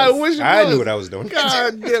wished it was. I wish it was. I knew what I was doing.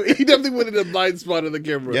 God damn it. He definitely went in the blind spot of the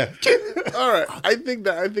camera. Yeah. All right. I think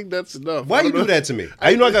that's enough. Why you do that to me?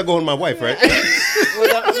 I know I got to go with my wife, right?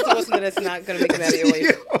 Well, I'm supposed to know that's not going to make him out of your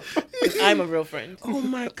way. I'm a real friend. Oh,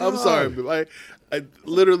 my God. I'm sorry, but I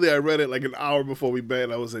literally read it like an hour before we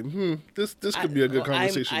bet. I was like, this could be a good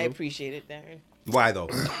conversation. I appreciate it, Darren. Why, though?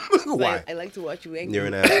 Why? I like to watch you angry. You're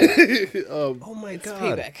an asshole. Oh, my It's God.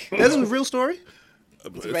 payback. That's a real story?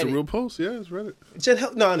 It's a real post. Yeah, it's Reddit. Jen,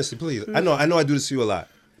 help. No, honestly, please. I know I do this to you a lot.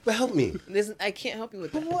 But help me. Listen, I can't help you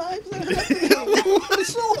with that. Why?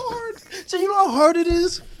 It's so hard. Jen, you know how hard it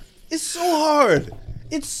is? It's so hard.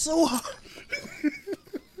 It's so hard.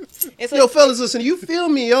 It's Yo, like, fellas, listen, you feel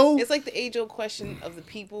me, yo? it's like the age-old question of the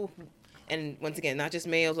people who, and once again, not just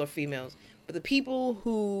males or females, but the people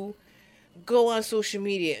who go on social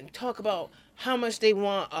media and talk about how much they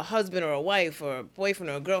want a husband or a wife or a boyfriend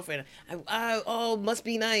or a girlfriend. Oh, must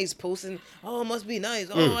be nice. Posting, oh, must be nice.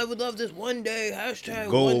 Oh, I would love this one day. Hashtag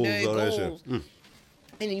Goals, one day all that goals. shit.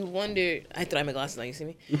 And you wonder, I threw out my glasses on, you see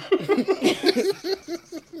me?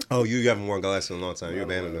 Oh, you haven't worn glasses in a long time. You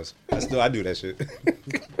abandoned us. I do that shit.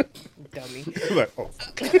 Dummy. Like, oh.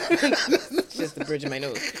 It's just the bridge of my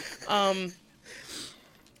nose. And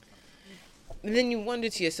then you wonder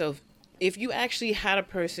to yourself, if you actually had a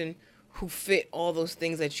person who fit all those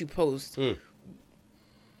things that you post,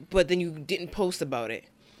 but then you didn't post about it,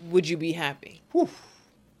 would you be happy?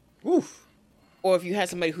 Oof. Or if you had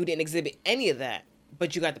somebody who didn't exhibit any of that,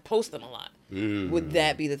 but you got to post them a lot, would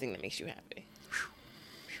that be the thing that makes you happy?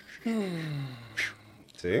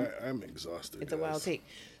 See? I'm exhausted. It's a guys. wild take.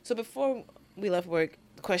 So before we left work,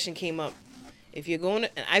 the question came up. If you're going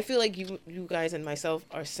to, and I feel like you guys and myself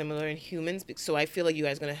are similar in humans, so I feel like you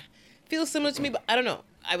guys are going to feel similar to me, but I don't know.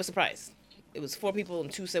 I was surprised. It was 4 people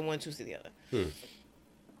and 2 said one, 2 said the other.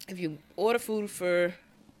 If you order food for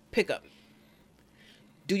pickup,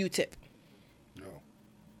 do you tip? No.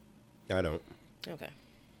 I don't. Okay.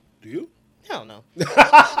 Do you? Hell no.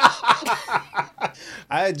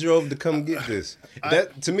 I drove to come get this.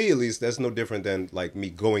 That, to me at least, that's no different than like me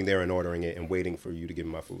going there and ordering it and waiting for you to give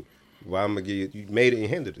me my food. Well, I'm gonna give you made it and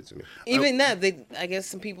handed it to me. Even that, I guess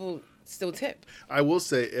some people still tip. I will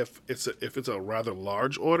say if it's a rather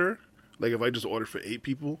large order, like if I just ordered for 8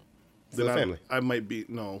 people, For the family. I might be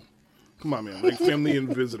no. Come on, man. Like family and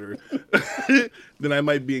visitor. Then I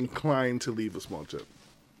might be inclined to leave a small tip.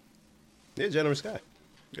 Yeah, generous guy.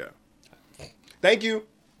 Yeah. Thank you.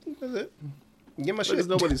 That's it. Get my shit. Because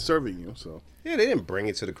nobody's serving you, so. Yeah, they didn't bring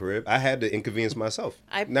it to the crib. I had to inconvenience myself.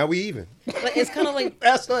 Now we even. Like, it's kind of like,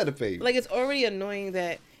 I still had to pay. like it's already annoying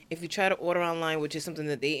that if you try to order online, which is something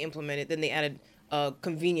that they implemented, then they added a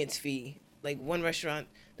convenience fee. Like one restaurant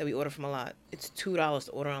that we order from a lot, it's $2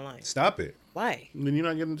 to order online. Stop it. Why? Then you're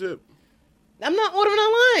not getting a tip. I'm not ordering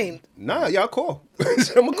online. Nah, y'all call. I'm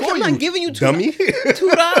gonna call I'm you. not giving you dummy.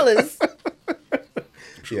 $2.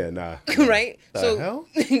 Yeah, nah. Right? The So hell?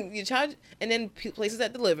 you charge, and then places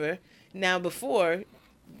that deliver. Now before,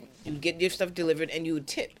 you get your stuff delivered and you would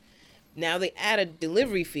tip. Now they add a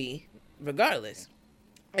delivery fee, regardless,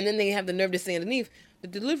 and then they have the nerve to say underneath, the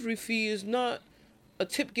delivery fee is not a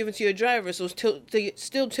tip given to your driver, so still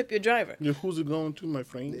tip your driver. Yeah, who's it going to, my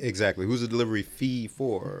friend? Exactly. Who's the delivery fee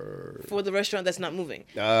for? For the restaurant that's not moving.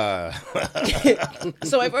 Ah.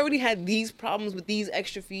 So I've already had these problems with these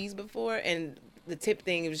extra fees before, and the tip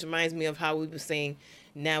thing, it just reminds me of how we were saying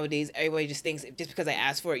nowadays everybody just thinks just because I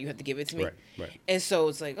asked for it, you have to give it to me. Right. And so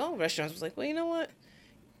it's like, oh, restaurants was like, well, you know what?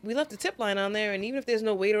 We left the tip line on there, and even if there's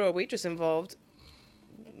no waiter or waitress involved,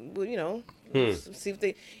 well, you know, see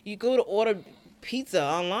if you go to order pizza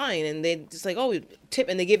online and they just like, oh, tip,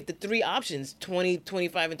 and they give the 3 options, 20,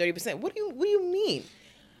 25, and 30%. What do you mean?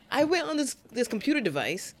 I went on this computer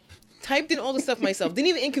device, typed in all the stuff myself, didn't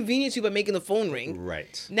even inconvenience you by making the phone ring.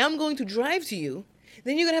 Right. Now I'm going to drive to you.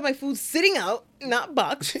 Then you're going to have my food sitting out, not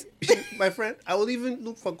boxed. My friend, I will even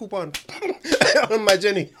look for coupon on my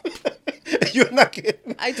Jenny. You're not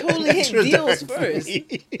getting. I totally hit extra deals dime for first.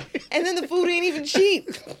 me. And then the food ain't even cheap.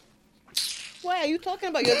 What are you talking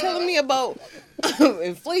about? You're telling me about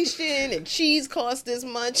inflation and cheese costs this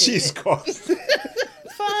much. Cheese cost.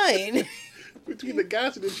 Fine. Between the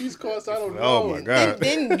gas and the cheese costs, I don't know. Oh my god.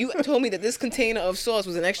 Then you told me that this container of sauce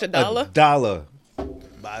was an extra $1. $1.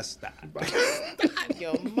 Basta.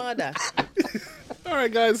 Your mother. All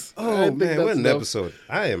right, guys. I Oh think man, what that's an enough. episode.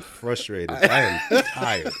 I am frustrated. I am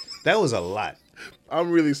tired. That was a lot. I'm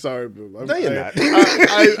really sorry, Bill. No, you're not.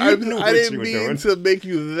 I knew what I you didn't were mean doing. to make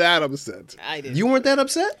you that upset. I did. You weren't that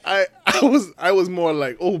upset? I was more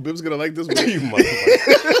like, oh, Bib's gonna like this one. You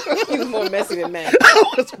motherfucker. He was more messy than Matt.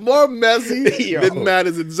 It's more messy Yo. than Matt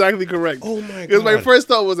is exactly correct. Oh my Because my God. first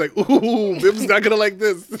thought was like, ooh, Bib's not gonna like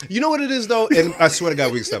this. You know what it is though, and I swear to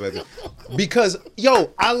God, we can stop at this. Because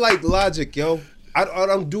I like logic, yo. I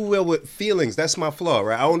don't do well with feelings. That's my flaw,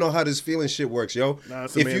 right? I don't know how this feeling shit works, yo. Nah,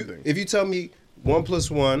 it's a man thing. If you tell me 1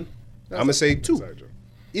 + 1, I'm gonna say 2, Sorry, Joe.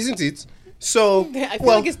 isn't it? So I feel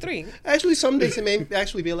like it's 3. Actually, some days it may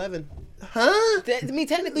actually be 11. Huh? I mean,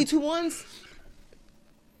 technically 2 1s.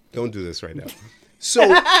 Don't do this right now.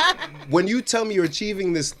 So when you tell me you're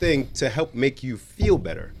achieving this thing to help make you feel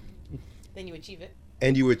better, Then you achieve it,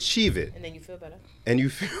 and you achieve it, and then you feel better. and you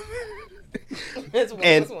feel That's 1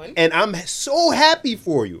 and + 1. and I'm so happy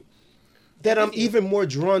for you. that I'm even more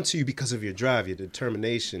drawn to you because of your drive, your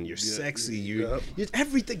determination, you're sexy, you're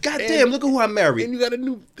everything. Goddamn, look at who I married. And you got a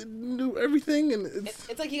new everything, and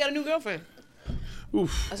It's like you got a new girlfriend.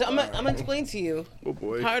 oof. So I'm gonna explain to you. Oh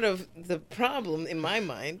boy. Part of the problem in my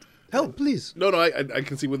mind. Help, please. No, I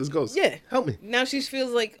can see where this goes. Yeah. Help me. Now she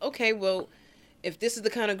feels like, okay, well, if this is the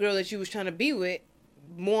kind of girl that you was trying to be with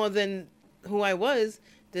more than who I was,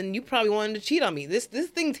 then you probably wanted to cheat on me. This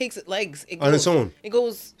thing takes legs. It goes, On its own. It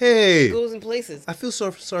goes. Hey. It goes in places. I feel so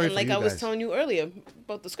sorry And for like you I was guys. telling you earlier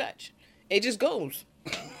about the scratch, it just goes.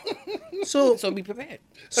 So So be prepared.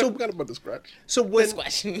 So I forgot about the scratch. so when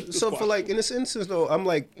Squash. so for like in this instance though, I'm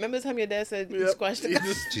like, Remember the time your dad said you Yep. squashed the He guy?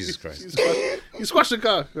 just- Jesus Christ. You squashed the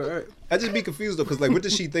car. All right. I just be confused though, because like, what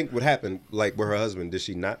does she think would happen? Like with her husband, did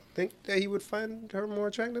she not think that he would find her more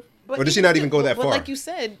attractive, or did she not even go that but far? like you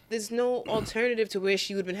said, there's no alternative to where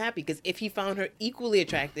she would have been happy. Because if he found her equally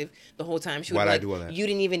attractive the whole time, she would Why'd be I like, do all that? you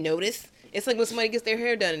didn't even notice. It's like when somebody gets their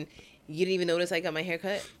hair done, you didn't even notice I got my hair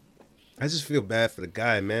cut. I just feel bad for the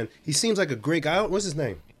guy, man. He seems like a great guy. What's his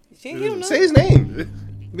name? She don't know. Say his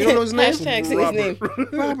name. We don't know his name. Hashtag say his name.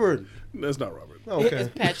 Robert. That's not Robert. Oh, okay.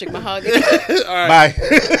 It's Patrick Mahogany. Bye.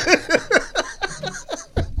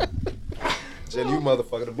 Jen, you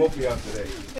motherfucker. The both of y'all today.